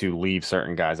me to leave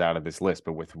certain guys out of this list.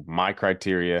 But with my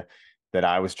criteria that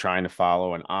I was trying to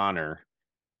follow and honor,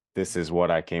 this is what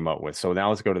I came up with. So now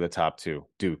let's go to the top two.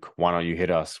 Duke, why don't you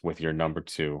hit us with your number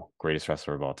two greatest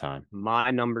wrestler of all time? My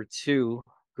number two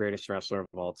greatest wrestler of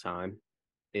all time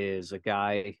is a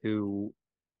guy who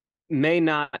may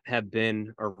not have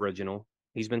been original.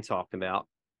 He's been talked about.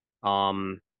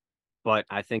 But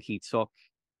I think he took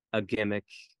a gimmick,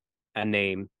 a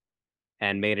name,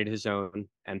 and made it his own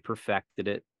and perfected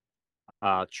it.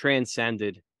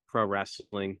 Transcended pro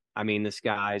wrestling. I mean, this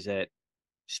guy's at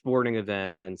sporting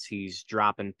events. He's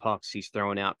dropping pucks. He's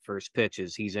throwing out first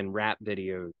pitches. He's in rap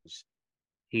videos.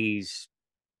 He's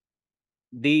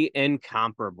the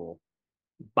incomparable,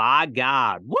 by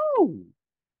God, woo,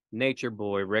 Nature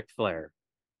Boy Ric Flair.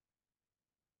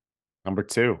 Number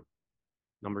two.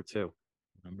 Number two.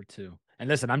 Number two. And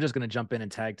listen, I'm just gonna jump in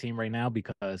and tag team right now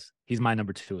because he's my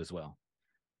number two as well.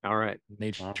 All right.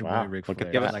 Nature wow. Boy Ric Look at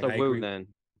Flair. Give us that. the I woo agree. then.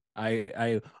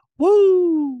 I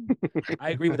woo. I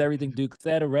agree with everything Duke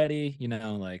said already. You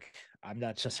know, like I'm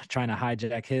not just trying to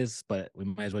hijack his, but we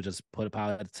might as well just put a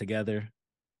pile together.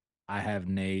 I have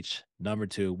Nate number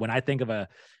two. When I think of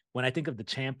the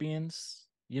champions,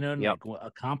 you know, Yep. like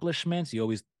accomplishments, you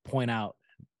always point out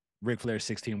Ric Flair's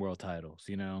 16 world titles.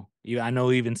 You know, I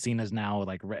know even Cena's now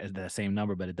like the same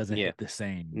number, but it doesn't Yeah. hit the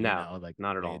same. You No, know, like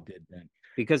not at it all. did then.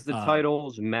 Because the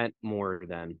titles meant more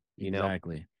than, you know.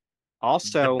 Exactly.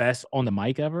 Also, The best on the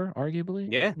mic ever, arguably.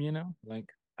 Yeah. You know,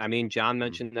 like I mean, John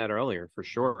mentioned that earlier for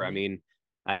sure. I Mhm. mean,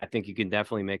 I think you can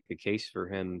definitely make the case for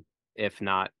him, if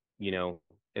not, you know,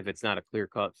 if it's not a clear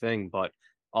cut thing. But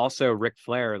also Ric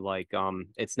Flair, like,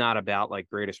 it's not about like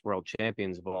greatest world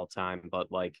champions of all time,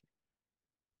 but like,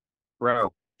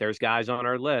 bro, there's guys on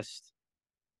our list,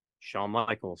 Shawn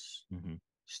Michaels, mhm.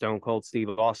 Stone Cold Steve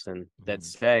Austin, that Mhm.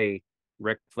 say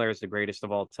Ric Flair's the greatest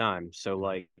of all time. So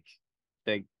like,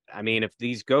 I mean, if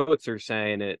these goats are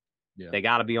saying it, Yeah. they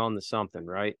got to be on to something,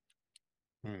 right?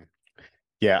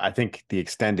 Yeah, I think the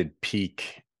extended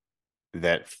peak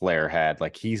that Flair had,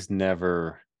 like he's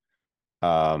never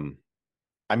I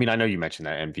mean, I know you mentioned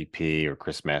that MVP or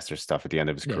Chris Masters stuff at the end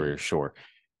of his Yeah, career, yeah. sure.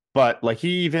 But like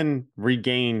he even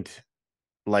regained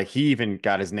like he even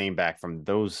got his name back from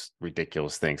those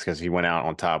ridiculous things because he went out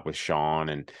on top with Shawn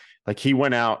and like he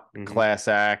went out class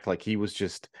act. Like he was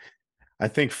just I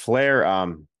think Flair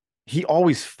he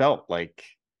always felt like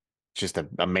just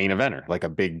a main eventer, like a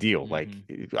big deal, like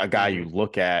a guy you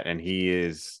look at and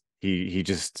he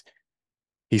just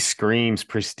he screams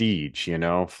prestige, you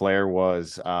know. Flair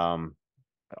was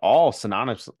all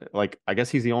synonymous. Like I guess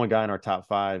he's the only guy in our top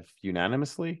five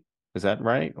unanimously. Is that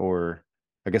right? Or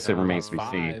I guess it remains to be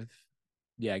seen. Five.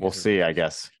 Yeah, I We'll guess it see, remains I to be seen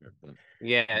guess. for sure, but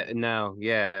Yeah, no,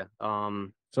 yeah.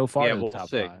 so far, Yeah, the we'll top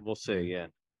see. five. We'll see, yeah.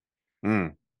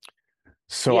 Mm.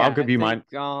 So I'll Yeah, give I you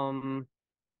think mine.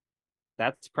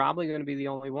 that's probably going to be the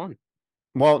only one.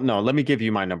 Well, no, let me give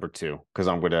you my number two because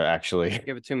I'm going to actually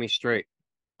Give it to me straight.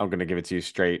 I'm going to give it to you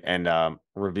straight and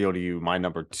reveal to you my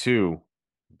number two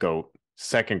GOAT,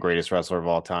 second greatest wrestler of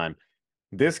all time.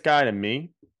 This guy to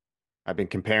me, I've been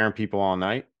comparing people all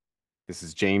night. This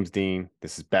is James Dean.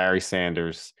 This is Barry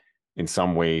Sanders in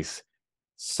some ways.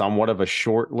 Somewhat of a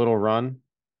short little run,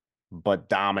 but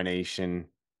domination.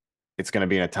 It's going to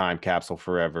be in a time capsule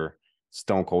forever.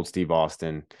 Stone Cold Steve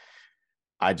Austin.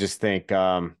 I just think, you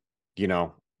know,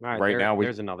 All right, right now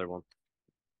there's another one.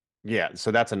 yeah,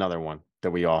 so that's another one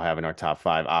that we all have in our top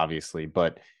five, obviously.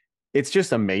 But it's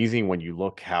just amazing when you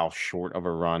look how short of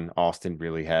a run Austin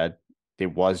really had.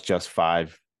 It was just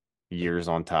 5 years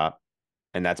on top,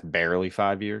 and that's barely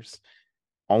 5 years.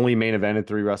 Only main evented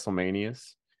 3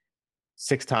 WrestleManias,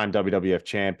 6-time WWF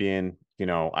champion. You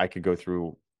know, I could go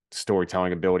through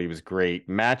storytelling ability was great.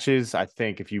 Matches, I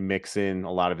think if you mix in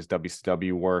a lot of his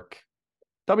WCW work,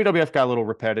 WWF got a little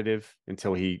repetitive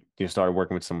until he started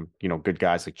working with some good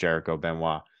guys like Jericho,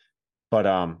 Benoit.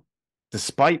 But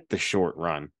despite the short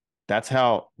run, that's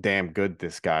how damn good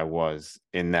this guy was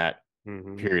in that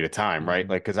period of time, right?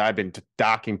 Like, because I've been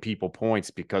docking people points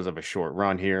because of a short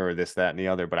run here or this, that, and the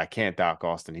other, but I can't dock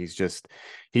Austin.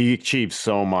 He achieved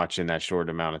so much in that short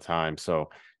amount of time. So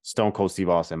Stone Cold Steve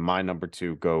Austin, my number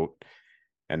two GOAT,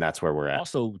 and that's where we're at.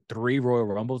 Also, 3 Royal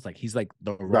Rumbles. Like he's like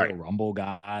the Royal Rumble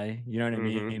guy. You know what I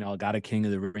mean? You know, got a King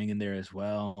of the Ring in there as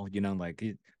well. You know, like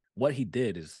what he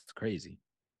did is crazy.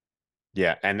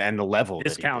 Yeah, and the level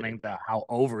discounting how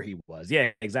over he was.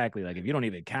 Yeah, exactly. Like if you don't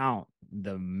even count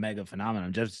the mega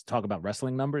phenomenon, just talk about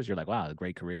wrestling numbers, you're like, wow, a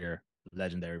great career,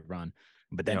 legendary run.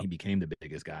 But then he became the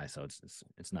biggest guy, so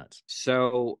it's nuts.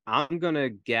 So I'm gonna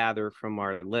gather from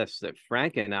our list that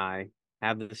Frank and I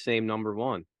have the same number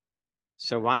one.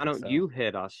 So why don't you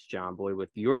hit us, John Boy, with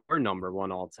your number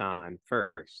one all time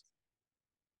first?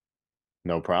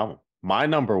 No problem. My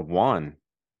number one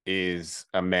is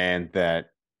a man that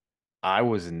I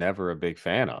was never a big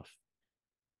fan of.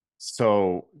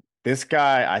 So this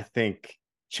guy, I think,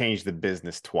 changed the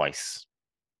business twice,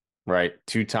 right?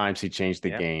 2 times he changed the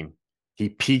game. He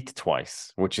peaked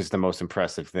twice, which is the most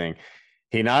impressive thing.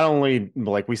 He not only,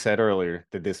 like we said earlier,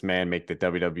 did this man make the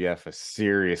WWF a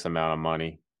serious amount of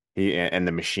money. And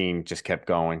the machine just kept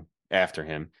going after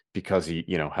him because he,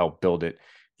 helped build it.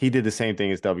 He did the same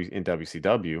thing as in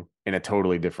WCW in a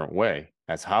totally different way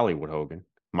as Hollywood Hogan.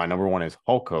 My number one is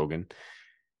Hulk Hogan.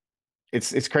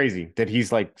 It's crazy that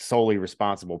he's like solely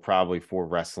responsible probably for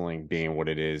wrestling being what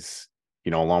it is,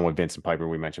 along with Vincent Piper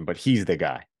we mentioned, but he's the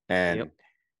guy. And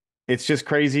it's just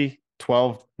crazy.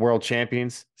 12 world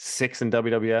champions, 6 in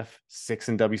WWF, 6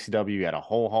 in WCW. He had a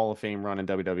whole Hall of Fame run in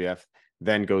WWF,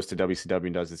 then goes to WCW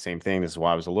and does the same thing. This is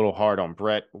why I was a little hard on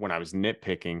Bret when I was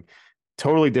nitpicking.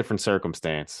 Totally different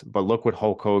circumstance. But look what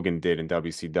Hulk Hogan did in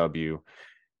WCW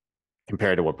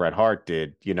compared to what Bret Hart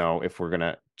did. If we're going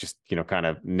to just, kind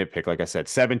of nitpick, like I said,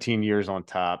 17 years on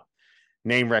top,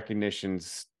 name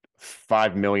recognitions,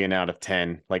 5 million out of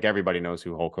 10. Like everybody knows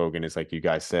who Hulk Hogan is, like you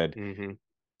guys said. Mm-hmm.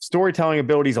 Storytelling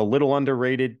ability is a little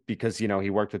underrated because, he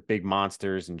worked with big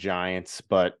monsters and giants.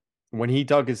 But when he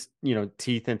dug his,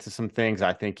 teeth into some things,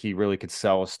 I think he really could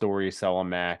sell a story, sell a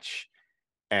match.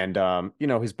 And,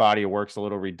 his body of work's a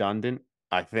little redundant.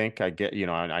 I think I get,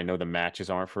 I know the matches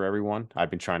aren't for everyone.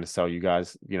 I've been trying to sell you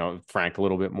guys, Frank a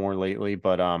little bit more lately,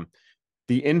 but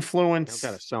the influence. You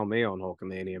gotta sell me on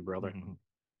Hulkamania, brother. Mm-hmm.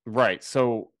 Right.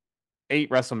 So 8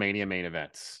 WrestleMania main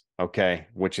events. Okay.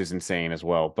 Which is insane as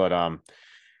well. But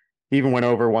he even went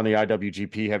over, won the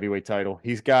IWGP heavyweight title.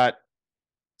 He's got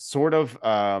sort of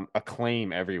a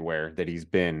claim everywhere that he's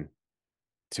been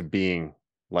to being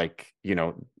like,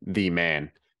 the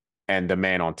man and the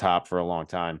man on top for a long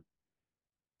time.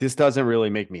 This doesn't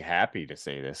really make me happy to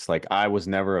say this. Like, I was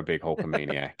never a big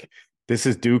Hulkamaniac. This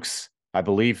is Duke's, I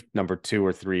believe, number 2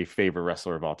 or 3 favorite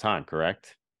wrestler of all time,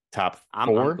 correct? Top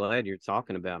 4? I'm glad you're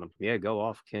talking about him. Yeah, go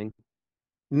off, King.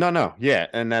 No. Yeah.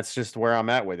 And that's just where I'm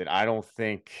at with it. I don't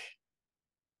think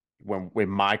with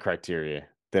my criteria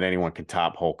that anyone can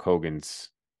top Hulk Hogan's,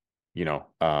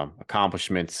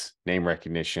 accomplishments, name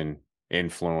recognition,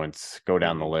 influence, go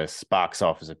down the list, box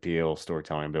office appeal,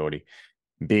 storytelling ability,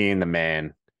 being the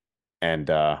man. And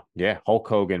Hulk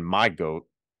Hogan, my GOAT.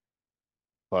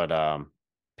 But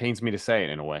pains me to say it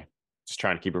in a way. Just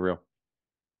trying to keep it real.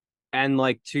 And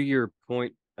like to your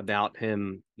point about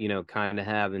him, kind of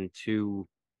having two,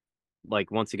 like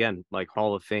once again, like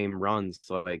Hall of Fame runs,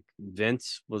 like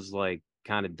Vince was like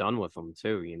kind of done with him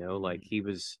too, like he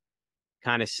was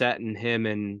kind of setting him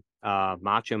and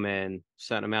Macho Man,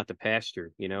 setting him out the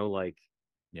pasture, like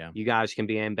you guys can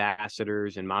be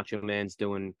ambassadors, and Macho Man's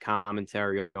doing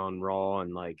commentary on Raw,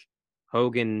 and like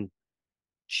Hogan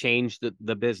changed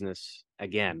the business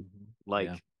again,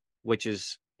 which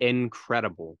is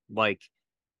incredible. Like,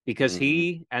 because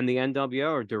he and the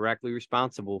NWO are directly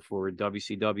responsible for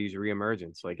WCW's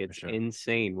reemergence. Like, it's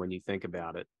insane when you think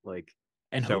about it. Like,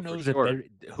 and who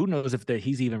knows if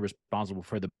he's even responsible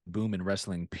for the boom in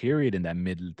wrestling period in that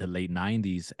mid to late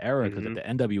 90s era, because if the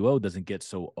NWO doesn't get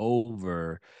so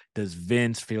over, does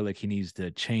Vince feel like he needs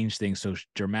to change things so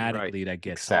dramatically that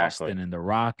gets Austin and The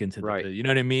Rock into the, you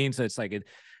know what I mean? So it's like,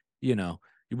 well,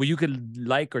 you could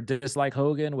like or dislike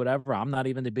Hogan, whatever. I'm not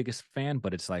even the biggest fan,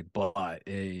 but it's like,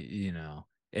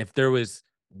 if there was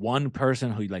one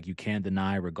person who like you can't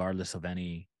deny, regardless of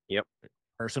any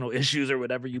personal issues or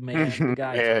whatever you may have, the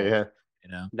guy,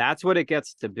 that's what it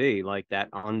gets to be, like that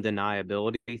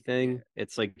undeniability thing.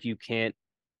 It's like you can't,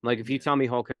 like, if you tell me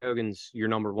Hulk Hogan's your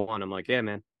number one, I'm like, yeah,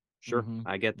 man, sure,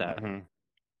 I get that.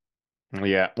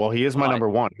 Yeah, well, he is my number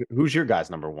one. Who's your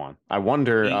guy's number one? I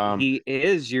wonder. He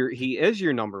is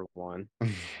your number one,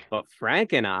 but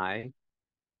Frank and I,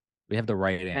 we have the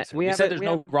right answer. We said there's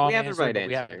no wrong answer, but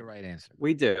we have the right answer.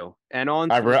 We do. And on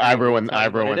I ruined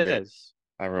it.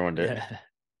 I ruined it.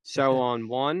 So on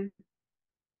 1,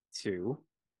 2,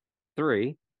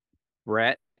 3,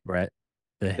 Bret, the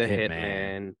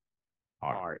Hitman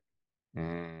Hart. Go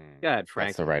ahead, Frank.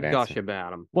 That's the right gush answer.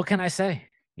 about him. What can I say?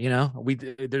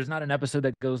 There's not an episode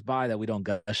that goes by that we don't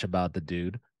gush about the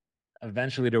dude.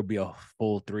 Eventually, there'll be a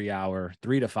full 3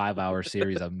 to 5 hour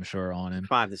series, I'm sure, on him.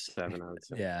 5 to 7, I would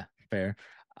say. Yeah, fair.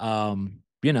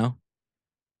 The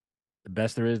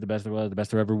best there is, the best there was, the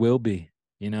best there ever will be.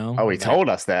 Oh, he told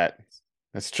us that.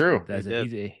 That's true.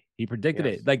 He predicted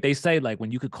it. Like they say, like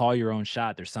when you could call your own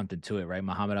shot, there's something to it, right?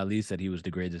 Muhammad Ali said he was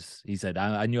the greatest. He said,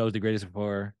 I knew I was the greatest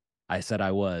before I said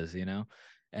I was,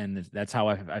 and that's how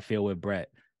I feel with Brett.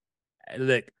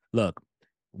 Look,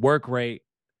 work rate.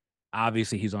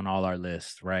 Obviously, he's on all our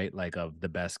lists, right? Like of the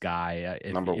best guy.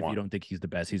 Number If you one. don't think he's the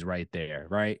best, he's right there,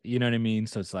 right? You know what I mean?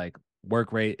 So it's like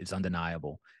work rate is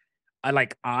undeniable. I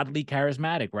like oddly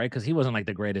charismatic, right? Because he wasn't like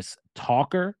the greatest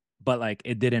talker, but like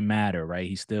it didn't matter, right?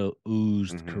 He still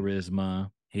oozed charisma.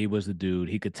 He was the dude.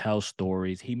 He could tell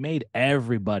stories. He made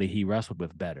everybody he wrestled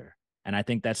with better. And I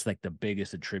think that's like the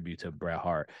biggest attribute to Bret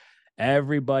Hart.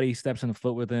 Everybody steps in the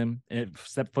foot with him,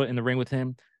 step foot in the ring with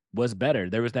him was better.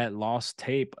 There was that lost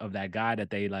tape of that guy that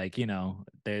they like,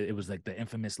 it was like the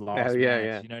infamous lost match.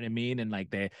 yeah. You know what I mean? And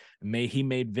like he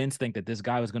made Vince think that this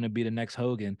guy was going to be the next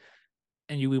Hogan.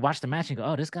 And we watch the match and go,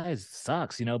 oh, this guy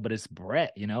sucks, but it's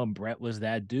Bret, and Bret was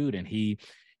that dude. And he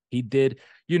did,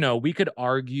 we could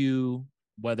argue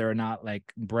whether or not like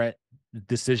Bret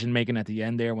decision making at the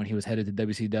end there when he was headed to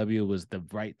WCW was the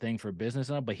right thing for business,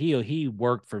 but he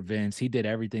worked for Vince. He did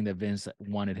everything that Vince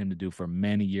wanted him to do for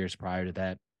many years prior to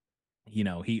that.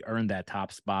 He earned that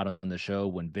top spot on the show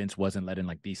when Vince wasn't letting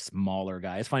like these smaller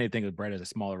guys. It's funny to think of Bret as a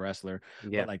smaller wrestler,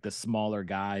 but like the smaller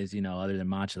guys, other than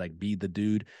Macho, like be the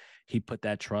dude. He put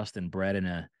that trust in Bret in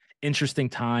a interesting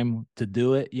time to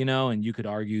do it, and you could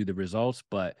argue the results,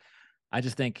 but I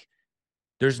just think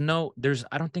I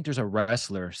don't think there's a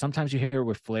wrestler. Sometimes you hear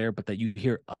with Flair, but that you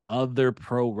hear other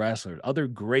pro wrestlers, other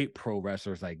great pro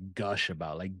wrestlers like gush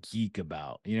about, like geek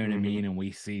about, you know what I mean? And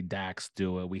we see Dax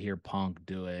do it. We hear Punk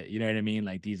do it. You know what I mean?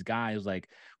 Like these guys, like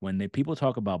when people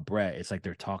talk about Bret, it's like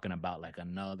they're talking about like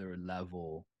another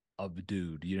level of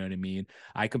dude. You know what I mean?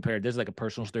 There's like a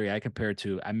personal story.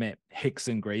 I met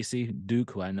Hickson Gracie,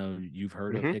 Duke, who I know you've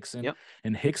heard of Hickson. Yep.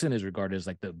 And Hickson is regarded as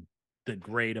like the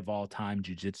great of all time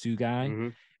jiu-jitsu guy.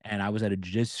 And I was at a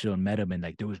jiu-jitsu show and met him, and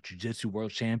like there was jiu-jitsu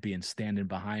world champions standing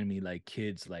behind me like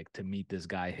kids, like to meet this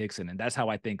guy Hickson. And that's how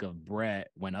I think of Bret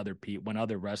when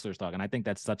other wrestlers talk. And I think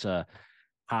that's such a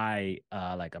high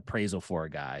like appraisal for a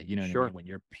guy, you know what I mean? When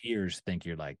your peers think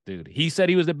you're like, dude, he said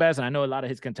he was the best. And I know a lot of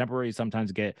his contemporaries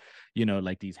sometimes get,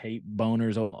 like these hate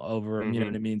boners over him, you know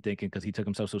what I mean? Thinking because he took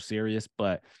himself so serious,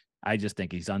 but I just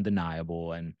think he's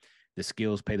undeniable, and the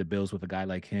skills pay the bills with a guy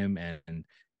like him. And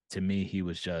to me, he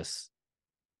was just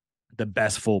the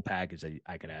best full package that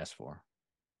I could ask for.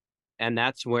 And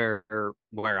that's where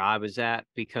I was at,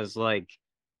 because like,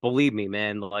 believe me,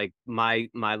 man, like my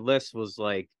list was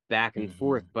like back and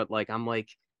forth, but like I'm like,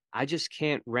 I just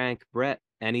can't rank Bret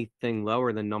anything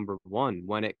lower than number one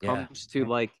when it comes to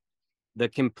like the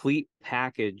complete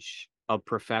package of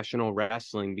professional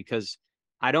wrestling, because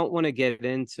I don't want to get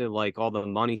into like all the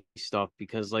money stuff,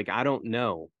 because like I don't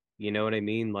know, you know what I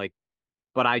mean? Like,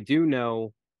 but I do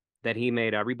know that he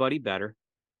made everybody better.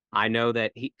 I know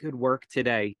that he could work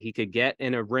today. He could get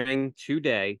in a ring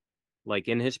today, like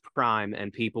in his prime,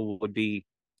 and people would be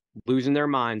losing their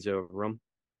minds over him.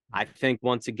 I think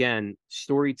once again,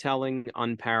 storytelling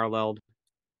unparalleled.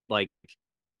 Like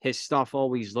his stuff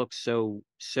always looked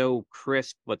so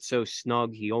crisp, but so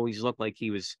snug. He always looked like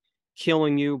he was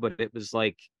killing you, but it was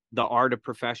like the art of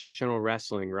professional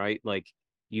wrestling, right? Like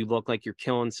you look like you're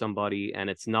killing somebody and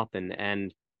it's nothing.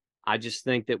 And I just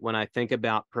think that when I think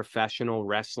about professional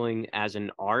wrestling as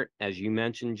an art, as you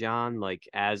mentioned, John, like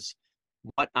as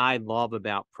what I love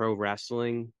about pro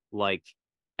wrestling, like,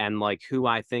 and like who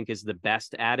I think is the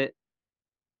best at it,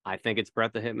 I think it's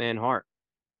Bret the Hitman Hart.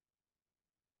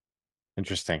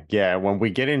 Interesting. Yeah, when we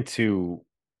get into,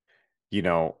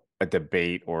 a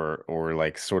debate or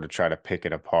like sort of try to pick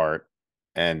it apart,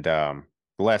 and the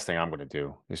last thing I'm going to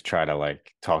do is try to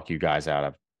like talk you guys out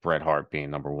of Bret Hart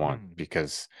being number one,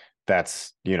 because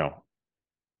that's,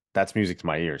 that's music to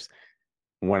my ears.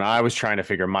 When I was trying to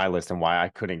figure my list and why I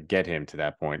couldn't get him to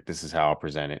that point, this is how I'll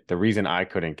present it. The reason I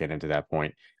couldn't get into that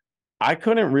point, I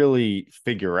couldn't really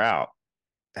figure out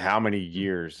how many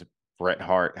years Bret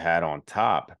Hart had on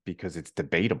top, because it's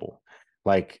debatable.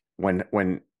 Like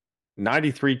when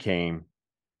 93 came,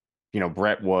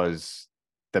 Bret was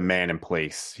the man in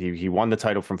place. He won the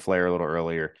title from Flair a little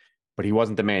earlier, but he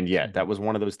wasn't the man yet. That was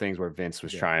one of those things where Vince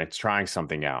was trying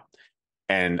something out.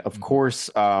 And of course,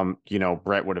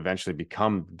 Bret would eventually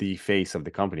become the face of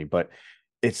the company, but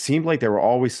it seemed like there were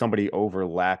always somebody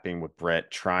overlapping with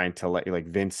Bret, trying to like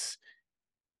Vince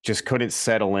just couldn't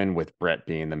settle in with Bret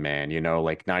being the man,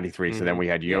 like 93. So then we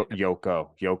had Yoko.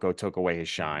 Yoko took away his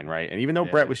shine, right? And even though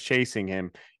Bret was chasing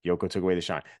him, Yoko took away the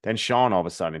shine. Then Shawn, all of a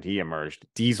sudden, he emerged.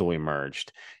 Diesel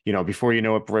emerged. Before you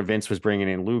know it, Vince was bringing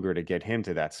in Luger to get him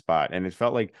to that spot. And it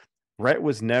felt like Bret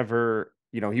was never,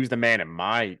 he was the man in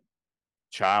my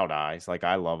child eyes. Like,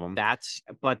 I love him. That's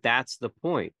the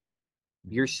point.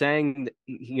 You're saying that,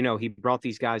 he brought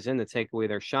these guys in to take away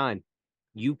their shine.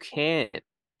 You can't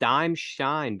dime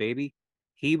shine, baby.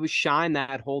 He was shine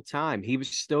that whole time. He was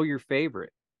still your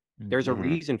favorite. There's a Mhm.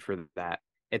 reason for that.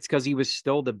 It's because he was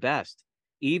still the best.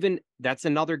 Even that's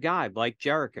another guy like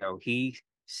Jericho. He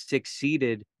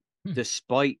succeeded Hmm.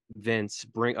 despite Vince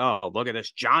bring. Oh, look at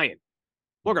this giant.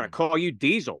 We're gonna call you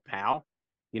Diesel, pal.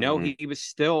 Mhm. He was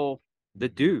still the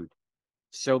dude.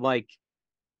 So like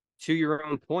to your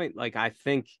own point, like I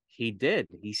think he did.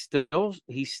 He still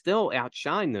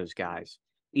outshined those guys,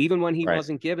 even when he Right.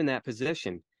 wasn't given that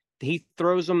position. He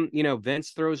throws them,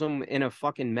 Vince throws him in a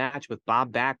fucking match with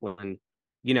Bob Backlund,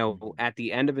 at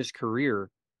the end of his career,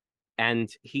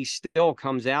 and he still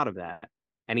comes out of that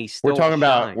and he still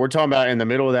shines. We're talking about in the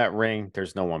middle of that ring,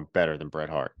 there's no one better than Bret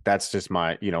Hart. That's just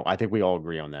my, I think we all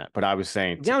agree on that. But I was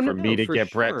saying No, for me no, to for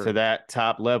get Bret to sure. that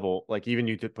top level, like even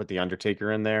you could put the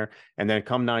Undertaker in there, and then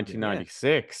come Yeah.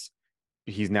 1996,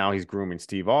 he's grooming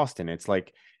Steve Austin. It's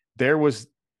like there was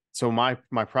so my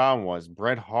problem was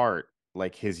Bret Hart,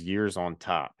 like his years on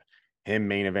top, him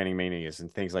main eventing manias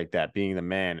and things like that, being the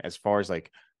man, as far as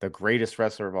like the greatest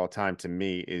wrestler of all time to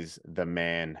me is the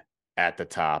man at the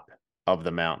top of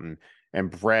the mountain.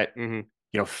 And Bret, Hmm.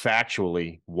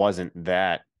 factually wasn't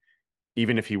that,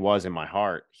 even if he was in my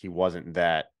heart, he wasn't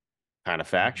that kind of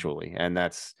factually. And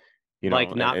that's,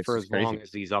 Like not it's for just as long crazy.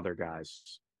 as these other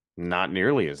guys. Not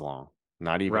nearly as long,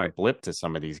 not even a Right. blip to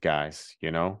some of these guys.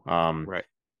 Right.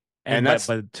 And And that's,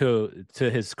 but to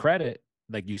his credit,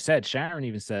 like you said, Sharon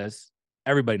even says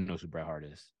everybody knows who Bret Hart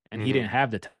is, and he Hmm. didn't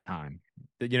have the time.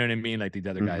 You know what I mean? Like these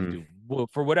other guys mhm, do, well,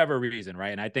 for whatever reason, right?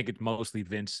 And I think it's mostly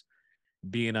Vince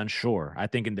being unsure. I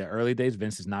think in the early days,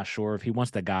 Vince is not sure if he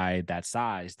wants the guy that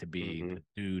size to be Hmm. the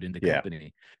dude in the yeah.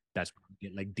 company. That's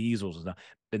like Diesels and stuff.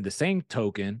 In the same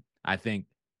token, I think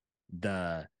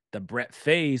the Brett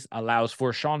phase allows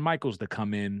for Shawn Michaels to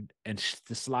come in and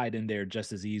to slide in there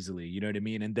just as easily. You know what I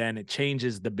mean? And then it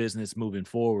changes the business moving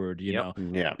forward. Yep.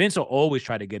 Yeah. Vince will always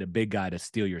try to get a big guy to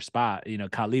steal your spot.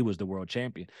 Khali was the world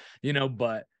champion.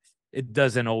 But it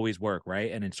doesn't always work,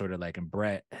 right? And it's sort of like, and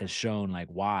Brett has shown like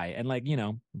why, and like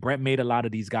Brett made a lot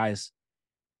of these guys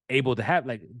able to have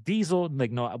like Diesel.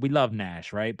 Like, no, we love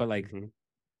Nash, right? But like Hmm.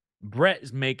 Brett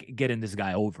is getting this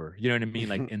guy over, you know what I mean?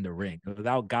 Like in the ring,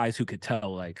 without guys who could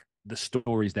tell like the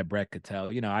stories that Brett could tell.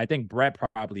 I think Brett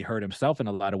probably hurt himself in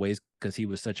a lot of ways because he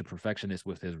was such a perfectionist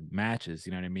with his matches,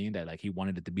 you know what I mean? That like he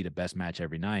wanted it to be the best match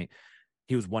every night.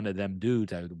 He was one of them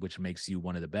dudes, which makes you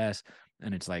one of the best.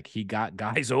 And it's like he got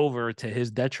guys over to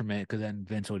his detriment because then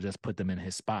Vince will just put them in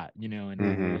his spot, and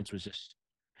Hmm. Vince was just,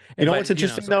 What's but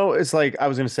interesting so though is like I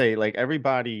was gonna say, like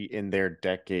everybody in their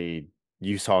decade,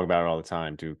 you talk about it all the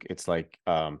time, Duke. It's like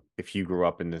if you grew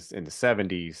up in the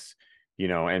 70s,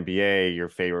 NBA, your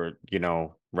favorite,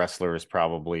 wrestler is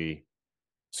probably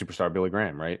superstar Billy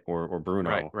Graham, right? Or Right.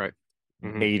 Bruno. Right.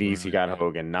 Hmm. 80s, you Bruno, got yeah.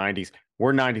 Hogan. 90s,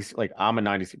 we're 90s. Like I'm a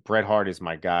 90s. Bret Hart is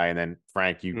my guy, and then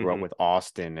Frank, you grew up Hmm. with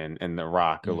Austin and The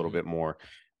Rock a little Mhm. bit more.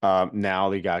 Now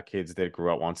they got kids that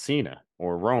grew up on Cena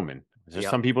or Roman. There's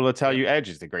Yep. some people that tell Yep. you Edge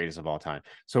is the greatest of all time.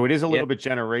 So it is a Yeah. little bit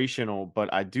generational,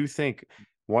 but I do think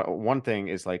one thing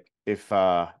is like if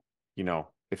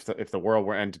if the world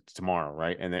were ended tomorrow,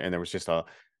 right? And there was just a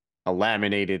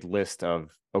laminated list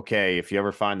of, okay, if you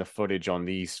ever find the footage on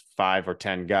these 5 or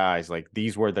 10 guys, like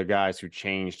these were the guys who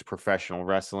changed professional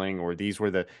wrestling, or these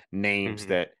were the names Hmm.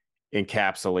 that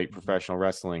encapsulate Mhm. professional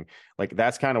wrestling. Like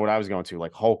that's kind of what I was going to,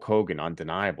 like Hulk Hogan,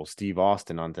 undeniable. Steve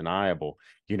Austin, undeniable.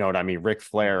 You know what I mean? Ric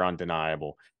Flair,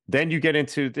 undeniable. Then you get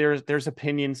into there's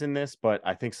opinions in this, but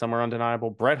I think some are undeniable.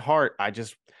 Bret Hart,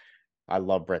 I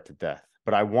love Bret to death,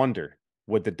 but I wonder,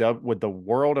 would the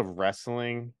world of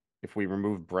wrestling, if we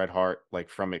remove Bret Hart like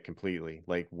from it completely,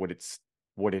 like would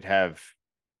it have,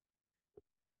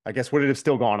 I guess, would it have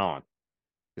still gone on?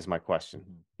 Is my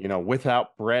question. Mhm.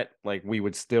 Without Bret, like we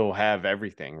would still have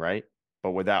everything, right?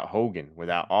 But without Hogan,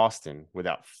 without Austin,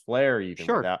 without Flair, even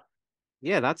Sure. without,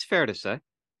 Yeah, that's fair to say.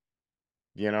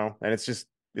 and it's a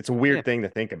Yeah. weird thing to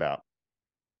think about.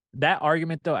 That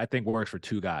argument though, I think works for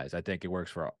two guys. I think it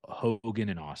works for Hogan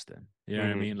and Austin. You know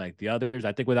what I Hmm. mean? Like the others,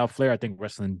 I think without Flair, I think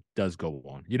wrestling does go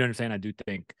on. You know what I'm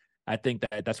saying? I think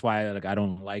that's why like I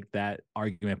don't like that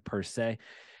argument per se,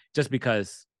 just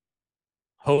because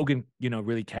Hogan,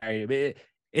 really carried it.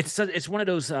 It's one of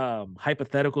those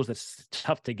hypotheticals that's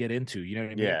tough to get into. You know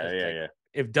what I mean? Yeah, Because yeah, like yeah.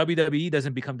 if WWE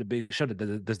doesn't become the big show,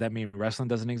 does that mean wrestling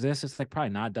doesn't exist? It's like probably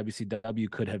not. WCW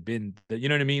could have been you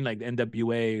know what I mean? Like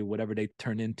NWA, whatever they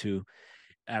turned into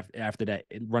after that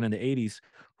run in the 80s.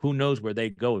 Who knows where they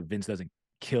go if Vince doesn't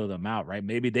kill them out, right?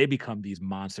 Maybe they become these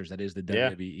monsters that is the Yeah.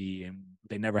 WWE, and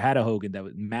they never had a Hogan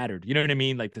that mattered. You know what I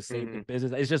mean? Like to save the Hmm.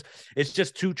 business. It's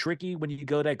just too tricky when you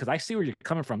go there because I see where you're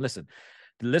coming from. Listen,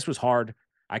 the list was hard.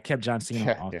 I kept John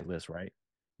Cena off Yeah. the list, right?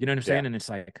 You know what I'm saying? Yeah. And it's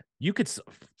like, you could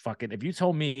fucking, if you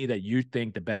told me that you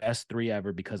think the best 3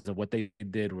 ever because of what they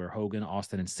did were Hogan,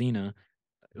 Austin, and Cena,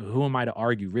 who am I to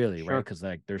argue, really, right? Sure. Because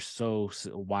like they're so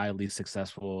wildly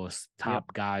successful, top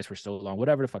Yep. guys for so long,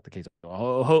 whatever the fuck the case.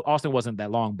 Austin wasn't that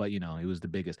long, but you know, he was the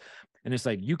biggest. And it's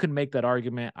like, you can make that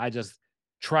argument. I just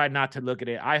try not to look at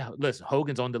it. Listen,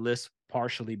 Hogan's on the list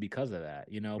partially because of that,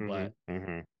 you know, but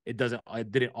it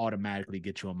didn't automatically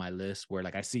get you on my list, where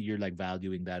like I see you're like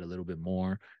valuing that a little bit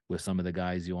more with some of the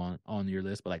guys you on your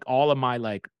list. But like all of my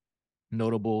like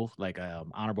notable like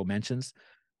honorable mentions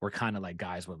were kind of like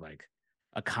guys with like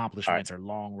accomplishments or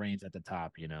long reigns at the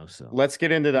top, you know. So Let's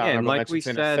get into the Yeah, and honorable like we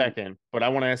mentions in a said, second, but I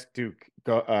want to ask Duke.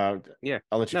 Go. yeah.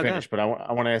 I'll let you No, go finish, ahead. but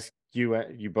I want to ask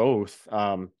you both.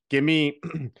 Give me,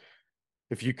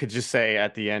 if you could just say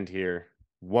at the end here,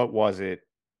 what was it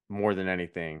more than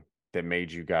anything that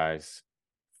made you guys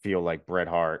feel like Bret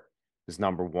Hart is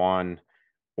number one,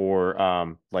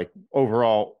 or like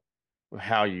overall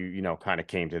how you know kind of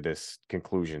came to this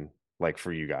conclusion, like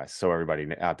for you guys, so everybody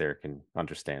out there can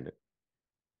understand it.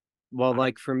 Well,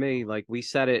 like for me, like we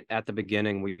said it at the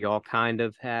beginning, we all kind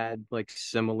of had like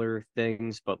similar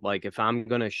things, but like if I'm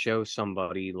gonna show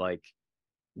somebody like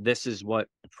this is what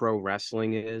pro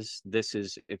wrestling is, this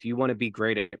is if you want to be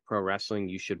great at pro wrestling,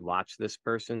 you should watch this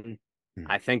person. Hmm.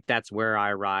 I think that's where I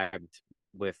arrived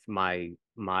with my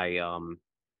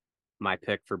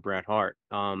pick for Bret Hart.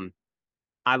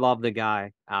 I love the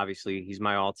guy. Obviously, he's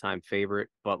my all-time favorite,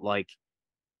 but like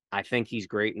I think he's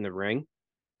great in the ring.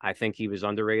 I think he was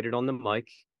underrated on the mic.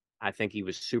 I think he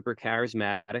was super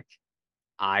charismatic.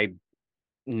 I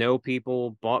know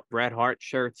people bought Bret Hart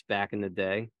shirts back in the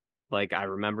day. Like I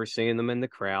remember seeing them in the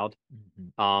crowd.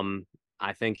 Um,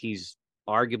 I think he's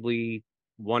arguably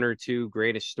one or two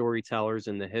greatest storytellers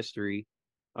in the history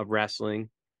of wrestling.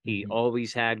 He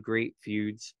always had great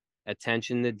feuds,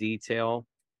 attention to detail,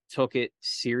 took it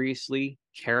seriously,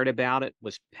 cared about it,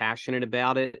 was passionate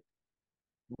about it,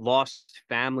 lost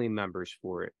family members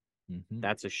for it.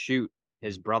 That's a shoot.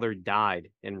 His brother died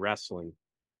in wrestling.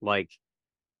 Like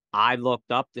I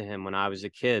looked up to him when I was a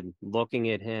kid, looking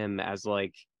at him as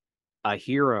like a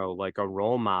hero, like a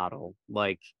role model.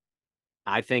 Like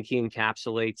I think he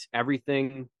encapsulates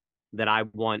everything that I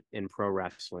want in pro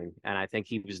wrestling, and I think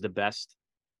he was the best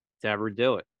to ever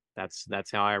do it.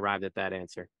 That's how I arrived at that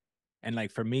answer. And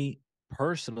like for me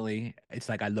personally, it's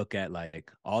like I look at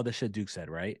like all the shit Duke said,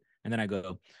 right? And then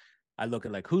I look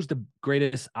at like who's the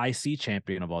greatest IC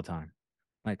champion of all time?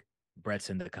 Like Brett's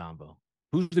in the combo.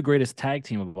 Who's the greatest tag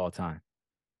team of all time?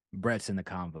 Brett's in the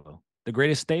convo. The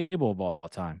greatest stable of all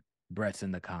time. Brett's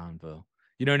in the convo.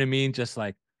 You know what I mean? Just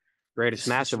like Greatest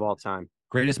match of all time.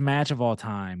 Greatest match of all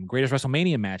time. Greatest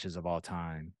WrestleMania matches of all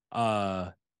time.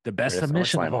 The best Greatest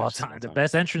submission SummerSlam of all matches of all time. The time.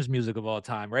 best entrance music of all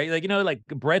time. Right? Like, you know, like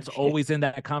Brett's always in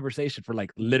that conversation for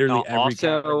like literally every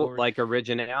Also, category. like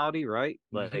originality, right?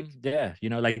 Like yeah, you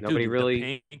know, like nobody dude, really.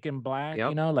 the pink and black. Yep.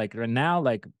 You know, like right now,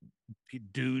 like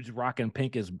dudes rocking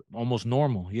pink is almost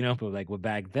normal. You know, but like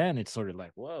back then, it's sort of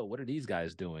like, whoa, what are these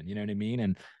guys doing? You know what I mean?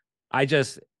 And I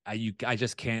just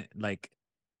can't like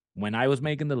when I was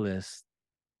making the list.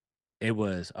 It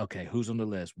was okay. Who's on the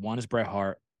list? One is Bret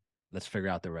Hart. Let's figure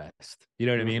out the rest. You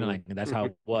know what I mean? Like that's how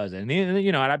it was. And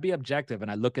you know, and I'd be objective and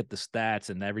I look at the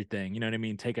stats and everything. You know what I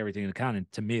mean? Take everything into account.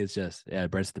 And to me, it's just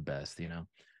Bret's the best. You know,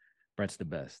 Bret's the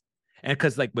best. And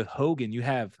because like with Hogan, you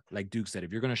have like Duke said,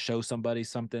 if you're gonna show somebody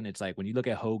something, it's like when you look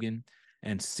at Hogan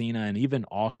and Cena and even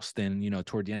Austin, you know,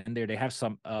 toward the end there, they have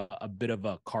some a bit of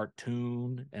a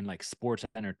cartoon and like sports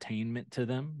entertainment to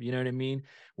them. You know what I mean?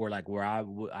 Where like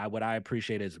what I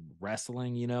appreciate is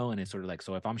wrestling, you know, and it's sort of like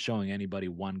so if I'm showing anybody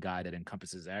one guy that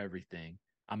encompasses everything,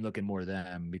 I'm looking more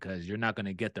them because you're not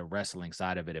gonna get the wrestling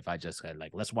side of it if I just had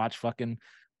like let's watch fucking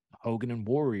Hogan and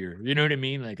Warrior. You know what I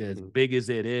mean? Like as big as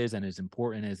it is and as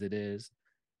important as it is,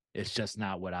 it's just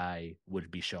not what I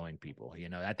would be showing people. You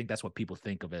know, I think that's what people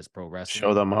think of as pro wrestling.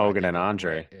 Show them Hogan and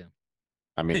Andre. Yeah.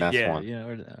 I mean, that's yeah, one. you know,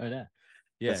 or that.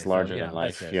 Yeah, that's so, larger you than know,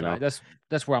 life. that's it. You So know,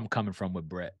 that's where I'm coming from with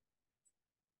Bret.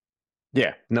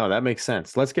 Yeah, no, that makes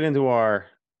sense. Let's get into our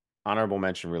honorable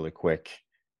mention really quick,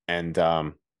 and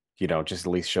you know, just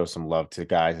at least show some love to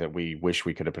guys that we wish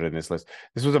we could have put in this list.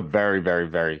 This was a very, very,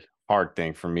 very hard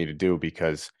thing for me to do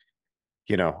because,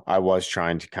 you know, I was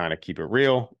trying to kind of keep it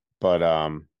real, but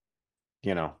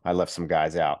you know, I left some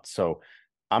guys out. So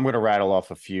I'm going to rattle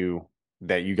off a few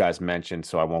that you guys mentioned,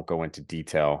 so I won't go into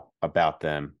detail about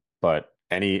them, but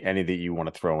any that you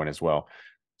want to throw in as well.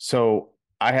 So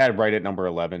I had right at number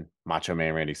 11, Macho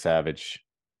Man Randy Savage.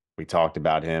 We talked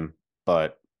about him,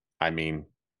 but I mean,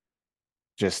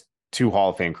 just 2 Hall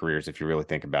of Fame careers, if you really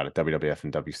think about it, WWF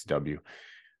and WCW.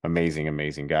 Amazing,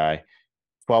 amazing guy.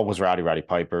 12 was Roddy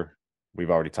Piper.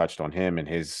 We've already touched on him and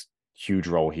his huge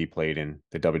role he played in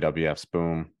the WWF's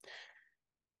boom.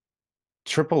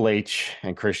 Triple H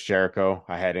and Chris Jericho,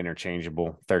 I had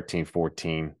interchangeable 13,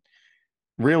 14.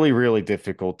 Really, really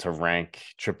difficult to rank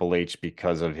Triple H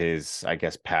because of his, I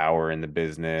guess, power in the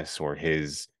business, or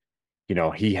his,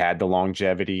 he had the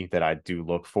longevity that I do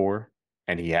look for,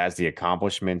 and he has the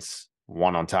accomplishments,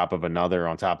 one on top of another,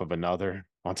 on top of another,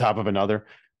 on top of another,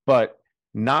 but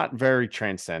not very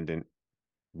transcendent,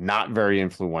 not very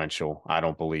influential, I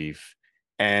don't believe.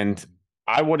 And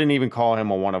I wouldn't even call him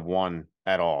a one of one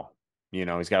at all.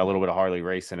 He's got a little bit of Harley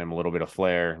Race in him, a little bit of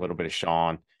Flair, a little bit of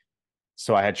Shawn.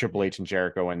 So I had Triple H and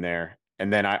Jericho in there.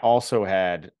 And then I also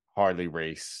had Harley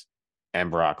Race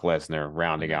and Brock Lesnar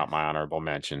rounding out my honorable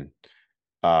mention.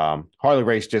 Harley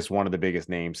Race, just one of the biggest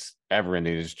names ever in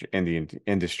the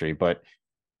industry. But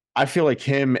I feel like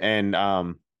him and,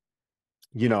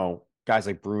 guys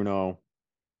like Bruno,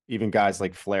 even guys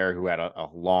like Flair, who had a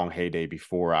long heyday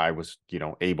before I was,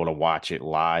 able to watch it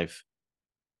live.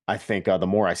 I think the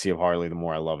more I see of Harley, the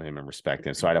more I love him and respect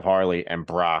him. So I'd have Harley and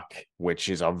Brock, which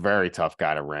is a very tough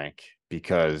guy to rank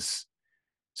because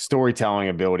storytelling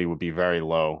ability would be very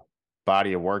low.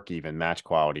 Body of work, even match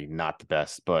quality, not the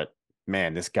best. But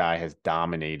man, this guy has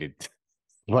dominated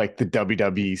like the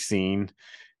WWE scene.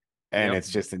 And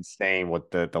it's just insane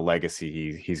what the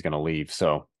legacy he's going to leave.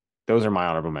 So those are my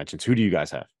honorable mentions. Who do you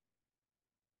guys have?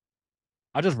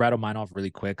 I'll just rattle mine off really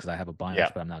quick because I have a bunch,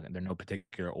 but they're no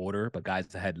particular order. But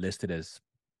guys I had listed as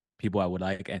people I would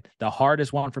like. And the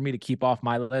hardest one for me to keep off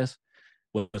my list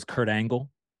was Kurt Angle.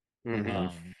 Mm-hmm.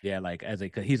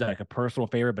 He's like a personal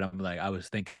favorite, but I was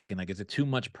thinking, like, is it too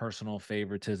much personal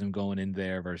favoritism going in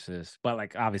there versus, but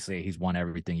like, obviously he's won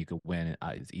everything you could win.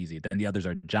 It's easy. Then the others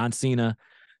are John Cena.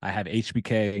 I have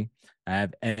HBK. I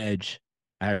have Edge.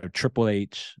 I have Triple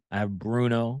H. I have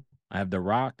Bruno. I have The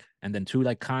Rock. And then 2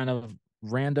 like kind of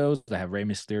randos. I have Rey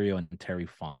Mysterio and Terry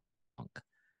Funk.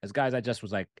 As guys, I just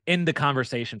was like in the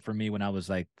conversation for me when I was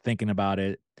like thinking about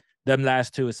it. Them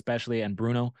last 2 especially, and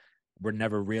Bruno, were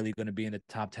never really going to be in the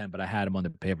top 10, but I had him on the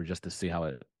paper just to see how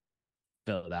it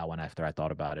felt that one after I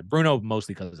thought about it. Bruno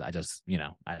mostly because I just,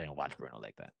 I didn't watch Bruno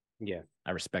like that. Yeah.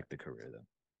 I respect the career though.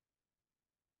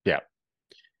 Yeah.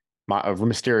 My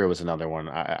Mysterio was another one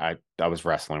I was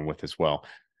wrestling with as well.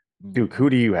 Duke, who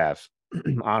do you have?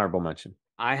 Honorable mention.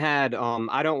 I had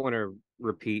I don't want to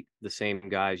repeat the same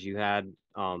guys you had.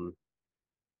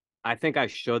 I think I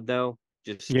should though.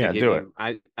 Just to give do it.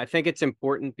 I think it's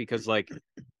important because like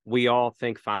we all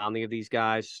think fondly of these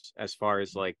guys as far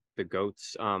as like the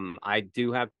GOATs. I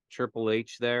do have Triple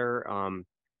H there.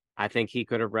 I think he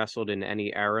could have wrestled in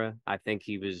any era. I think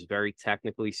he was very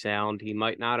technically sound. He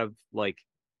might not have like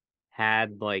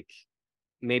had like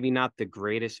maybe not the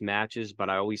greatest matches, but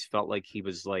I always felt like he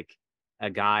was like a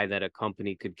guy that a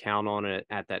company could count on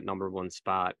at that number 1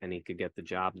 spot, and he could get the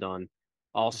job done.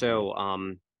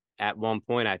 Also, at one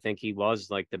point, I think he was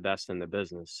like the best in the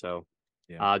business. So,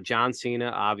 John Cena,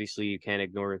 obviously, you can't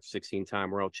ignore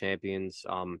 16-time world champions.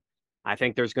 I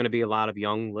think there's going to be a lot of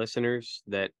young listeners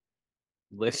that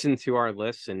listen to our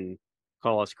lists and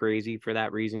call us crazy for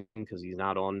that reason because he's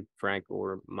not on Frank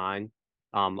or mine.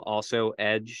 Also,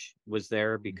 Edge was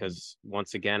there because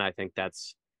once again, I think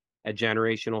that's a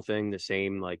generational thing, the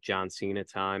same like John Cena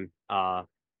time.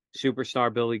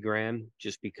 Superstar Billy Graham,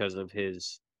 just because of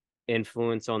his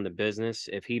influence on the business.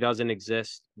 If he doesn't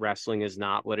exist, wrestling is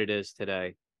not what it is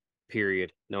today,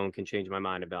 period. No one can change my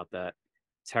mind about that.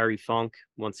 Terry Funk,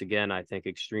 once again, I think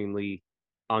extremely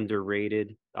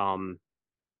underrated. Oh,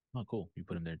 cool. You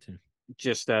put him there too.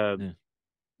 Just a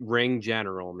ring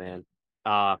general, man.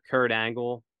 Kurt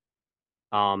Angle.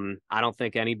 I don't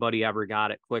think anybody ever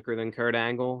got it quicker than Kurt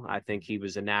Angle. I think he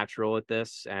was a natural at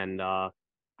this, and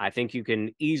I think you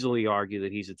can easily argue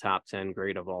that he's a top 10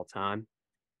 great of all time.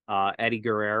 Eddie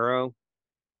Guerrero,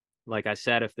 like I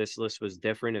said, if this list was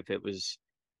different, if it was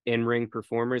in-ring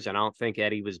performers, and I don't think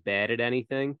Eddie was bad at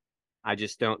anything, I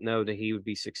just don't know that he would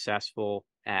be successful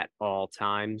at all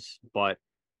times. But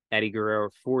Eddie Guerrero,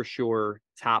 for sure,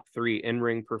 top 3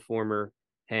 in-ring performer,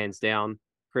 hands down.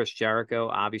 Chris Jericho,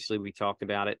 obviously we talked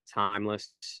about it,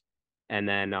 timeless. And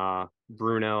then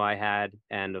Bruno I had,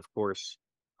 and of course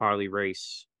Harley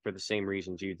Race for the same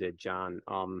reasons you did, John.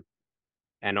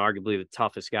 And arguably the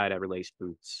toughest guy to ever lace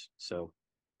boots. So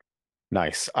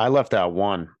nice. I left out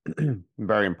one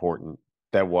very important.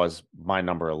 That was my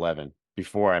number 11.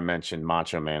 Before I mentioned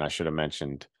Macho Man, I should have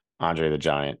mentioned Andre the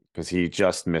Giant because he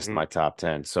just missed my top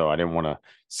 10. So I didn't want to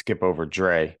skip over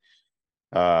Dre,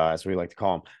 as we like to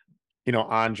call him.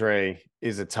 Andre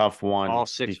is a tough one All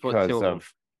 6'2" because of them.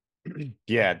 of,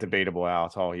 yeah, debatable how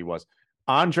tall he was.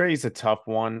 Andre is a tough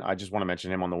one. I just want to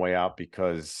mention him on the way out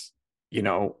because,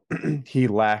 he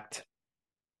lacked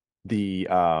the,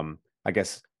 I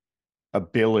guess,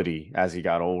 ability as he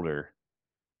got older.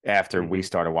 After we Mhm.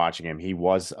 started watching him, he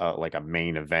was like a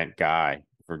main event guy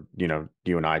for, you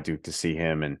and I, Duke, to see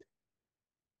him. And,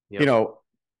 you Yep. know,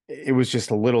 it was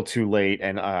just a little too late.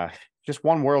 And just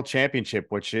one world championship,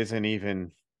 which isn't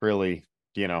even really,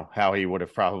 how he would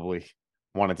have probably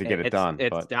wanted to get it done. It's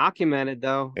But documented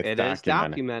though. it's It is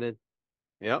documented, documented.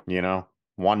 Yep. you know,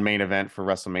 one main event for And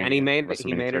he WrestleMania, made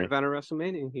WrestleMania an 3. event at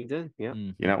WrestleMania. He did. Yep.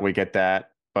 Mhm. We get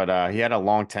that. But he had a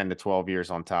long 10 to 12 years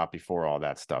on top before all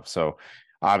that stuff. So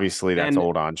obviously that's And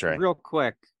old Andre. real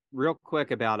quick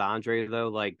about Andre though,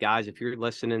 like guys, if you're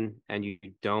listening and you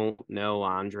don't know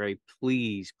Andre,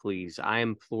 please, please, I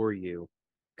implore you,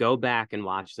 go back and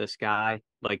watch this guy.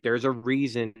 Like there's a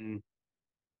reason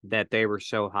that they were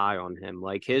so high on him.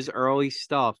 Like his early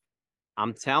stuff,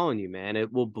 I'm telling you, man,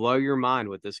 it will blow your mind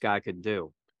what this guy could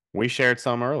do. We shared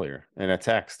some earlier in a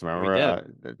text. We Remember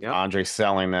did. Yep. Andre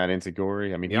selling that into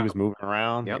Gory? I mean, he Yep. was moving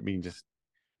around. I Yep. mean, just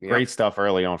Yep. great stuff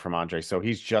early on from Andre. So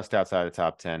he's just outside the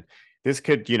top 10. This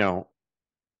could,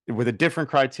 with a different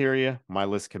criteria, my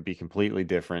list could be completely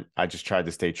different. I just tried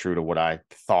to stay true to what I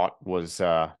thought was,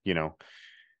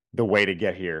 the way to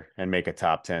get here and make a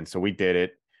top 10. So we did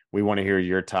it. We want to hear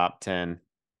your top 10.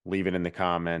 Leave it in the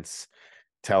comments.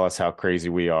 Tell us how crazy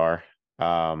we are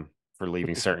for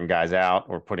leaving certain guys out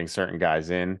or putting certain guys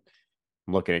in.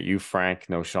 I'm looking at you, Frank.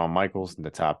 No Shawn Michaels in the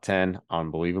top 10.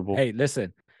 Unbelievable. Hey,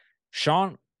 listen,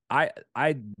 Sean, I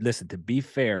listen, to be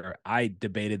fair, I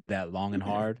debated that long and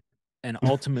hard, and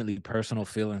ultimately personal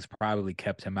feelings probably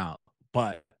kept him out.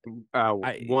 But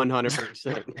I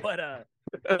 100%.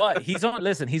 but he's on,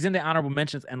 listen, he's in the honorable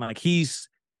mentions, and like him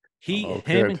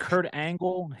Good. and Kurt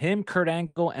Angle,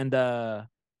 and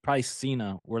probably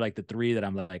Cena were like the three that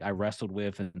I'm like I wrestled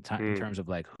with in terms of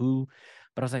like who,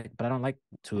 but I was like, but I don't like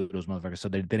two of those motherfuckers, so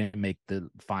they didn't make the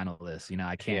final list.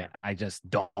 I can't. I just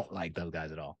don't like those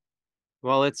guys at all.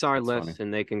 Well, it's our That's list, funny.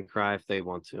 and they can cry if they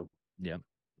want to. Yeah.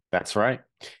 That's right.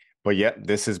 But yeah,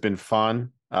 this has been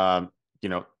fun.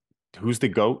 Who's the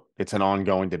GOAT? It's an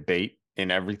ongoing debate in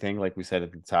everything, like we said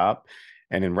at the top.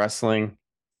 And in wrestling,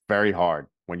 very hard.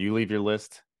 When you leave your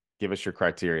list, give us your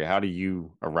criteria. How do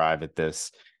you arrive at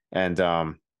this? And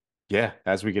yeah,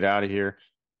 as we get out of here,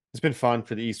 it's been fun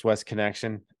for the East-West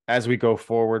connection. As we go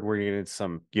forward, we're getting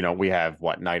some, we have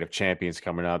Night of Champions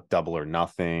coming up, Double or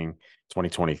Nothing,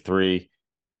 2023.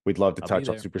 We'd love to I'll touch be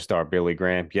on there. Superstar Billy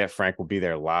Graham. Yeah, Frank will be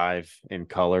there live in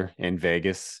color in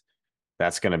Vegas.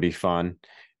 That's going to be fun.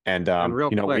 And Real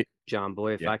quick, we, John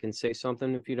Boy, if yeah, I can say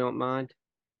something, if you don't mind.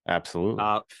 absolutely.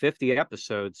 50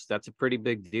 episodes, that's a pretty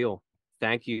big deal.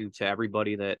 Thank you to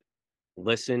everybody that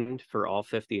listened for all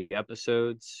 50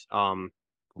 episodes.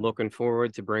 Looking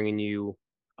forward to bringing you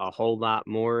a whole lot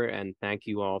more, and thank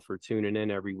you all for tuning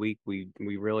in every week. We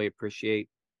really appreciate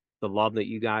the love that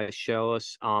you guys show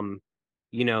us.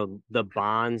 The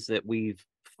bonds that we've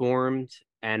formed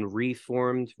and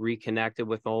reformed, reconnected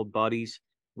with old buddies.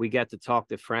 We get to talk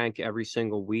to Frank every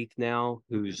single week now,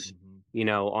 who's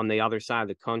on the other side of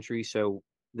the country. So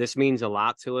this means a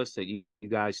lot to us that you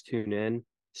guys tune in.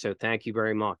 So thank you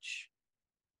very much.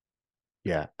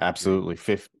 Yeah, absolutely.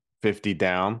 50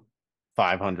 down,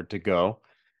 500 to go.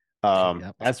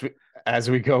 Yep. As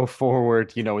we go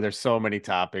forward, there's so many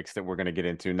topics that we're going to get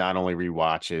into, not only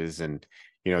rewatches and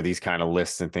these kind of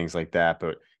lists and things like that,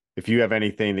 but if you have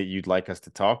anything that you'd like us to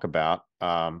talk about,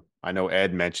 I know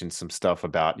Ed mentioned some stuff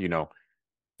about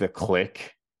the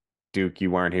Click. Duke,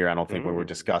 you weren't here. I don't think we were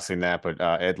discussing that, but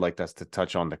Ed liked us to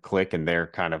touch on the Click and their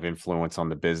kind of influence on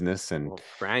the business. And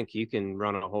Frank, you can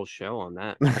run a whole show on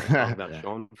that. Talk about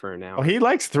Sean for an hour. Well, he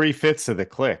likes 3/5 of the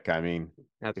Click. I mean,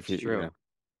 that's true.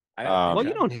 Well,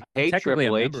 you don't hate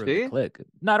Triple H, do you? Click.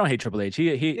 No, I don't hate Triple H.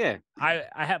 Yeah. I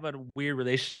have a weird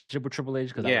relationship with Triple H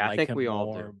because I like him we more.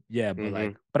 All do. Yeah,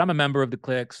 but but I'm a member of the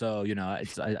Click, so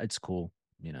it's cool.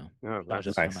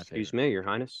 Excuse me, Your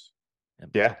Highness.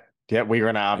 Yeah, we're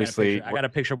gonna obviously. I got a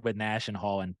picture with Nash and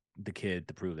Hall and the kid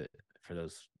to prove it for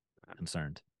those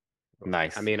concerned.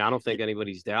 Nice. I mean, I don't think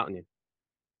anybody's doubting you.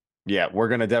 Yeah, we're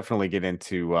gonna definitely get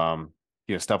into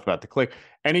stuff about the Click.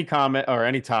 Any comment or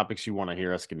any topics you want to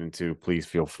hear us get into, please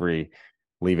feel free.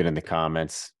 Leave it in the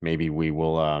comments. Maybe we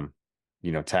will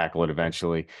tackle it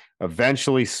eventually.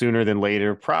 Eventually, sooner than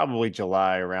later, probably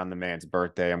July, around the man's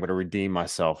birthday. I'm gonna redeem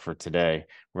myself for today.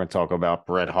 We're gonna talk about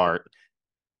Bret Hart.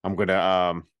 I'm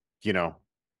gonna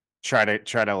try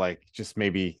to like just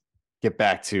maybe get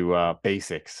back to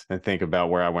basics and think about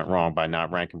where I went wrong by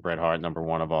not ranking Bret Hart number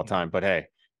one of all time. But hey,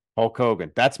 Hulk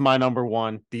Hogan, that's my number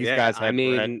one. These guys had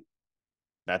Bret.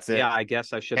 That's it. Yeah, I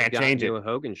guess I should have gotten you a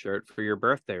Hogan shirt for your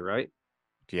birthday, right?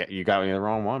 Yeah, you got me the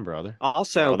wrong one, brother.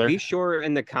 Also, be sure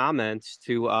in the comments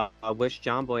to wish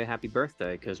John Boy a happy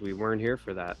birthday because we weren't here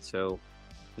for that. So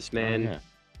this man,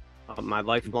 my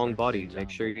lifelong buddy, make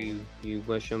sure you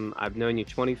wish him. I've known you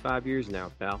 25 years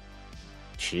now, pal.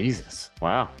 Jesus.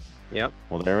 Wow. Yep.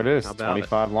 Well, there it is.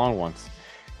 25 long ones.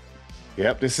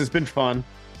 Yep. This has been fun.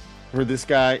 For this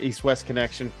guy, East West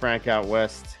Connection, Frank out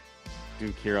west,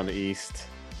 Duke here on the East.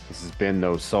 This has been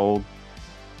No Sold.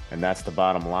 And that's the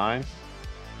bottom line.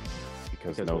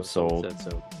 Because No Sold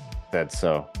said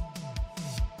so.